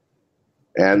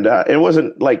it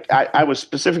wasn't like I was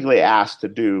specifically asked to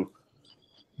do,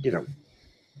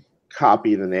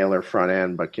 copy the Nailer front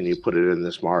end, but can you put it in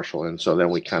this Marshall? And so then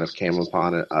we kind of came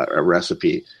upon a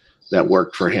recipe that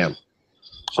worked for him.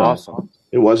 So awesome.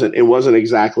 It wasn't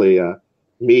exactly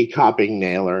me copying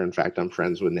Nailer. In fact, I'm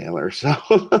friends with Nailer, so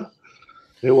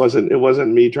it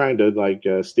wasn't me trying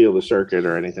to steal the circuit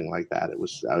or anything like that. It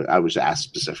was I was asked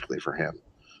specifically for him,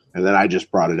 and then I just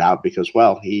brought it out because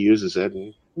he uses it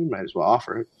and we might as well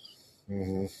offer it.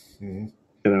 Mm-hmm. Mm-hmm.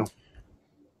 You know.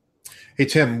 Hey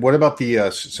Tim, what about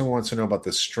the? Someone wants to know about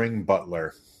the string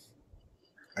butler.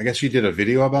 I guess you did a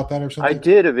video about that or something? I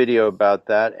did a video about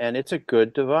that, and it's a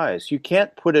good device. You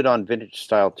can't put it on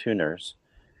vintage-style tuners,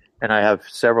 and I have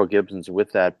several Gibsons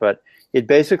with that, but it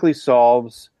basically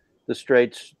solves the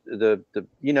straight,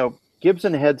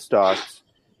 Gibson headstocks,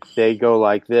 they go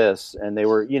like this, and they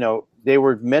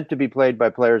were meant to be played by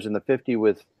players in the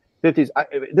 50s.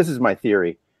 This is my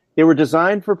theory. They were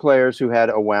designed for players who had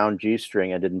a wound G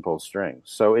string and didn't pull strings.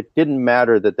 So it didn't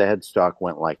matter that the headstock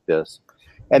went like this.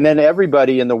 And then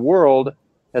everybody in the world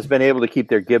has been able to keep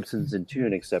their Gibsons in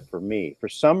tune except for me. For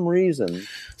some reason,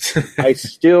 I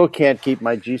still can't keep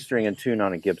my G string in tune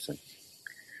on a Gibson.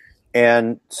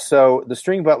 And so the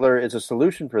string butler is a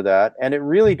solution for that, and it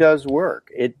really does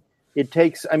work. It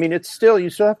takes, it's still, you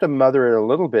still have to mother it a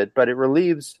little bit, but it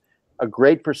relieves a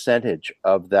great percentage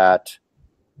of that,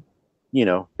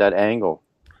 that angle.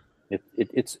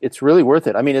 It's really worth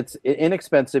it. It's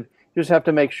inexpensive. You just have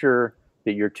to make sure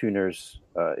that your tuners,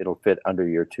 it'll fit under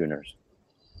your tuners.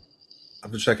 I'm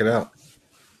going to check it out.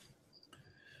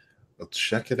 Let's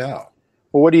check it out.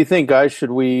 Well, what do you think, guys?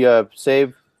 Should we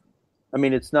save?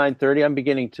 It's 9:30. I'm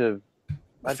beginning to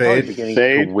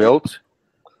wilt.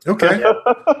 Okay.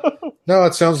 No,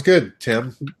 it sounds good,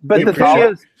 Tim. But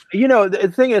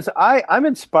the thing is, I'm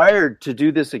inspired to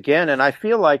do this again, and I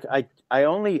feel like I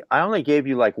only gave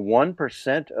you like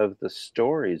 1% of the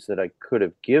stories that I could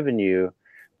have given you,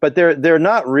 but they're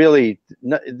not really.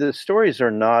 The stories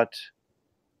are not.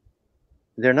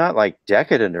 They're not like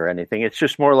decadent or anything. It's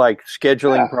just more like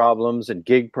scheduling problems and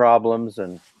gig problems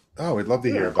and. Oh, we'd love to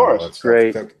hear about all that stuff.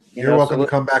 Great. You're welcome to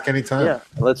come back anytime. Yeah,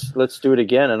 let's do it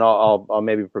again, and I'll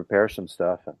maybe prepare some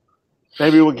stuff.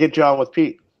 Maybe we'll get you on with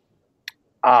Pete.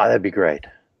 That'd be great.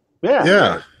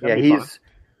 Yeah.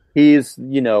 He's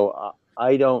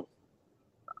I don't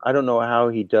know how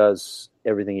he does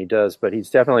everything he does, but he's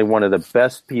definitely one of the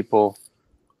best people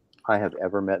I have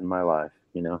ever met in my life.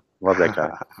 Love that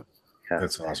guy. Yeah.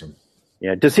 That's awesome.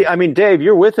 Yeah. Does he? Dave,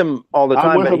 you're with him all the time.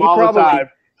 I'm with him all the time.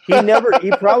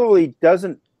 He probably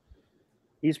doesn't.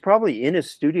 He's probably in his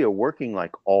studio working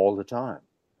like all the time.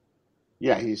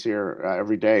 Yeah, he's here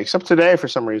every day, except today for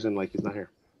some reason, like he's not here.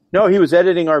 No, he was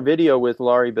editing our video with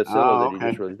Laurie Basillo that he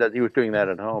just released. He was doing that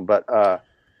at home, but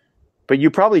you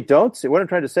probably don't see. What I'm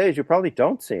trying to say is you probably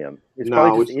don't see him. It's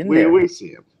probably just in there. We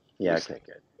see him. Yeah, okay,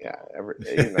 good. Yeah,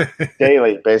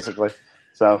 daily basically.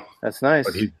 So that's nice.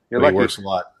 But he lucky. Works a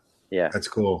lot. Yeah, that's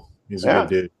cool. He's a good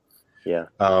dude. Yeah.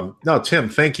 No, Tim,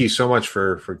 thank you so much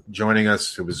for joining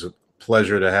us. It was a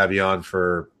pleasure to have you on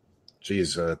for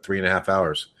 3.5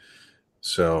 hours.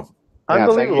 So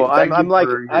unbelievable. I'm like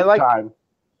time.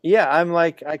 Yeah, I'm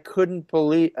like I couldn't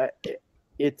believe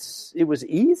it was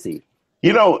easy.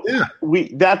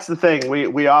 That's the thing.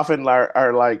 We often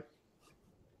are like,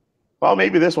 well,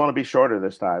 maybe this one will be shorter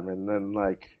this time, and then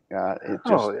like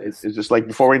it's just like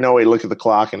before we know it, we look at the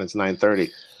clock and it's 9:30.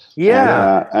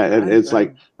 Yeah, and it's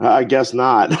like I guess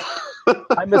not.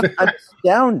 I'm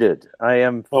astounded. I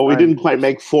am. Well, we didn't quite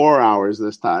make 4 hours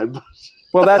this time.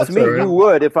 Well, that's me. Right. You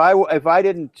would if I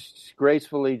didn't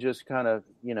gracefully just kind of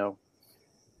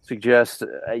suggest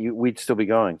we'd still be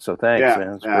going. So thanks,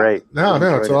 man. It's great. No,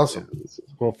 it's awesome.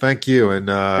 Well, thank you, and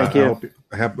thank you.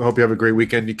 I hope you have a great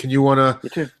weekend. Can you want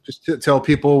to just tell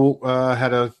people how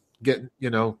to get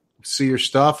see your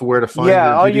stuff, where to find your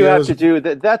videos? All you have to do,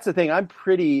 that's the thing. I'm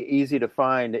pretty easy to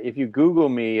find. If you Google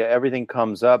me, everything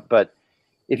comes up. But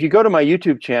if you go to my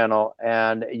YouTube channel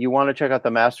and you want to check out the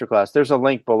masterclass, there's a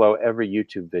link below every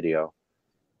YouTube video.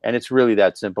 And it's really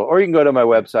that simple. Or you can go to my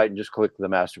website and just click the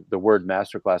word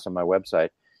masterclass on my website.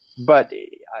 But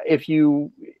if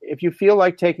you feel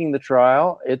like taking the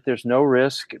trial, there's no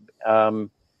risk.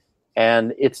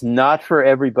 And it's not for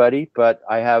everybody, but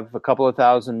I have a couple of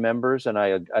thousand members, and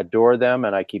I adore them,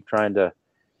 and I keep trying to,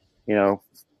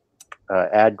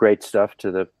 add great stuff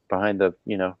to behind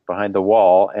the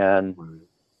wall. And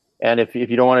if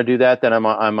you don't want to do that, then I'm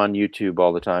on YouTube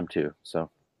all the time too. So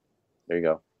there you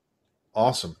go.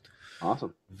 Awesome.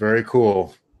 Very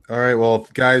cool. All right, well,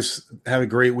 guys, have a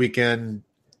great weekend.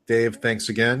 Dave, thanks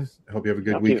again. I hope you have a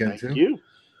good weekend too. Thank you.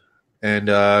 And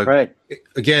right.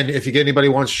 Again, if you get anybody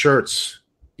who wants shirts,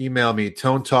 email me,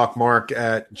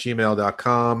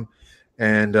 tonetalkmark@gmail.com.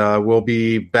 And we'll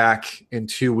be back in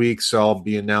 2 weeks. I'll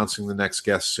be announcing the next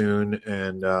guest soon.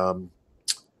 And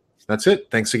that's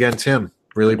it. Thanks again, Tim.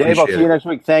 Really appreciate it. Dave, I'll see you next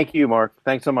week. Thank you, Mark.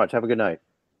 Thanks so much. Have a good night.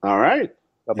 All right.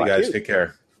 Bye-bye. You guys take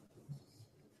care.